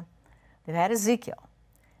Jeremiah. They've had Ezekiel.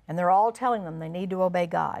 And they're all telling them they need to obey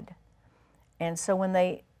God. And so when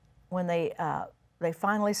they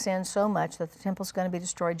finally sinned so much that the temple's going to be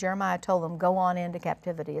destroyed, Jeremiah told them, go on into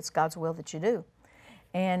captivity. It's God's will that you do.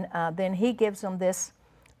 And then he gives them this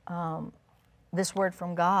word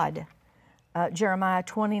from God, Jeremiah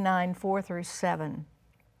 29:4-7.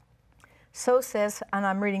 So says, and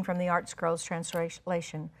I'm reading from the Art Scrolls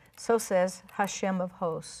translation, so says Hashem of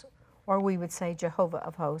hosts, or we would say Jehovah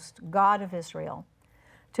of hosts, God of Israel,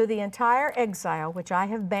 to the entire exile which I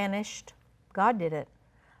have banished, God did it,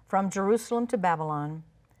 from Jerusalem to Babylon,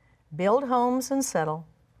 build homes and settle,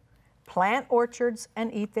 plant orchards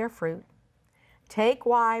and eat their fruit, take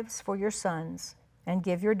wives for your sons, and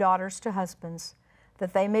give your daughters to husbands,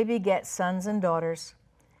 that they may beget sons and daughters.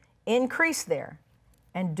 Increase there,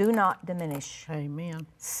 and do not diminish. Amen.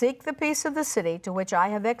 Seek the peace of the city to which I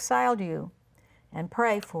have exiled you, and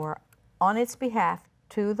pray on its behalf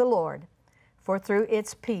to the Lord, for through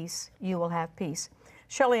its peace you will have peace.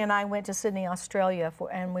 Shelley and I went to Sydney, Australia,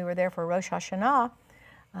 and we were there for Rosh Hashanah,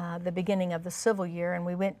 the beginning of the civil year, and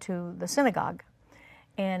we went to the synagogue.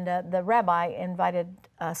 And the rabbi invited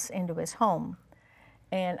us into his home.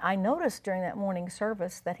 And I noticed during that morning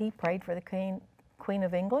service that he prayed for the Queen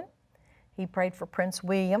of England. He prayed for Prince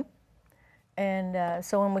William. And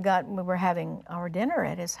so when we were having our dinner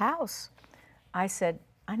at his house, I said,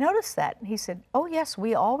 I noticed that. And he said, oh yes,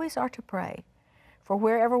 we always are to pray. For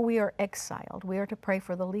wherever we are exiled, we are to pray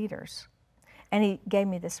for the leaders. And he gave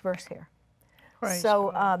me this verse here. Praise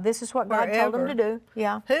so God. This is what God told him to do.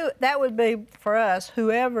 Yeah. That would be for us,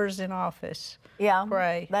 whoever's in office. Yeah.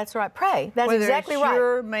 Pray. That's right. Pray. That's Whether exactly it's right.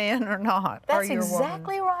 your man or not. That's or your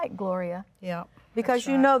exactly woman. right, Gloria. Yeah. Because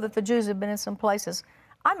you know that the Jews have been in some places.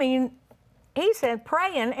 I mean, he said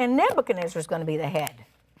praying, and Nebuchadnezzar's going to be the head.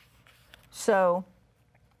 So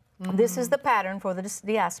this is the pattern for the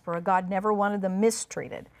diaspora. God never wanted them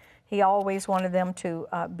mistreated. He always wanted them to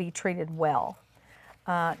be treated well.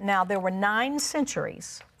 Now, there were 9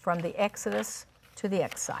 centuries from the Exodus to the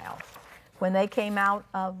exile. When they came out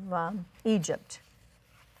of Egypt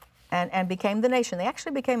and became the nation, they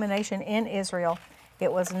actually became a nation in Israel.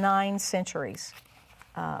 It was 9 centuries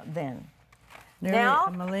then. Nearly now,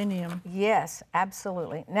 a millennium. Yes,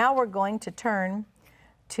 absolutely. Now we're going to turn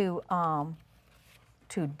to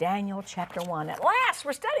Daniel chapter 1. At last,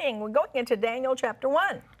 we're studying. We're going into Daniel chapter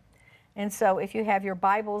 1. And so if you have your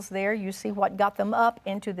Bibles there, you see what got them up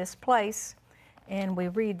into this place. And we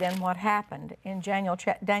read then what happened in Daniel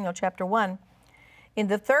chapter 1. In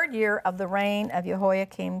the 3rd year of the reign of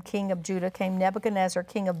Jehoiakim, king of Judah, came Nebuchadnezzar,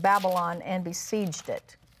 king of Babylon, and besieged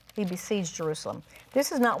it. He besieged Jerusalem.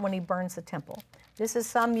 This is not when he burns the temple. This is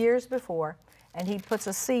some years before, and he puts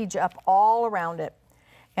a siege up all around it.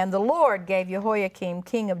 And the Lord gave Jehoiakim,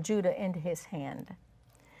 king of Judah, into his hand,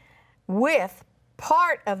 with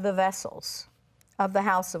part of the vessels of the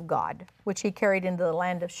house of God, which he carried into the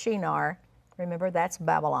land of Shinar. Remember, that's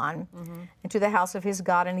Babylon, into the house of his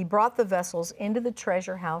God. And he brought the vessels into the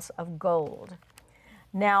treasure house of gold.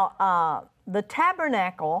 Now, the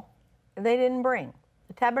tabernacle, they didn't bring.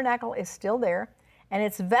 The tabernacle is still there, and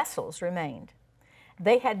its vessels remained.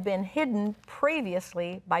 They had been hidden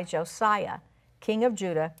previously by Josiah, king of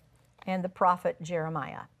Judah, and the prophet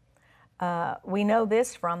Jeremiah. We know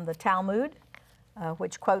this from the Talmud,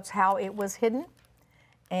 which quotes how it was hidden.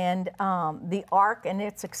 And the ark and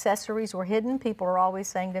its accessories were hidden. People are always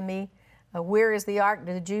saying to me, where is the ark?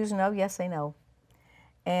 Do the Jews know? Yes, they know.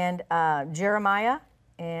 And Jeremiah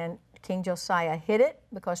and King Josiah hid it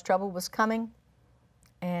because trouble was coming.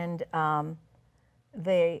 And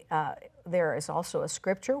there is also a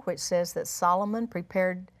scripture which says that Solomon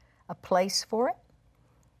prepared a place for it.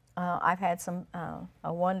 I've had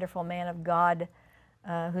a wonderful man of God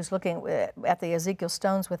who's looking at the Ezekiel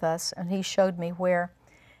stones with us, and he showed me where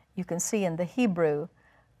you can see in the Hebrew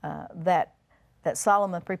that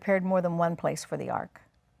Solomon prepared more than one place for the ark.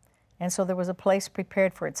 And so there was a place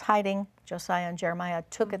prepared for its hiding. Josiah and Jeremiah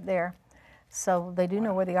took it there. So they do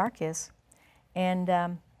know where the ark is. And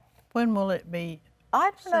when will it be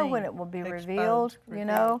I don't know when it will be revealed, you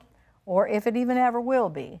know, or if it even ever will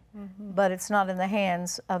be. But it's not in the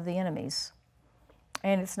hands of the enemies.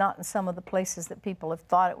 And it's not in some of the places that people have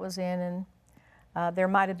thought it was in. And there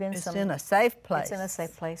might have been some. It's in a safe place. It's in a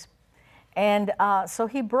safe place. And so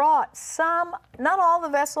he brought some, not all the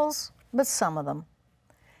vessels, but some of them.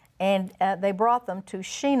 And they brought them to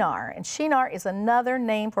Shinar. And Shinar is another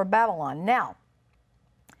name for Babylon. Now,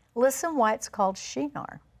 listen why it's called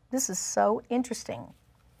Shinar. This is so interesting.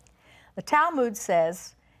 The Talmud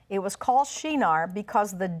says it was called Shinar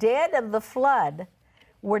because the dead of the flood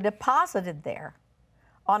were deposited there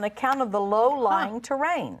on account of the low-lying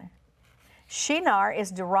terrain. Shinar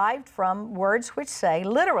is derived from words which say,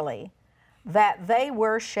 literally, that they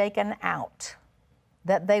were shaken out.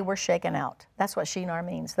 That they were shaken out. That's what Shinar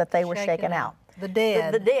means, that they were shaken out. The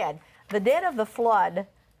dead. The dead. The dead of the flood,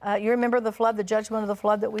 you remember the flood, the judgment of the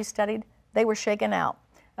flood that we studied? They were shaken out.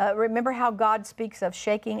 Remember how God speaks of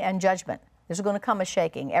shaking and judgment. There's going to come a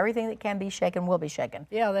shaking. Everything that can be shaken will be shaken.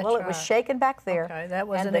 Yeah, that's right. Well, it was shaken back there. Okay, that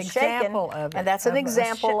was an example of it. And that's an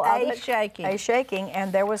example of a shaking. A shaking,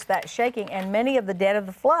 and there was that shaking. And many of the dead of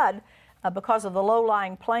the flood, because of the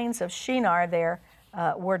low-lying plains of Shinar there,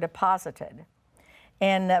 were deposited.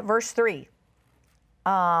 And verse 3,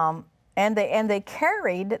 and they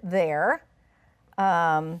carried there,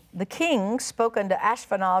 the king spoke unto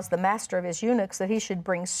Ashpenaz, the master of his eunuchs, that he should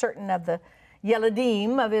bring certain of the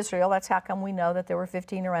Yeladim of Israel. That's how come we know that there were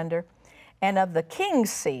 15 or under, and of the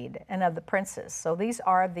king's seed and of the princes. So these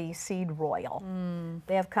are the seed royal.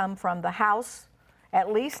 They have come from the house.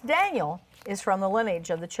 At least Daniel is from the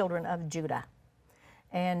lineage of the children of Judah.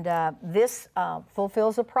 And this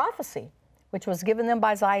fulfills a prophecy which was given them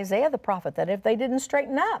by Isaiah the prophet, that if they didn't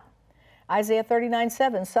straighten up, Isaiah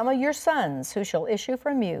 39:7, some of your sons who shall issue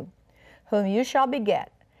from you, whom you shall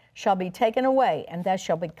beget, shall be taken away, and they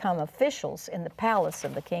shall become officials in the palace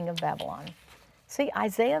of the king of Babylon. See,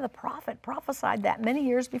 Isaiah the prophet prophesied that many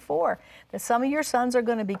years before, that some of your sons are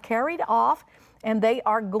going to be carried off, and they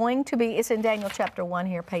are going to be, it's in Daniel chapter 1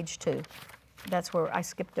 here, page 2. That's where I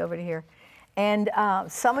skipped over to here. And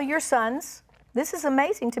some of your sons, this is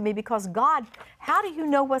amazing to me because God, how do you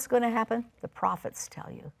know what's going to happen? The prophets tell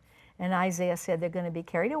you. And Isaiah said they're going to be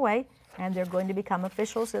carried away and they're going to become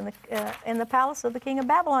officials in the palace of the king of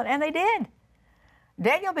Babylon. And they did.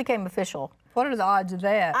 Daniel became official. What are the odds of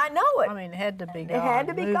that? I know it. I mean, it had to be God. It had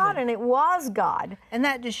to be moving. God, and it was God. And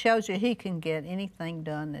that just shows you he can get anything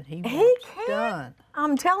done that he He wants can. done.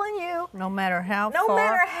 I'm telling you. No matter how No far.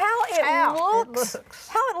 matter how it looks.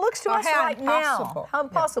 How it looks to Or us how right impossible. now. How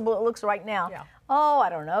impossible it looks right now. Yeah. Oh, I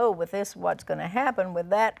don't know with this what's going to happen with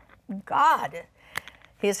that. God,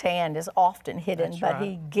 his hand is often hidden, That's but right.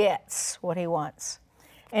 he gets what he wants.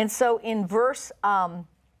 And so in verse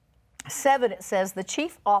 7 it says, the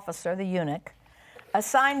chief officer, the eunuch,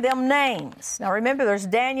 assigned them names. Now remember, there's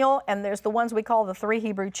Daniel and there's the ones we call the 3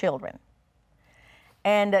 Hebrew children.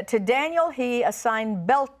 And to Daniel he assigned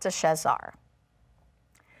Belteshazzar,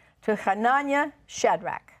 to Hananiah,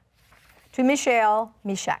 Shadrach, to Mishael,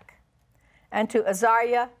 Meshach, and to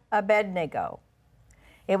Azariah, Abednego.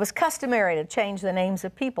 It was customary to change the names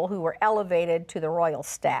of people who were elevated to the royal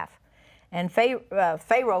staff. And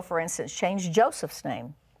Pharaoh, for instance, changed Joseph's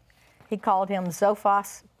name. He called him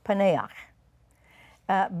Zophas Paneach.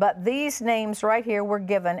 But these names right here were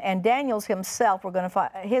given, and Daniel's himself, we're going to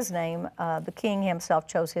find his name, the king himself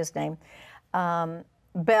chose his name.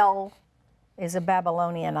 Bel is a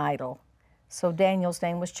Babylonian idol. So Daniel's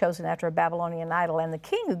name was chosen after a Babylonian idol, and the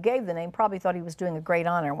king who gave the name probably thought he was doing a great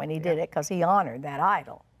honor when he did it, because he honored that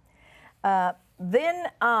idol. Then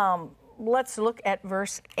let's look at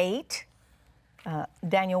verse 8.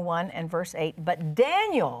 Daniel 1 and verse 8. But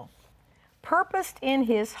Daniel purposed in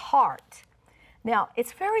his heart. Now,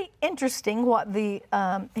 it's very interesting what the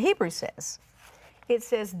Hebrew says. It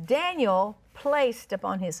says, Daniel placed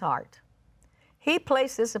upon his heart. He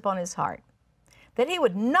placed this upon his heart, that he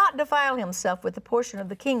would not defile himself with the portion of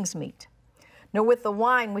the king's meat, nor with the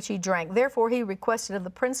wine which he drank. Therefore he requested of the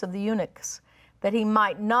prince of the eunuchs that he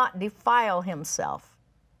might not defile himself.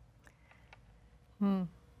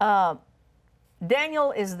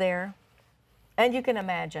 Daniel is there, and you can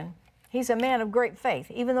imagine, he's a man of great faith,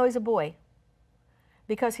 even though he's a boy,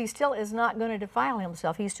 because he still is not going to defile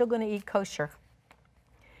himself. He's still going to eat kosher.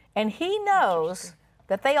 And he knows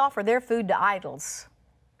that they offer their food to idols.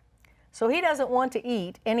 So he doesn't want to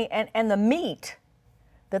eat any, and the meat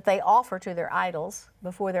that they offer to their idols,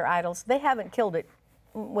 before their idols, they haven't killed it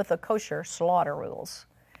with the kosher slaughter rules.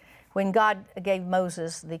 When God gave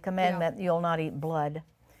Moses the commandment, you'll not eat blood,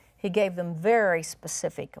 he gave them very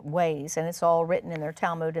specific ways, and it's all written in their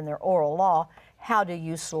Talmud, in their oral law, how do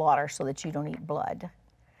you slaughter so that you don't eat blood.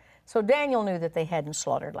 So Daniel knew that they hadn't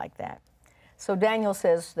slaughtered like that. So Daniel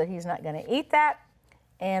says that he's not going to eat that,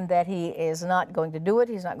 and that he is not going to do it.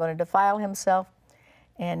 He's not going to defile himself.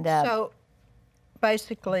 And so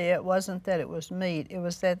basically, it wasn't that it was meat; it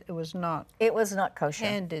was that it was not. It was not kosher.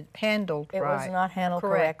 Handled it right. It was not handled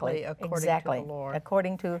correctly. According exactly. to the Lord.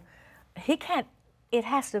 According to, he can't. It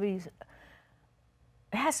has to be.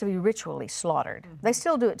 It has to be ritually slaughtered. They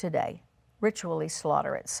still do it today. Ritually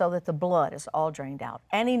slaughter it so that the blood is all drained out.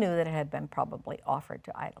 And he knew that it had been probably offered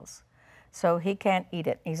to idols, so he can't eat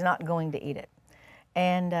it. He's not going to eat it.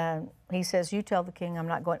 And he says, you tell the king I'm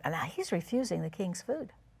not going. And now he's refusing the king's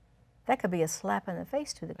food. That could be a slap in the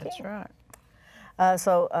face to the king. That's right.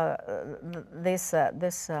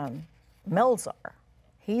 This Melzar,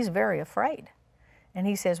 he's very afraid. And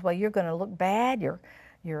he says, well, you're going to look bad.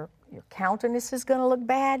 Your countenance is going to look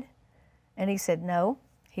bad. And he said, no.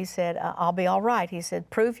 He said, I'll be all right. He said,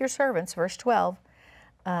 prove your servants, verse 12,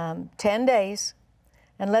 10 days,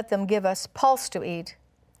 and let them give us pulse to eat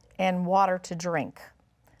and water to drink.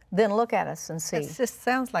 Then look at us and see. It just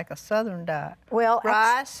sounds like a Southern diet. Well,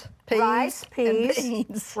 rice, peas, and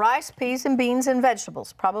beans. Rice, peas, and beans and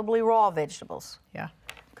vegetables, probably raw vegetables. Yeah.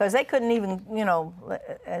 Because they couldn't even,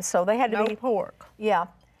 so they had to no be. pork. Yeah.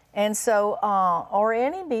 And so, or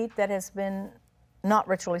any meat that has been not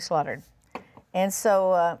ritually slaughtered. And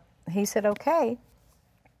so he said, okay.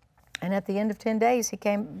 And at the end of 10 days, he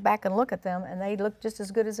came back and looked at them, and they looked just as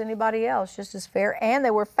good as anybody else, just as fair, and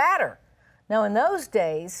they were fatter. Now, in those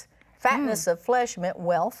days, fatness of flesh meant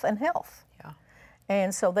wealth and health. Yeah.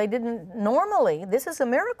 And so they didn't, normally, this is a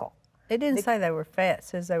miracle. It didn't say they were fat, it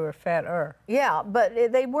says they were fatter. Yeah, but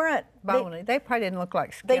they weren't. Bony. They probably didn't look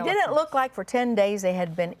like skeletons. They didn't look like for 10 days they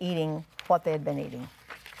had been eating what they had been eating.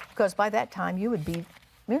 Because by that time, you would be,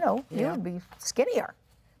 you would be skinnier.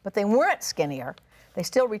 But they weren't skinnier. They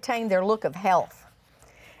still retained their look of health.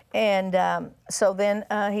 And so then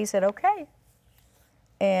he said, okay.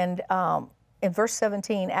 And in verse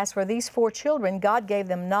 17, as for these 4 children, God gave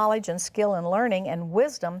them knowledge and skill and learning and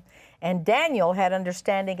wisdom, and Daniel had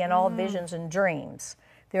understanding in all visions and dreams.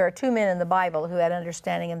 There are 2 men in the Bible who had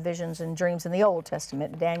understanding in visions and dreams in the Old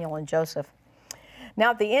Testament, Daniel and Joseph.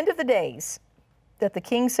 Now at the end of the days that the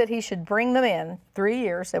king said he should bring them in, 3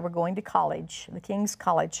 years, they were going to college, the king's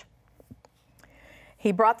college,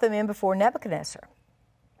 he brought them in before Nebuchadnezzar.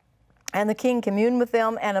 And the king communed with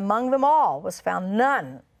them, and among them all was found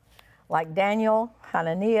none like Daniel,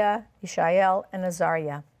 Hananiah, Mishael, and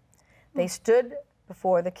Azariah. They stood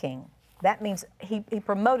before the king. That means he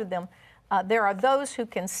promoted them. There are those who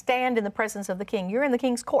can stand in the presence of the king. You're in the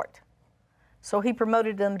king's court. So he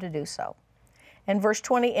promoted them to do so. And verse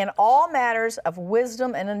 20, in all matters of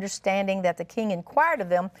wisdom and understanding that the king inquired of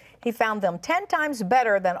them, he found them 10 times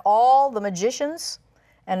better than all the magicians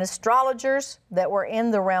and astrologers that were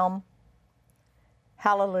in the realm.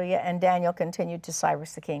 Hallelujah. And Daniel continued to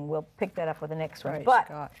Cyrus the king. We'll pick that up with the next one.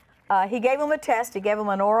 But he gave them a test. He gave them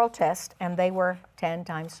an oral test, and they were 10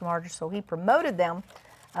 times smarter. So he promoted them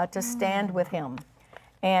to stand with him.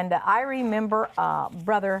 And I remember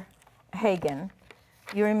Brother Hagen.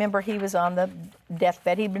 You remember he was on the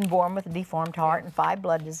deathbed. He'd been born with a deformed heart and 5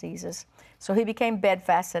 blood diseases. So he became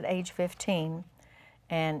bedfast at age 15.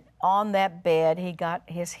 And on that bed, he got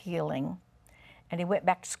his healing. And he went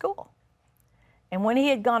back to school. And when he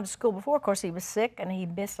had gone to school before, of course, he was sick and he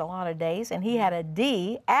missed a lot of days, and he had a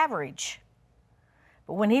D average.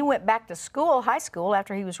 But when he went back to school, high school,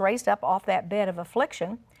 after he was raised up off that bed of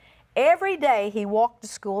affliction, every day he walked to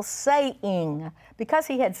school saying, because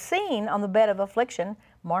he had seen on the bed of affliction,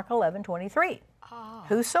 Mark 11:23,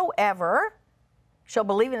 whosoever shall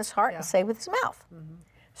believe in his heart and say with his mouth.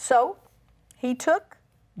 So he took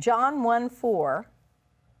John 1:4,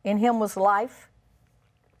 in him was life,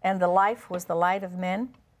 and the life was the light of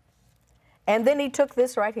men. And then he took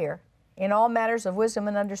this right here. In all matters of wisdom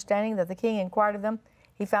and understanding that the king inquired of them,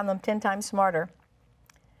 he found them 10 times smarter.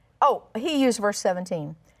 Oh, he used verse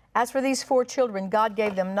 17. As for these 4 children, God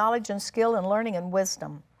gave them knowledge and skill and learning and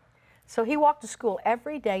wisdom. So he walked to school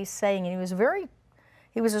every day saying, and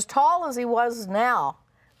he was as tall as he was now,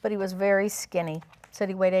 but he was very skinny. Said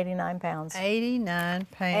he weighed 89 pounds. 89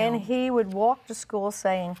 pounds. And he would walk to school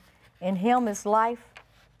saying, in him is life,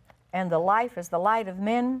 and the life is the light of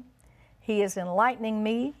men. He is enlightening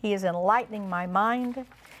me. He is enlightening my mind.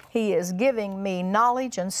 He is giving me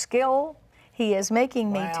knowledge and skill. He is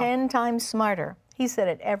making me 10 times smarter. He said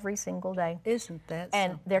it every single day. Isn't that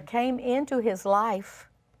And something? there came into his life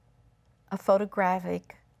a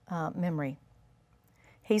photographic memory.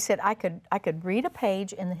 He said, I could read a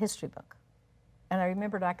page in the history book, and I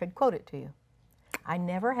remembered I could quote it to you. I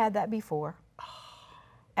never had that before.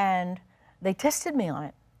 And they tested me on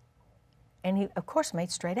it. And he, of course,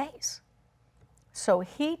 made straight A's. So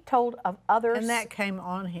he told of others. And that came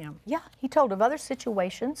on him. Yeah, he told of other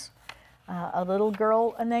situations. A little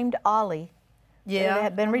girl named Ollie that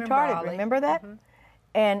had been retarded. Ollie. Remember that?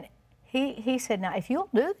 And he said, now, if you'll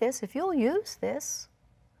do this, if you'll use this,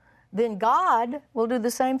 then God will do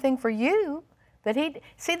the same thing for you.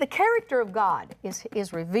 See, the character of God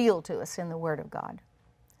is revealed to us in the Word of God.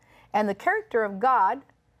 And the character of God,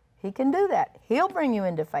 he can do that. He'll bring you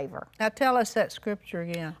into favor. Now tell us that scripture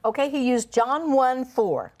again. Okay, he used John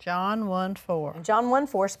 1:4. John 1:4. John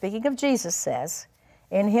 1:4, speaking of Jesus, says,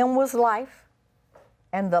 in him was life,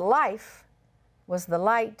 and the life was the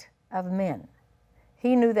light of men.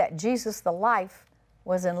 He knew that Jesus, the life,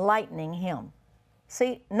 was enlightening him.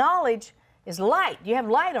 See, knowledge is light. You have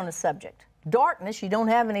light on a subject. Darkness, you don't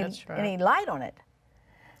have any light on it.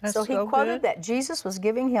 That's so he quoted that Jesus was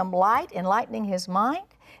giving him light, enlightening his mind,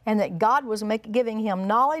 and that God was giving him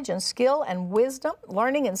knowledge and skill and wisdom,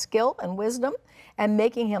 learning and skill and wisdom, and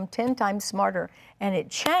making him 10 times smarter. And it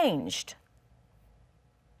changed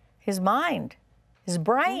his mind, his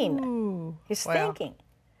brain, his thinking.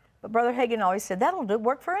 But Brother Hagin always said, that'll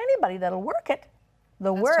work for anybody that'll work it.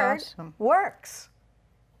 The Word works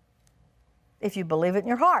if you believe it in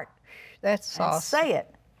your heart. That's and awesome. say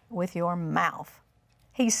it with your mouth.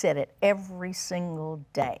 He said it every single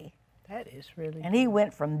day. That is really And he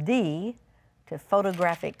went from D to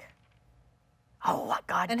photographic. Oh, what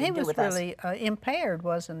God And can he do was with really impaired,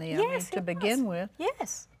 wasn't he? I mean, to begin with.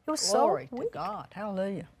 Yes. It was Glory so to weak. God.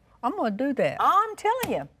 Hallelujah. I'm going to do that. I'm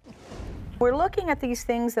telling you. We're looking at these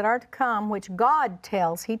things that are to come, which God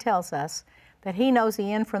tells, he tells us, that he knows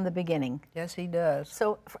the end from the beginning. Yes, he does.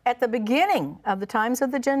 So at the beginning of the times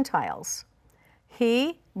of the Gentiles,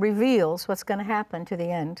 he reveals what's going to happen to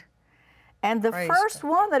the end. And the first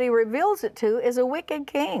one that he reveals it to is a wicked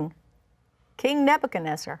king, King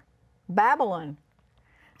Nebuchadnezzar, Babylon.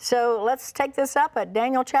 So let's take this up at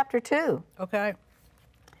Daniel chapter 2. Okay.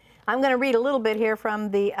 I'm going to read a little bit here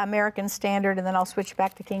from the American Standard, and then I'll switch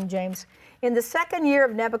back to King James. In the 2nd year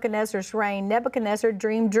of Nebuchadnezzar's reign, Nebuchadnezzar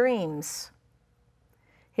dreamed dreams.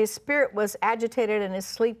 His spirit was agitated and his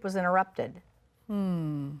sleep was interrupted.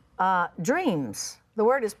 Dreams. The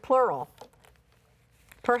word is plural.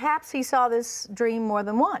 Perhaps he saw this dream more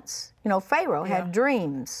than once. You know, Pharaoh had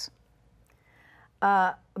dreams.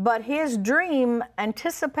 But his dream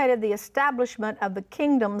anticipated the establishment of the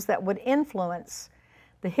kingdoms that would influence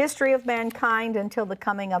the history of mankind until the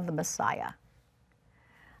coming of the Messiah.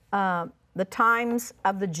 The times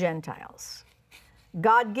of the Gentiles.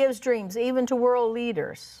 God gives dreams even to world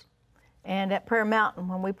leaders. And at Prayer Mountain,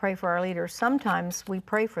 when we pray for our leaders, sometimes we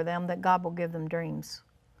pray for them that God will give them dreams.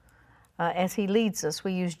 As he leads us,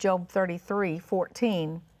 we use Job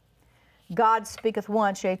 33:14. God speaketh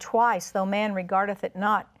once, yea, twice, though man regardeth it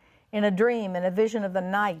not, in a dream, in a vision of the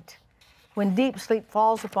night, when deep sleep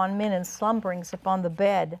falls upon men and slumberings upon the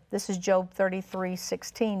bed. This is Job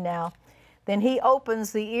 33:16 now. Then he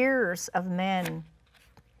opens the ears of men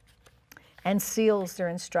and seals their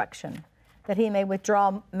instruction, that he may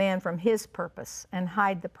withdraw man from his purpose and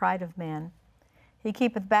hide the pride of man. He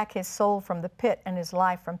keepeth back his soul from the pit and his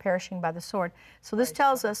life from perishing by the sword. So this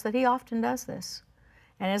tells us that he often does this.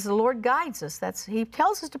 And as the Lord guides us, he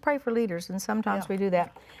tells us to pray for leaders, and sometimes we do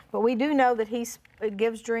that. But we do know that he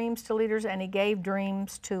gives dreams to leaders, and he gave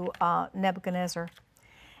dreams to Nebuchadnezzar.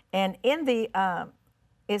 And in the,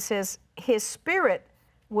 it says, his spirit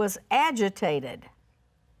was agitated.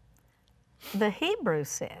 The Hebrew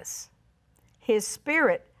says, his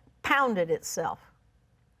spirit pounded itself.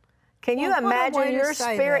 Can you imagine your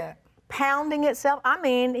spirit pounding itself. I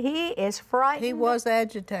mean, he is frightened. He was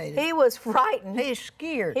agitated. He was frightened. He is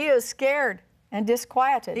scared. He was scared and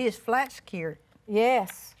disquieted. He is flat scared.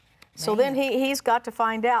 Yes. So then he's got to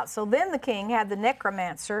find out. So then the king had the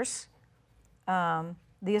necromancers, the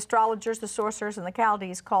astrologers, the sorcerers, and the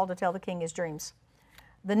Chaldees called to tell the king his dreams.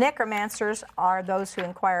 The necromancers are those who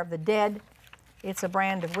inquire of the dead. It's a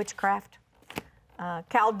brand of witchcraft.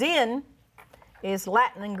 Chaldean is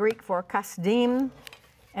Latin and Greek for Kasdim,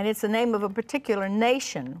 and it's the name of a particular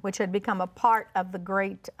nation which had become a part of the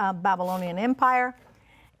great Babylonian Empire,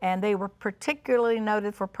 and they were particularly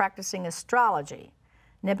noted for practicing astrology.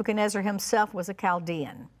 Nebuchadnezzar himself was a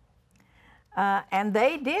Chaldean. And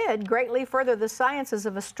they did greatly further the sciences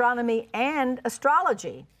of astronomy and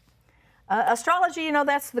astrology. Astrology, you know,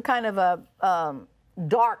 that's the kind of a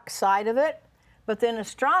dark side of it, but then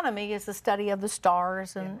astronomy is the study of the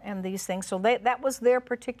stars and these things. So that was their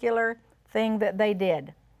particular thing that they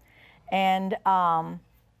did. And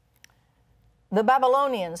the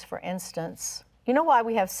Babylonians, for instance, you know why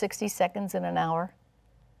we have 60 seconds in an hour?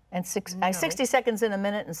 And 60 seconds in a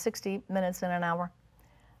minute and 60 minutes in an hour?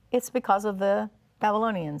 It's because of the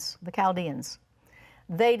Babylonians, the Chaldeans.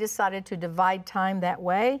 They decided to divide time that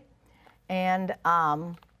way, and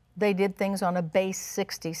they did things on a base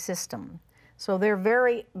 60 system. So they're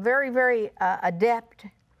very, very, very adept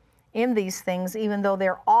in these things, even though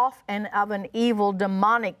they're off and of an evil,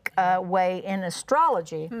 demonic way in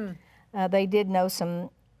astrology. They did know some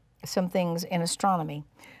things in astronomy.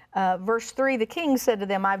 Verse 3, the king said to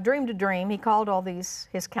them, I've dreamed a dream. He called all these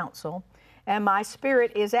his council, and my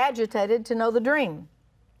spirit is agitated to know the dream.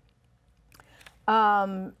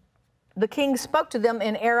 The king spoke to them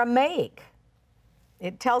in Aramaic.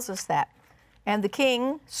 It tells us that. And the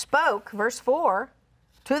king spoke, verse 4,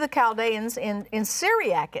 to the Chaldeans in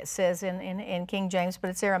Syriac, it says in King James, but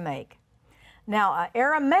it's Aramaic. Now,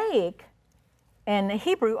 Aramaic and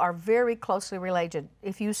Hebrew are very closely related.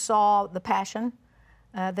 If you saw the Passion,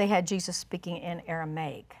 they had Jesus speaking in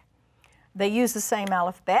Aramaic. They use the same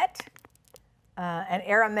alphabet, and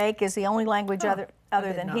Aramaic is the only language other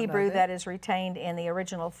than Hebrew that is retained in the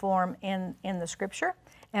original form in the Scripture,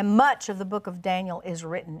 and much of the book of Daniel is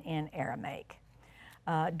written in Aramaic.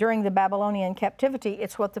 During the Babylonian captivity,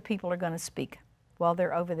 it's what the people are going to speak while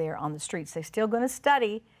they're over there on the streets. They're still going to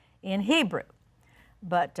study in Hebrew,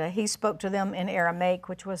 but he spoke to them in Aramaic,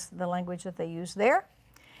 which was the language that they used there.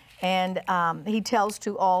 And he tells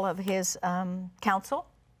to all of his council,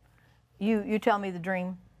 you tell me the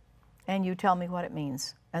dream, and you tell me what it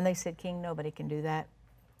means. And they said, King, nobody can do that.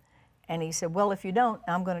 And he said, well, if you don't,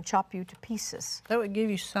 I'm going to chop you to pieces. That would give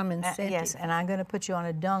you some incentive. Yes, and I'm going to put you on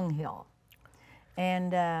a dunghill.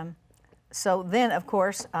 And so then, of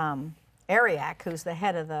course, Arioch, who's the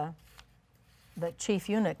head of the chief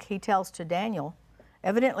eunuch, he tells to Daniel.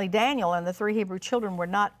 Evidently, Daniel and the 3 Hebrew children were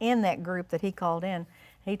not in that group that he called in.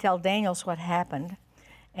 He tells Daniel what happened.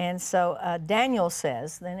 And so Daniel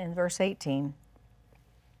says, then in verse 18,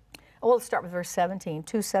 well, let's start with verse 17,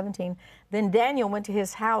 2:17. Then Daniel went to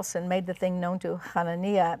his house and made the thing known to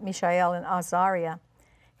Hananiah, Mishael, and Azariah,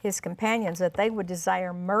 his companions, that they would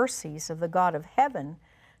desire mercies of the God of heaven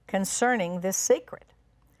concerning this secret,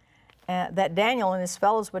 that Daniel and his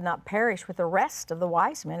fellows would not perish with the rest of the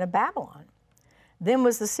wise men of Babylon. Then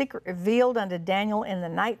was the secret revealed unto Daniel in the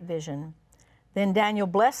night vision. Then Daniel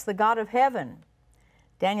blessed the God of heaven.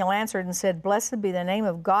 Daniel answered and said, blessed be the name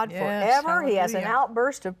of God forever. Hallelujah. He has an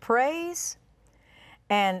outburst of praise,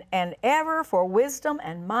 and ever, for wisdom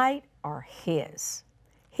and might are his.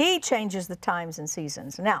 He changes the times and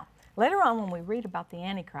seasons. Now, later on when we read about the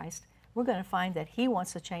Antichrist, we're going to find that he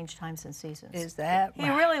wants to change times and seasons. Is that right?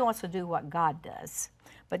 He really wants to do what God does.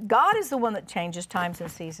 But God is the one that changes times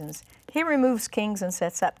and seasons. He removes kings and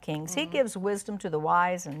sets up kings. He gives wisdom to the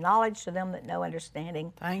wise and knowledge to them that know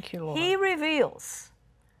understanding. Thank you, Lord. He reveals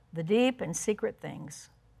the deep and secret things.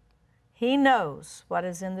 He knows what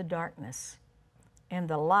is in the darkness, and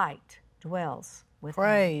the light dwells with him.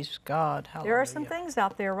 Praise God. Hallelujah. There are some things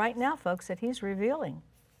out there right now, folks, that he's revealing.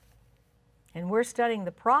 And we're studying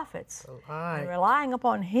the prophets and relying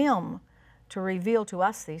upon him to reveal to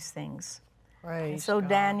us these things. Praise and so God.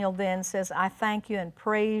 Daniel then says, I thank you and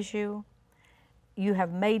praise you. You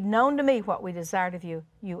have made known to me what we desired of you.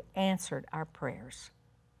 You answered our prayers.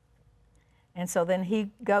 And so then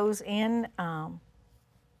he goes in to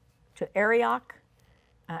Arioch,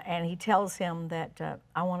 and he tells him that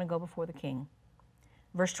I want to go before the king.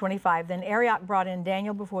 Verse 25, then Arioch brought in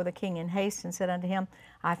Daniel before the king in haste and said unto him,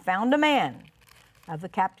 I found a man of the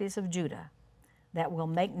captives of Judah that will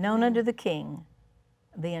make known unto the king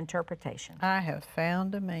the interpretation. I have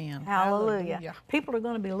found a man. Hallelujah. People are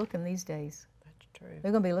going to be looking these days. That's True.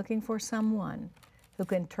 They're going to be looking for someone who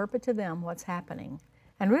can interpret to them what's happening.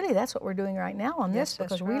 And really, that's what we're doing right now on this, Yes, that's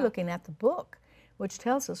because we're right. looking at the book, which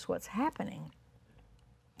tells us what's happening.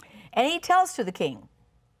 And he tells to the king,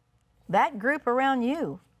 that group around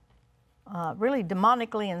you, really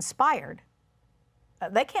demonically inspired,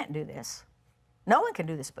 they can't do this. No one can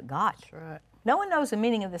do this but God. That's right. No one knows the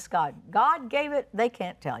meaning of this God. God gave it, they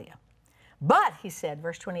can't tell you. But, he said,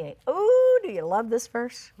 verse 28, ooh, do you love this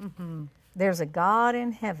verse? Mm-hmm. There's a God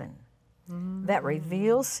in heaven that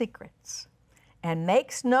reveals secrets and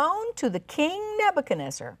makes known to the king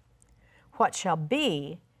Nebuchadnezzar what shall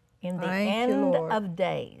be in the end of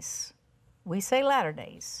days. We say latter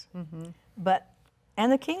days.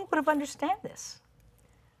 And the king would have understood this.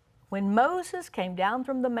 When Moses came down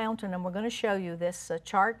from the mountain, and we're going to show you this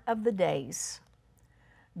chart of the days,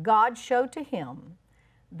 God showed to him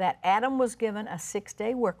that Adam was given a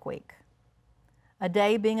 6-day work week, a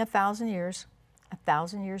day being 1,000 years,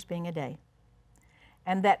 1,000 years being a day.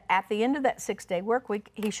 And that at the end of that 6-day work week,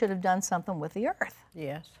 he should have done something with the earth.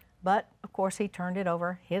 Yes. But, of course, he turned it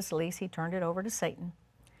over, his lease, he turned it over to Satan.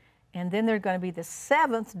 And then there's going to be the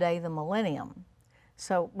 7th day, the millennium.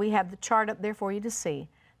 So we have the chart up there for you to see.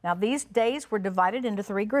 Now, these days were divided into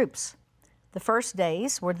 3 groups. The first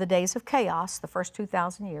days were the days of chaos, the first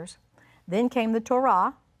 2,000 years. Then came the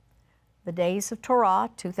Torah, the days of Torah,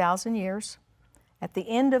 2,000 years. At the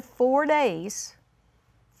end of 4 days,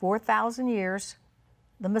 4,000 years,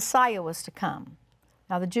 the Messiah was to come.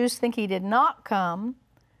 Now, the Jews think he did not come.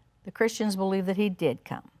 The Christians believe that he did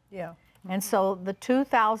come. Yeah. And so the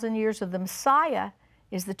 2,000 years of the Messiah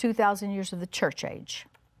is the 2,000 years of the church age.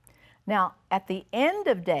 Now, at the end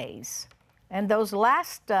of days, and those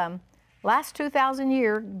last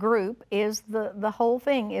 2,000-year group is the whole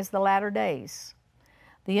thing is the latter days,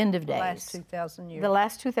 the end of days. The last 2,000 years. The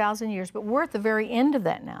last 2,000 years, but we're at the very end of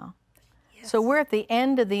that now. Yes. So we're at the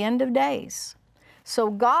end of days. So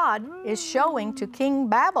God is showing to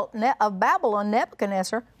King of Babylon,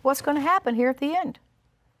 Nebuchadnezzar, what's going to happen here at the end.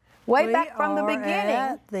 Way back from the beginning.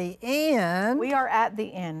 At the end. We are at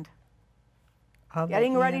the end. Of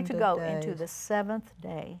getting the ready end to of go days. into the 7th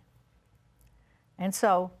day. And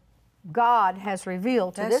so God has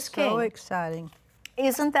revealed to this king. That's so exciting.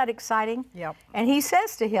 Isn't that exciting? Yep. And he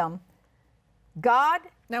says to him, God.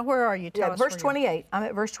 Now, where are you? Tell us verse where 28. I'm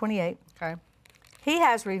at verse 28. Okay. He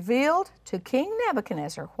has revealed to King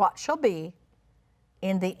Nebuchadnezzar what shall be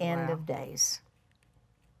in the end of days.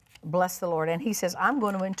 Bless the Lord. And he says, I'm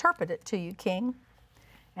going to interpret it to you, King.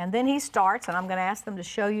 And then he starts, and I'm going to ask them to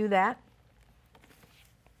show you that.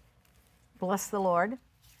 Bless the Lord.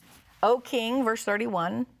 O King, verse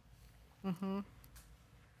 31.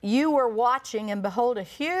 You were watching, and behold, a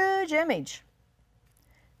huge image.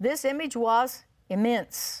 This image was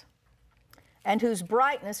immense, and whose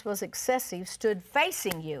brightness was excessive, stood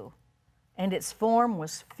facing you, and its form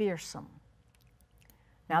was fearsome.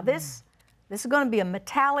 Now this is going to be a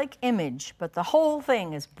metallic image, but the whole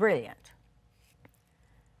thing is brilliant.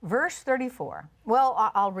 Verse 34.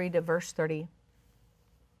 Well, I'll read to verse 32.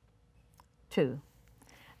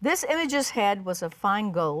 This image's head was of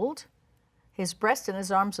fine gold, his breast and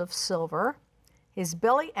his arms of silver, his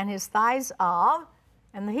belly and his thighs of,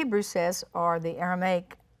 and the Hebrew says, or the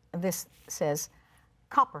Aramaic, this says,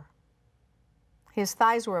 copper. His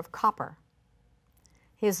thighs were of copper.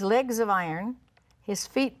 His legs of iron, his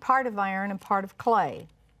feet part of iron and part of clay.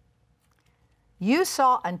 You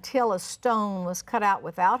saw until a stone was cut out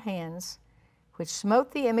without hands, which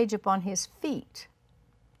smote the image upon his feet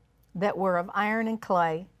that were of iron and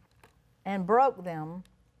clay, and broke them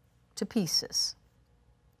to pieces.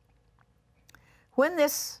 When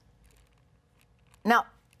this, now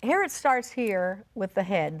here it starts here with the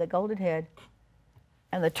head, the golden head,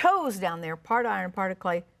 and the toes down there, part iron, part of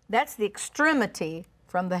clay. That's the extremity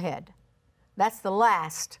from the head. That's the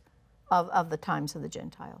last of the times of the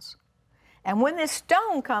Gentiles. And when this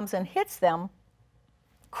stone comes and hits them,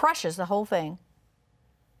 crushes the whole thing,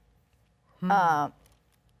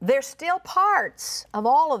 there's still parts of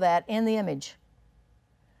all of that in the image.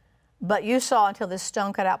 But you saw until this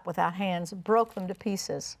stone cut out without hands broke them to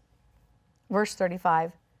pieces. Verse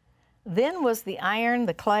 35. Then was the iron,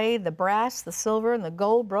 the clay, the brass, the silver, and the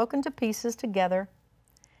gold broken to pieces together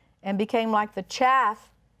and became like the chaff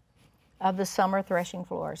of the summer threshing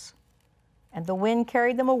floors. And the wind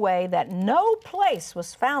carried them away, that no place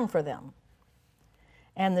was found for them.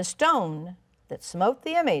 And the stone that smote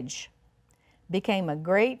the image became a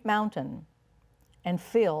great mountain and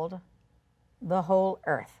filled the whole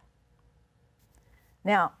earth.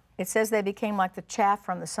 Now, it says they became like the chaff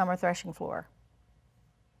from the summer threshing floor.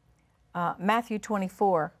 Matthew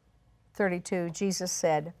 24:32, Jesus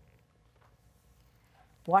said,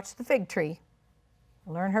 Watch the fig tree.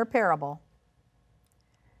 Learn her parable.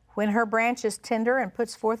 When her branch is tender and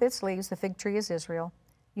puts forth its leaves, the fig tree is Israel.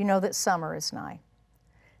 You know that summer is nigh.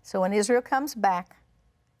 So when Israel comes back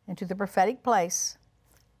into the prophetic place,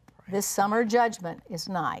 this summer judgment is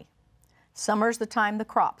nigh. Summer's the time the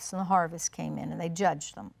crops and the harvest came in, and they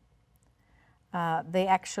judged them. They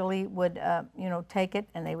actually would, take it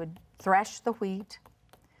and they would thresh the wheat,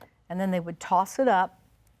 and then they would toss it up,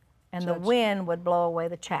 and the wind would blow away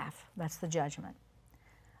the chaff. That's the judgment.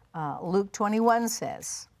 Luke 21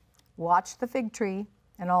 says, watch the fig tree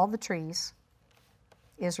and all the trees,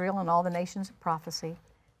 Israel and all the nations of prophecy,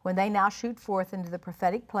 when they now shoot forth into the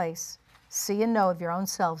prophetic place, see and know of your own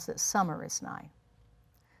selves that summer is nigh.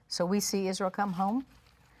 So we see Israel come home.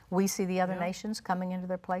 We see the other nations coming into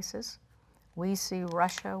their places. We see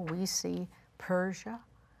Russia. We see Persia.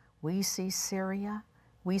 We see Syria.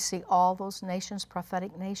 We see all those nations,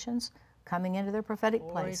 prophetic nations, coming into their prophetic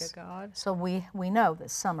place. Glory to God. So we know that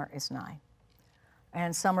summer is nigh.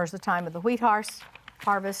 And summer is the time of the wheat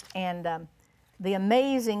harvest. And the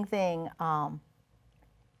amazing thing,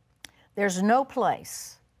 there's no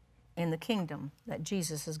place in the kingdom that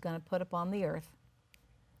Jesus is going to put upon the earth,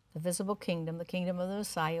 the visible kingdom, the kingdom of the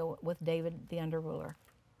Messiah with David the under-ruler.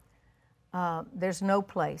 There's no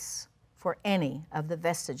place for any of the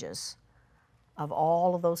vestiges of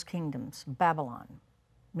all of those kingdoms, Babylon,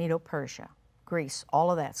 Medo-Persia, Greece, all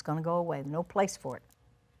of that's going to go away. No place for it.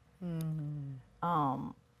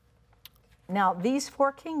 Now, these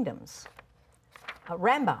four kingdoms,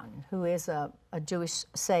 Ramban, who is a Jewish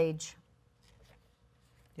sage,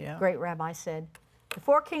 great rabbi, said, the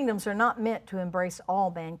four kingdoms are not meant to embrace all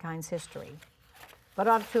mankind's history, but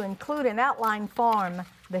ought to include in outline form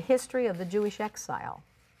the history of the Jewish exile.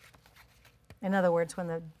 In other words, when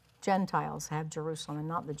the Gentiles have Jerusalem and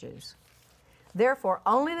not the Jews. Therefore,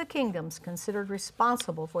 only the kingdoms considered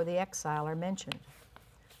responsible for the exile are mentioned.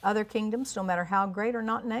 Other kingdoms, no matter how great, are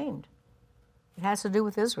not named. It has to do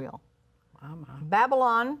with Israel.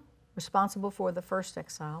 Babylon, responsible for the first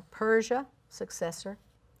exile. Persia, successor.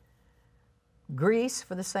 Greece,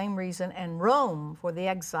 for the same reason. And Rome, for the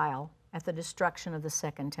exile at the destruction of the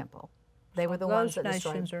Second Temple. They were the ones that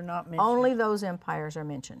destroyed. Those nations are not mentioned. Only those empires are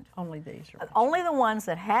mentioned. Only these are mentioned. Only the ones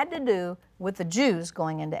that had to do with the Jews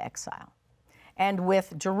going into exile and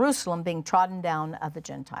with Jerusalem being trodden down of the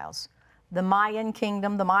Gentiles. The Mayan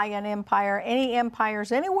kingdom, the Mayan empire, any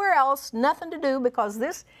empires anywhere else, nothing to do, because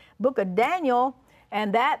this book of Daniel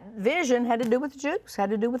and that vision had to do with the Jews, had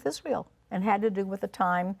to do with Israel, and had to do with the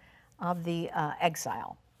time of the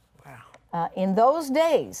exile. In those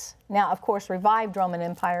days, now of course revived Roman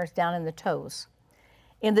Empire is down in the toes.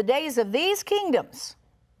 In the days of these kingdoms,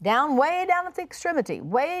 way down at the extremity,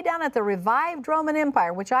 way down at the revived Roman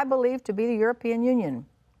Empire, which I believe to be the European Union,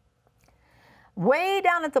 way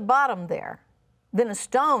down at the bottom there, then a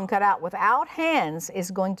stone cut out without hands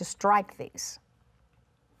is going to strike these.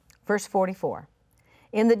 Verse 44,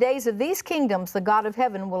 in the days of these kingdoms, the God of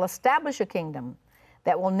heaven will establish a kingdom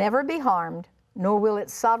that will never be harmed, nor will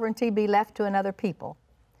its sovereignty be left to another people.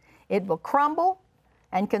 It will crumble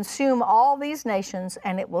and consume all these nations,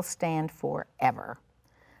 and it will stand forever.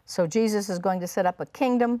 So Jesus is going to set up a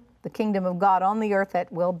kingdom, the kingdom of God on the earth, that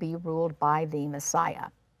will be ruled by the Messiah.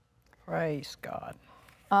 Praise God.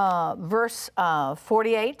 Verse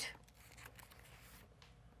 48.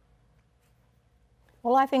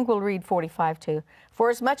 Well, I think we'll read 45 too. For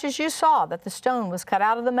as much as you saw that the stone was cut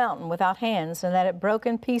out of the mountain without hands, and that it broke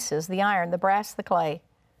in pieces the iron, the brass, the clay,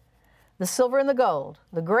 the silver and the gold,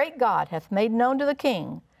 the great God hath made known to the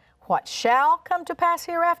king what shall come to pass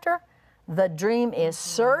hereafter. The dream is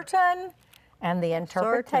certain, and the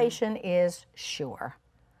interpretation is sure.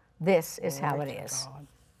 This is how it is. God.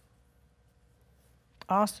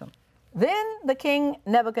 Awesome. Then the king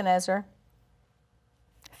Nebuchadnezzar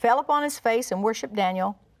fell upon his face and worshipped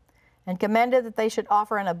Daniel, and commanded that they should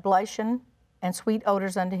offer an oblation and sweet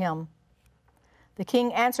odors unto him. The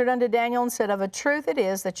king answered unto Daniel and said, of a truth it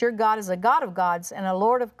is that your God is a God of gods and a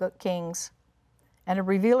Lord of kings and a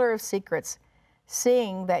revealer of secrets,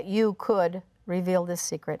 seeing that you could reveal this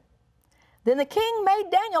secret. Then the king made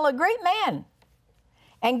Daniel a great man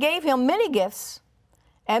and gave him many gifts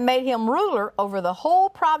and made him ruler over the whole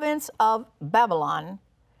province of Babylon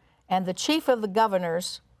and the chief of the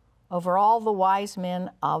governors over all the wise men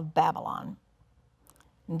of Babylon.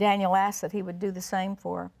 And Daniel asked that he would do the same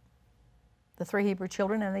for the 3 Hebrew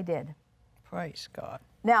children, and they did. Praise God.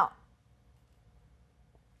 Now,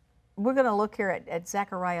 we're going to look here at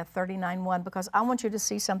Zechariah 39:1, because I want you to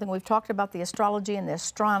see something. We've talked about the astrology and the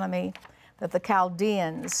astronomy that the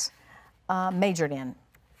Chaldeans majored in.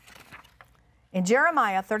 In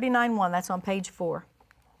Jeremiah 39:1, that's on page 4.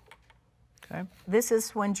 Okay. This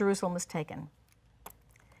is when Jerusalem was taken.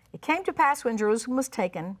 It came to pass when Jerusalem was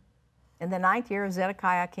taken, in the 9th year of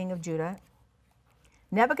Zedekiah, king of Judah,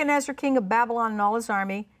 Nebuchadnezzar, king of Babylon, and all his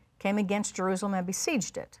army came against Jerusalem and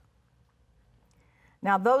besieged it.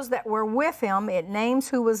 Now those that were with him, it names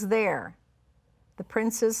who was there. The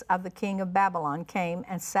princes of the king of Babylon came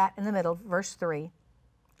and sat in the middle, verse 3,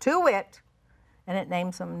 to wit, and it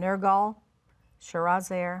names them Nergal,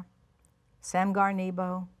 Sharezer,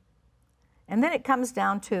 Samgar-Nebo, and then it comes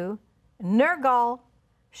down to Nergal,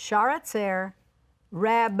 Sharezer,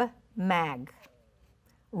 Rab-Mag.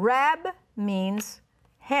 Rab means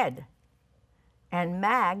head, and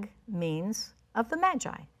Mag means of the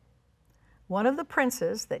Magi. One of the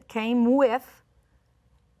princes that came with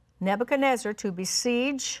Nebuchadnezzar to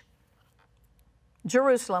besiege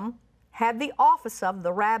Jerusalem had the office of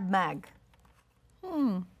the Rab-Mag.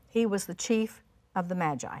 He was the chief of the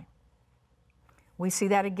Magi. We see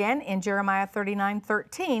that again in Jeremiah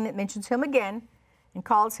 39:13. It mentions him again and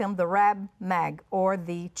calls him the Rab-Mag, or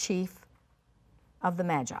the chief of the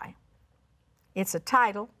Magi. It's a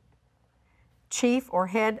title, chief or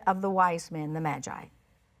head of the wise men, the Magi.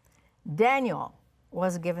 Daniel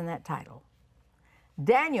was given that title.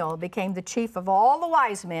 Daniel became the chief of all the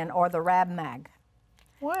wise men, or the Rab-Mag.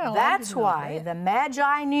 Well, that's why the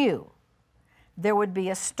Magi knew there would be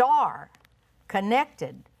a star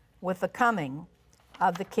connected with the coming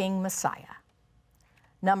of the King Messiah.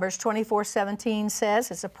 Numbers 24:17 says,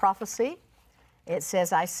 it's a prophecy. It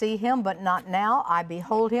says, I see him, but not now. I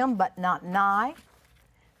behold him, but not nigh.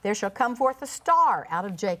 There shall come forth a star out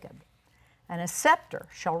of Jacob, and a scepter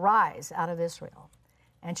shall rise out of Israel,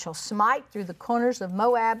 and shall smite through the corners of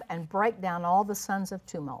Moab and break down all the sons of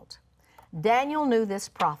tumult. Daniel knew this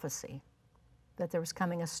prophecy, that there was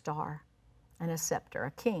coming a star and a scepter,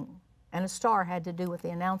 a king, and a star had to do with the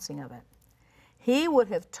announcing of it. He would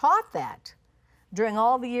have taught that during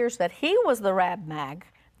all the years that he was the Rab-Mag,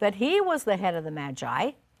 that he was the head of the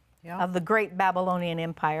Magi, of the great Babylonian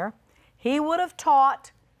Empire. He would have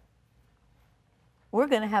taught, we're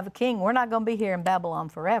going to have a king. We're not going to be here in Babylon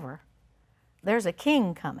forever. There's a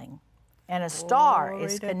king coming, and a star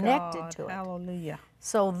is connected to it. Hallelujah.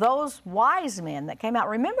 So those wise men that came out,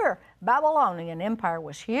 remember, Babylonian Empire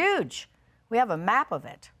was huge. We have a map of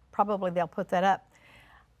it. Probably they'll put that up.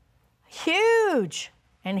 Huge.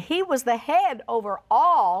 And he was the head over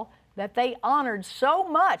all that they honored so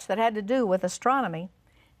much that had to do with astronomy.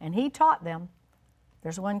 And he taught them,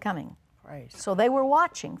 there's one coming. Praise. So they were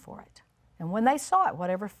watching for it. And when they saw it,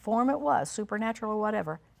 whatever form it was, supernatural or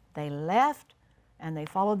whatever, they left and they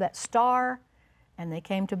followed that star and they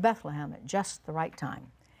came to Bethlehem at just the right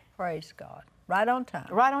time. Praise God. Right on time.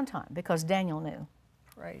 Right on time, because Daniel knew.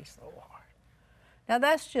 Praise the Lord. Now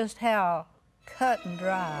that's just how cut and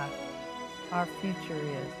dry our future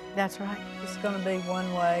is. That's right. It's going to be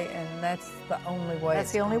one way, and that's the only way.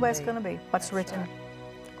 That's the only way it's going to be. What's written. Right.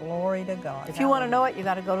 Glory to God. If you want to know it, you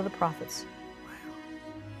got to go to the prophets. Wow.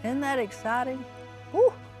 Isn't that exciting?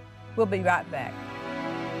 Woo. We'll be right back.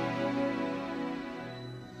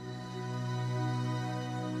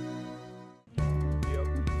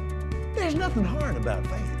 There's nothing hard about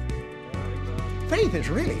faith. Faith is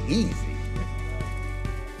really easy.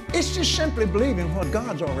 It's just simply believing what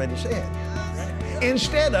God's already said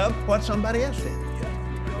instead of what somebody else said.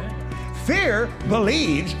 Fear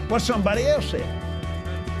believes what somebody else said.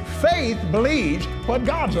 Faith believes what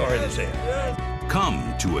God's already said.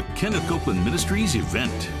 Come to a Kenneth Copeland Ministries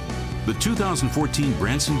event. The 2014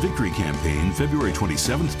 Branson Victory Campaign, February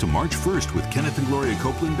 27th to March 1st with Kenneth and Gloria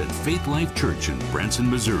Copeland at Faith Life Church in Branson,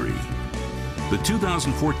 Missouri. The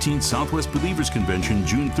 2014 Southwest Believers Convention,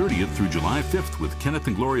 June 30th through July 5th with Kenneth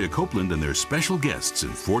and Gloria Copeland and their special guests in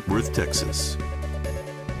Fort Worth, Texas.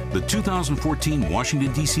 The 2014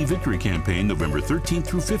 Washington, D.C. Victory Campaign, November 13th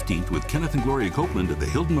through 15th with Kenneth and Gloria Copeland at the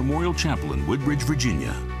Hilton Memorial Chapel in Woodbridge,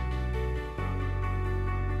 Virginia.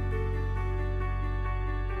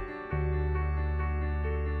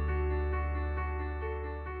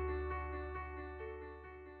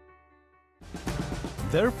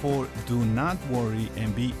 Therefore, do not worry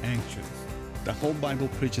and be anxious. The whole Bible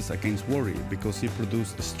preaches against worry because it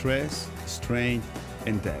produces stress, strain,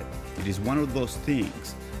 and death. It is one of those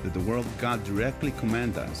things that the Word of God directly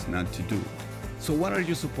commands us not to do. So what are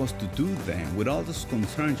you supposed to do then with all those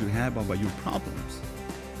concerns you have about your problems?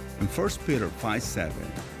 In 1 Peter 5:7,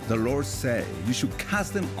 the Lord said you should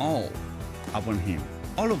cast them all upon Him.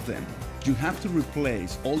 All of them. You have to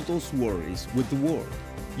replace all those worries with the Word.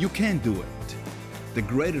 You can do it. The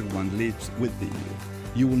greater one lives within you.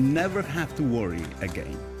 You will never have to worry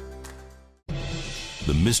again.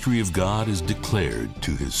 The mystery of God is declared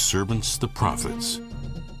to His servants, the prophets.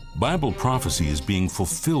 Bible prophecy is being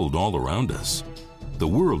fulfilled all around us. The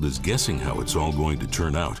world is guessing how it's all going to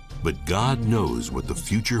turn out, but God knows what the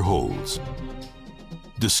future holds.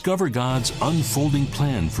 Discover God's unfolding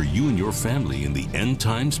plan for you and your family in the End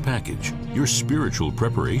Times package, your spiritual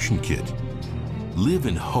preparation kit. Live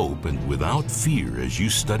in hope and without fear as you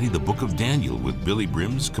study the book of Daniel with Billye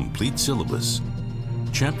Brim's complete syllabus.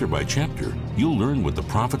 Chapter by chapter, you'll learn what the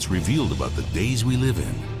prophets revealed about the days we live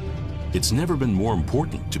in. It's never been more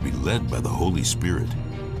important to be led by the Holy Spirit.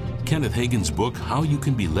 Kenneth Hagin's book, How You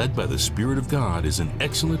Can Be Led by the Spirit of God, is an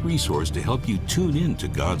excellent resource to help you tune in to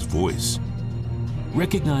God's voice.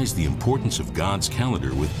 Recognize the importance of God's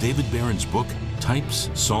calendar with David Barron's book, Types,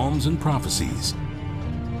 Psalms, and Prophecies.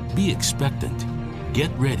 Be expectant,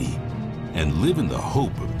 get ready, and live in the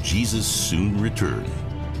hope of Jesus' soon return.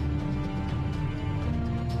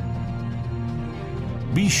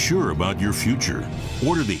 Be sure about your future.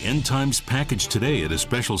 Order the End Times package today at a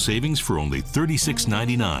special savings for only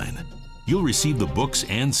 $36.99. You'll receive the books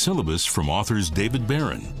and syllabus from authors David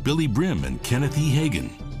Barron, Billye Brim, and Kenneth E. Hagin.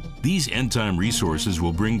 These end time resources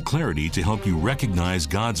will bring clarity to help you recognize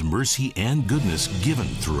God's mercy and goodness given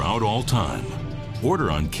throughout all time.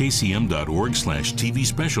 Order on kcm.org/TV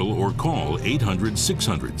special or call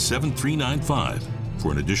 800-600-7395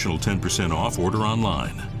 for an additional 10% off. Order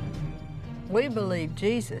online. We believe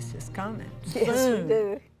Jesus is coming soon. Yes, we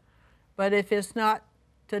do. But if it's not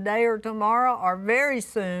today or tomorrow or very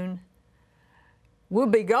soon, we'll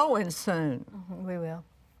be going soon. We will.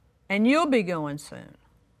 And you'll be going soon.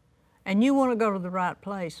 And you want to go to the right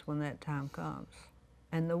place when that time comes.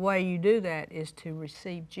 And the way you do that is to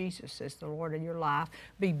receive Jesus as the Lord of your life.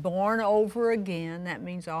 Be born over again. That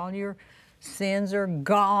means all your sins are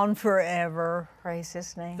gone forever. Praise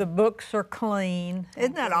His name. The books are clean.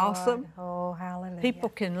 Isn't that awesome? Oh, hallelujah. People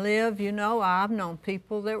can live, you know. I've known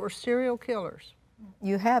people that were serial killers.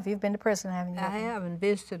 You have. You've been to prison, haven't you? I have, and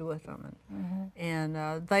visited with them. And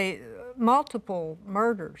they, multiple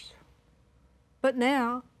murders. But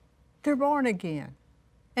now, they're born again.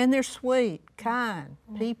 And they're sweet, kind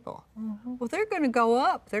people. Well, they're going to go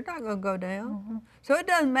up. They're not going to go down. So it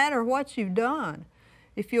doesn't matter what you've done.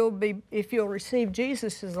 If you'll receive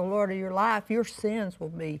Jesus as the Lord of your life, your sins will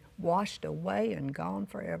be washed away and gone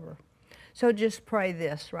forever. So just pray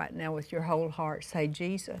this right now with your whole heart. Say,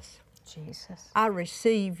 Jesus. Jesus. I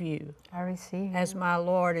receive you. I receive you. As my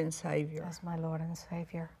Lord and Savior. As my Lord and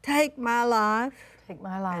Savior. Take my life. Take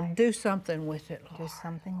my life. And do something with it, Lord. Do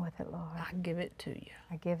something with it, Lord. I give it to you.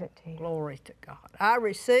 I give it to you. Glory to God. I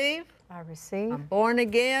receive. I receive. I'm born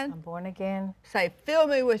again. I'm born again. Say, fill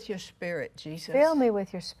me with your Spirit, Jesus. Fill me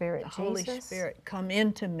with your Spirit, Jesus. Holy Spirit, come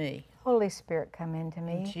into me. Holy Spirit, come into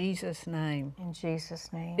me. In Jesus' name. In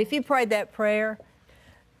Jesus' name. If you prayed that prayer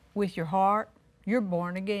with your heart, you're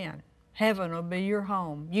born again. Heaven will be your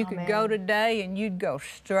home. You could go today and you'd go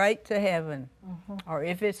straight to heaven. Or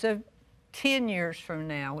if it's 10 years from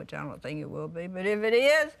now, which I don't think it will be, but if it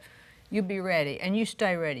is, you be ready, and you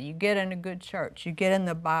stay ready. You get in a good church. You get in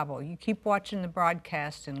the Bible. You keep watching the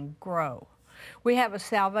broadcast and grow. We have a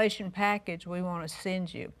salvation package we want to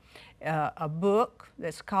send you. A book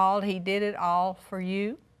that's called He Did It All for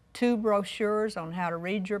You. 2 brochures on how to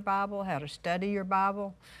read your Bible, how to study your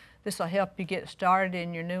Bible. This will help you get started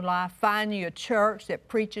in your new life. Find you a church that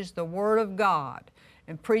preaches the Word of God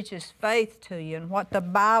and preaches faith to you and what the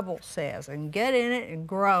Bible says, and get in it and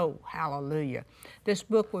grow. Hallelujah. This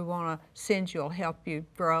book we want to send you will help you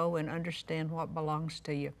grow and understand what belongs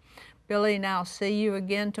to you. Billye and I'll see you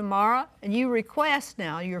again tomorrow. And you request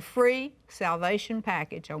now your free salvation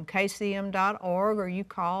package on kcm.org, or you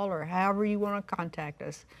call, or however you want to contact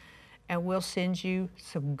us. And we'll send you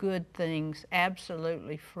some good things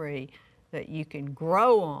absolutely free that you can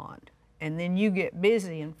grow on. And then you get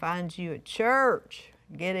busy and find you a church.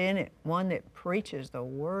 Get in it, one that preaches the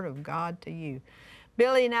Word of God to you.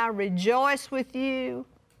 Billye and I rejoice with you.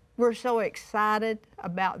 We're so excited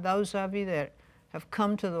about those of you that have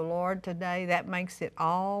come to the Lord today. That makes it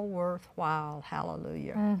all worthwhile.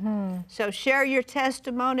 Hallelujah. So share your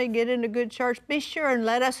testimony, get in a good church. Be sure and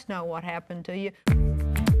let us know what happened to you.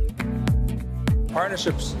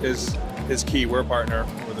 Partnerships is key. We're a partner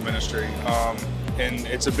with the ministry, and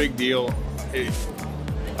it's a big deal.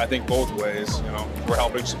 I think both ways. You know, we're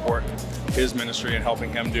helping support his ministry and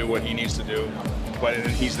helping him do what he needs to do, but and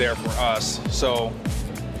he's there for us. So,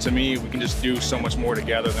 to me, we can just do so much more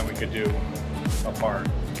together than we could do apart.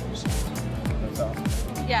 That's all.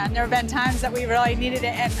 Yeah, and there have been times that we really needed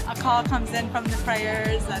it, and a call comes in from the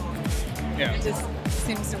prayers, and it just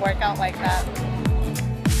seems to work out like that.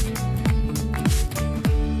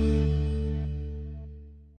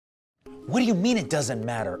 What do you mean it doesn't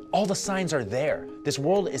matter? All the signs are there. This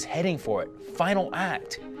world is heading for it. Final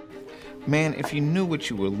act. Man, if you knew what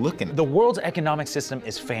you were looking at. The world's economic system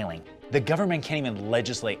is failing. The government can't even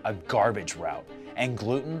legislate a garbage route. And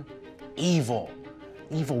gluten? Evil.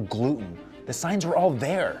 Evil gluten. The signs are all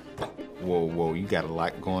there. Whoa, whoa, you got a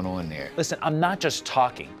lot going on there. Listen, I'm not just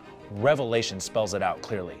talking. Revelation spells it out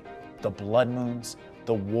clearly. The blood moons,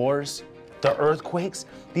 the wars, the earthquakes,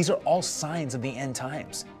 these are all signs of the end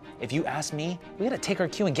times. If you ask me, we gotta take our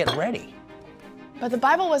cue and get ready. But the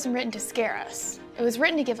Bible wasn't written to scare us. It was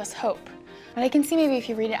written to give us hope. But I can see maybe if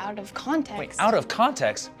you read it out of context. Wait, out of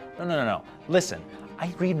context? No. Listen,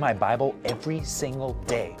 I read my Bible every single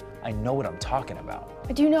day. I know what I'm talking about.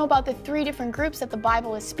 But do you know about the 3 different groups that the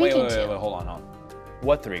Bible is speaking to? Wait, hold on.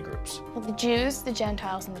 What 3 groups? Well, the Jews, the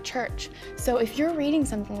Gentiles, and the church. So if you're reading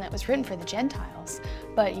something that was written for the Gentiles,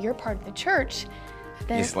 but you're part of the church,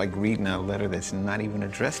 then... It's like reading a letter that's not even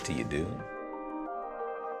addressed to you, dude.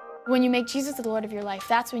 When you make Jesus the Lord of your life,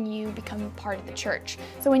 that's when you become part of the church.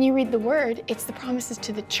 So when you read the Word, it's the promises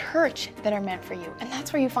to the church that are meant for you. And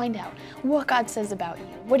that's where you find out what God says about you,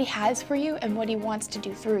 what He has for you, and what He wants to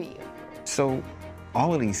do through you. So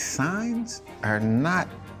all of these signs are not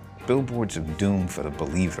billboards of doom for the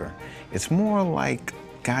believer. It's more like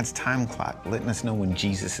God's time clock, letting us know when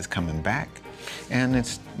Jesus is coming back. And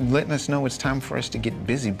it's letting us know it's time for us to get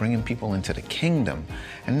busy bringing people into the kingdom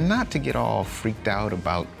and not to get all freaked out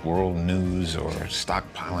about world news or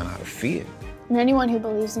stockpiling out of fear. And anyone who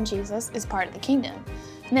believes in Jesus is part of the kingdom.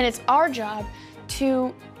 And then it's our job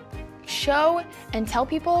to show and tell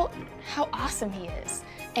people how awesome He is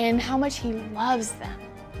and how much He loves them.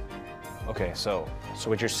 Okay, so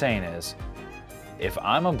what you're saying is, if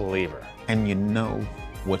I'm a believer... And you know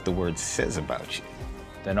what the Word says about you.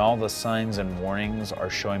 Then all the signs and warnings are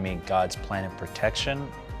showing me God's plan of protection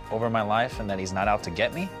over my life and that He's not out to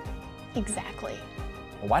get me? Exactly.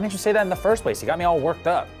 Well, why didn't you say that in the first place? You got me all worked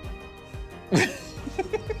up.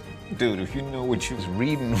 Dude, if you know what you was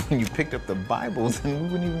reading when you picked up the Bible, then we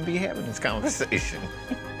wouldn't even be having this conversation.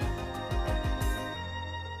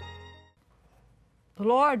 The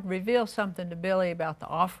Lord revealed something to Billye about the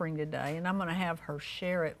offering today, and I'm going to have her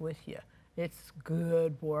share it with you. It's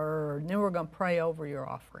good word. And then we're going to pray over your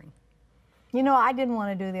offering. You know, I didn't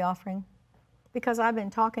want to do the offering because I've been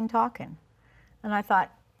talking. And I thought,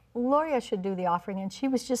 Gloria should do the offering. And she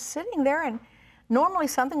was just sitting there, and normally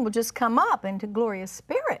something would just come up into Gloria's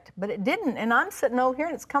spirit, but it didn't. And I'm sitting over here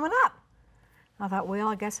and it's coming up. I thought, well,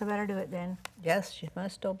 I guess I better do it then. Yes, you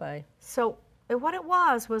must obey. So what it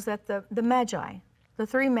was that the Magi, the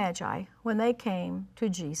 3 Magi, when they came to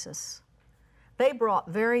Jesus, they brought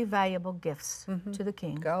very valuable gifts to the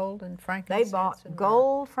king. Gold and frankincense. They bought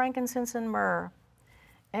gold, frankincense, and myrrh.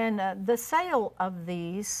 And the sale of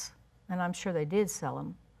these, and I'm sure they did sell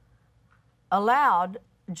them, allowed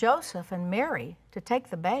Joseph and Mary to take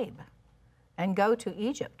the babe and go to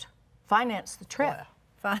Egypt, finance the trip. Wow.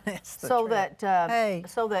 Finance the so trip.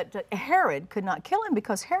 So that Herod could not kill him,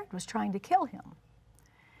 because Herod was trying to kill him.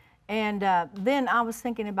 And then I was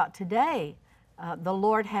thinking about today, the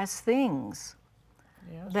Lord has things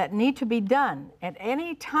that need to be done. At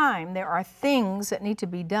any time, there are things that need to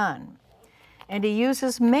be done. And He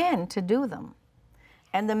uses men to do them.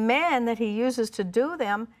 And the men that He uses to do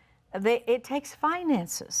them, it takes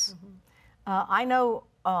finances. I know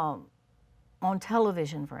on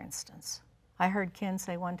television, for instance, I heard Ken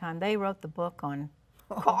say one time, they wrote the book on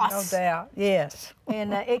costs. No doubt, yes.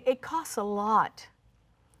 And it costs a lot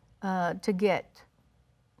to get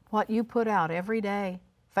what you put out every day,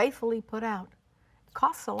 faithfully put out. It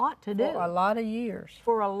costs a lot to do. For a lot of years.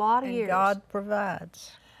 For a lot of years. God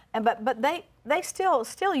provides. And but they still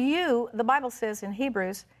you, the Bible says in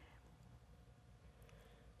Hebrews,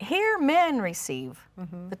 here men receive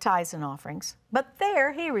the tithes and offerings, but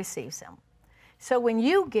there He receives them. So when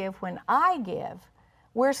you give, when I give,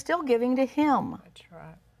 we're still giving to Him. That's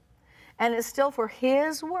right. And it's still for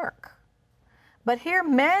His work. But here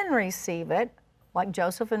men receive it, like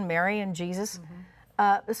Joseph and Mary and Jesus,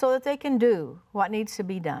 so that they can do what needs to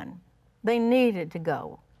be done. They needed to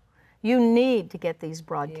go. You need to get these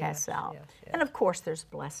broadcasts out. Yes. And of course there's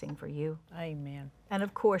blessing for you. Amen. And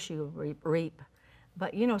of course you reap.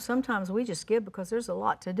 But you know, sometimes we just give because there's a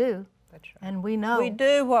lot to do. That's right. And we know. We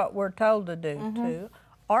do what we're told to do too.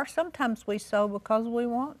 Or sometimes we sow because we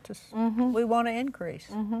want to. We want to increase.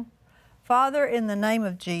 Father, in the name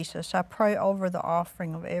of Jesus, I pray over the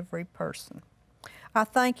offering of every person. I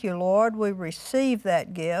thank you, Lord, we receive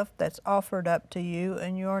that gift that's offered up to you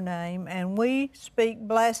in your name, and we speak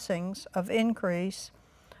blessings of increase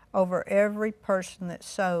over every person that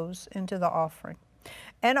sows into the offering,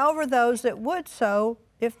 and over those that would sow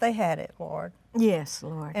if they had it, Lord. Yes,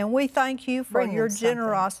 Lord. And we thank you for Bring your them something.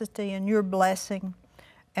 generosity and your blessing.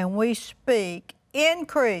 And we speak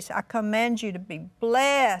increase. I command you to be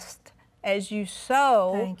blessed as you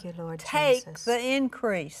sow. Thank you, Lord Take Jesus. the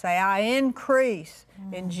increase. Say, I increase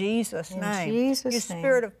in Jesus' name. In Jesus' You name.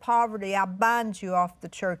 spirit of poverty, I bind you off the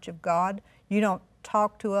church of God. You don't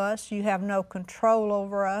talk to us. You have no control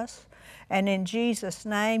over us. And in Jesus'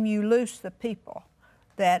 name, you loose the people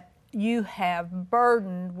that you have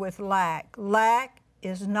burdened with lack. Lack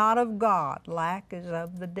is not of God. Lack is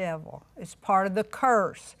of the devil. It's part of the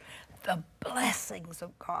curse, the blessings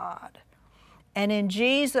of God. And in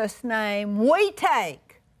Jesus' name, we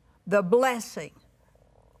take the blessing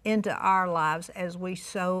into our lives as we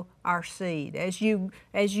sow our seed, as you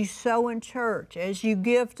sow in church, as you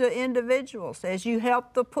give to individuals, as you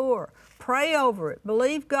help the poor. Pray over it.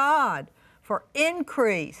 Believe God for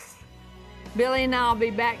increase. Billye and I will be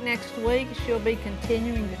back next week. She'll be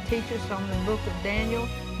continuing to teach us on the book of Daniel.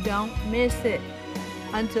 Don't miss it.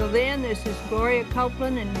 Until then, this is Gloria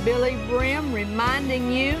Copeland and Billye Brim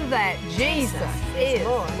reminding you that Jesus is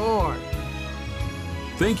Lord.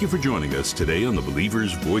 Thank you for joining us today on the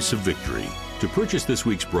Believer's Voice of Victory. To purchase this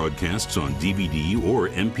week's broadcasts on DVD or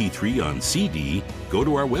MP3 on CD, go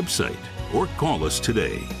to our website or call us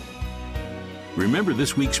today. Remember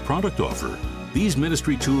this week's product offer. These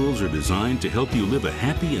ministry tools are designed to help you live a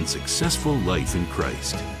happy and successful life in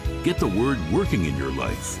Christ. Get the Word working in your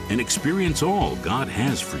life and experience all God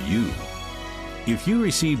has for you. If you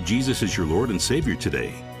receive Jesus as your Lord and Savior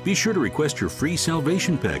today, be sure to request your free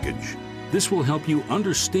salvation package. This will help you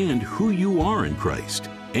understand who you are in Christ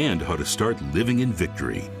and how to start living in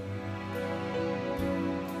victory.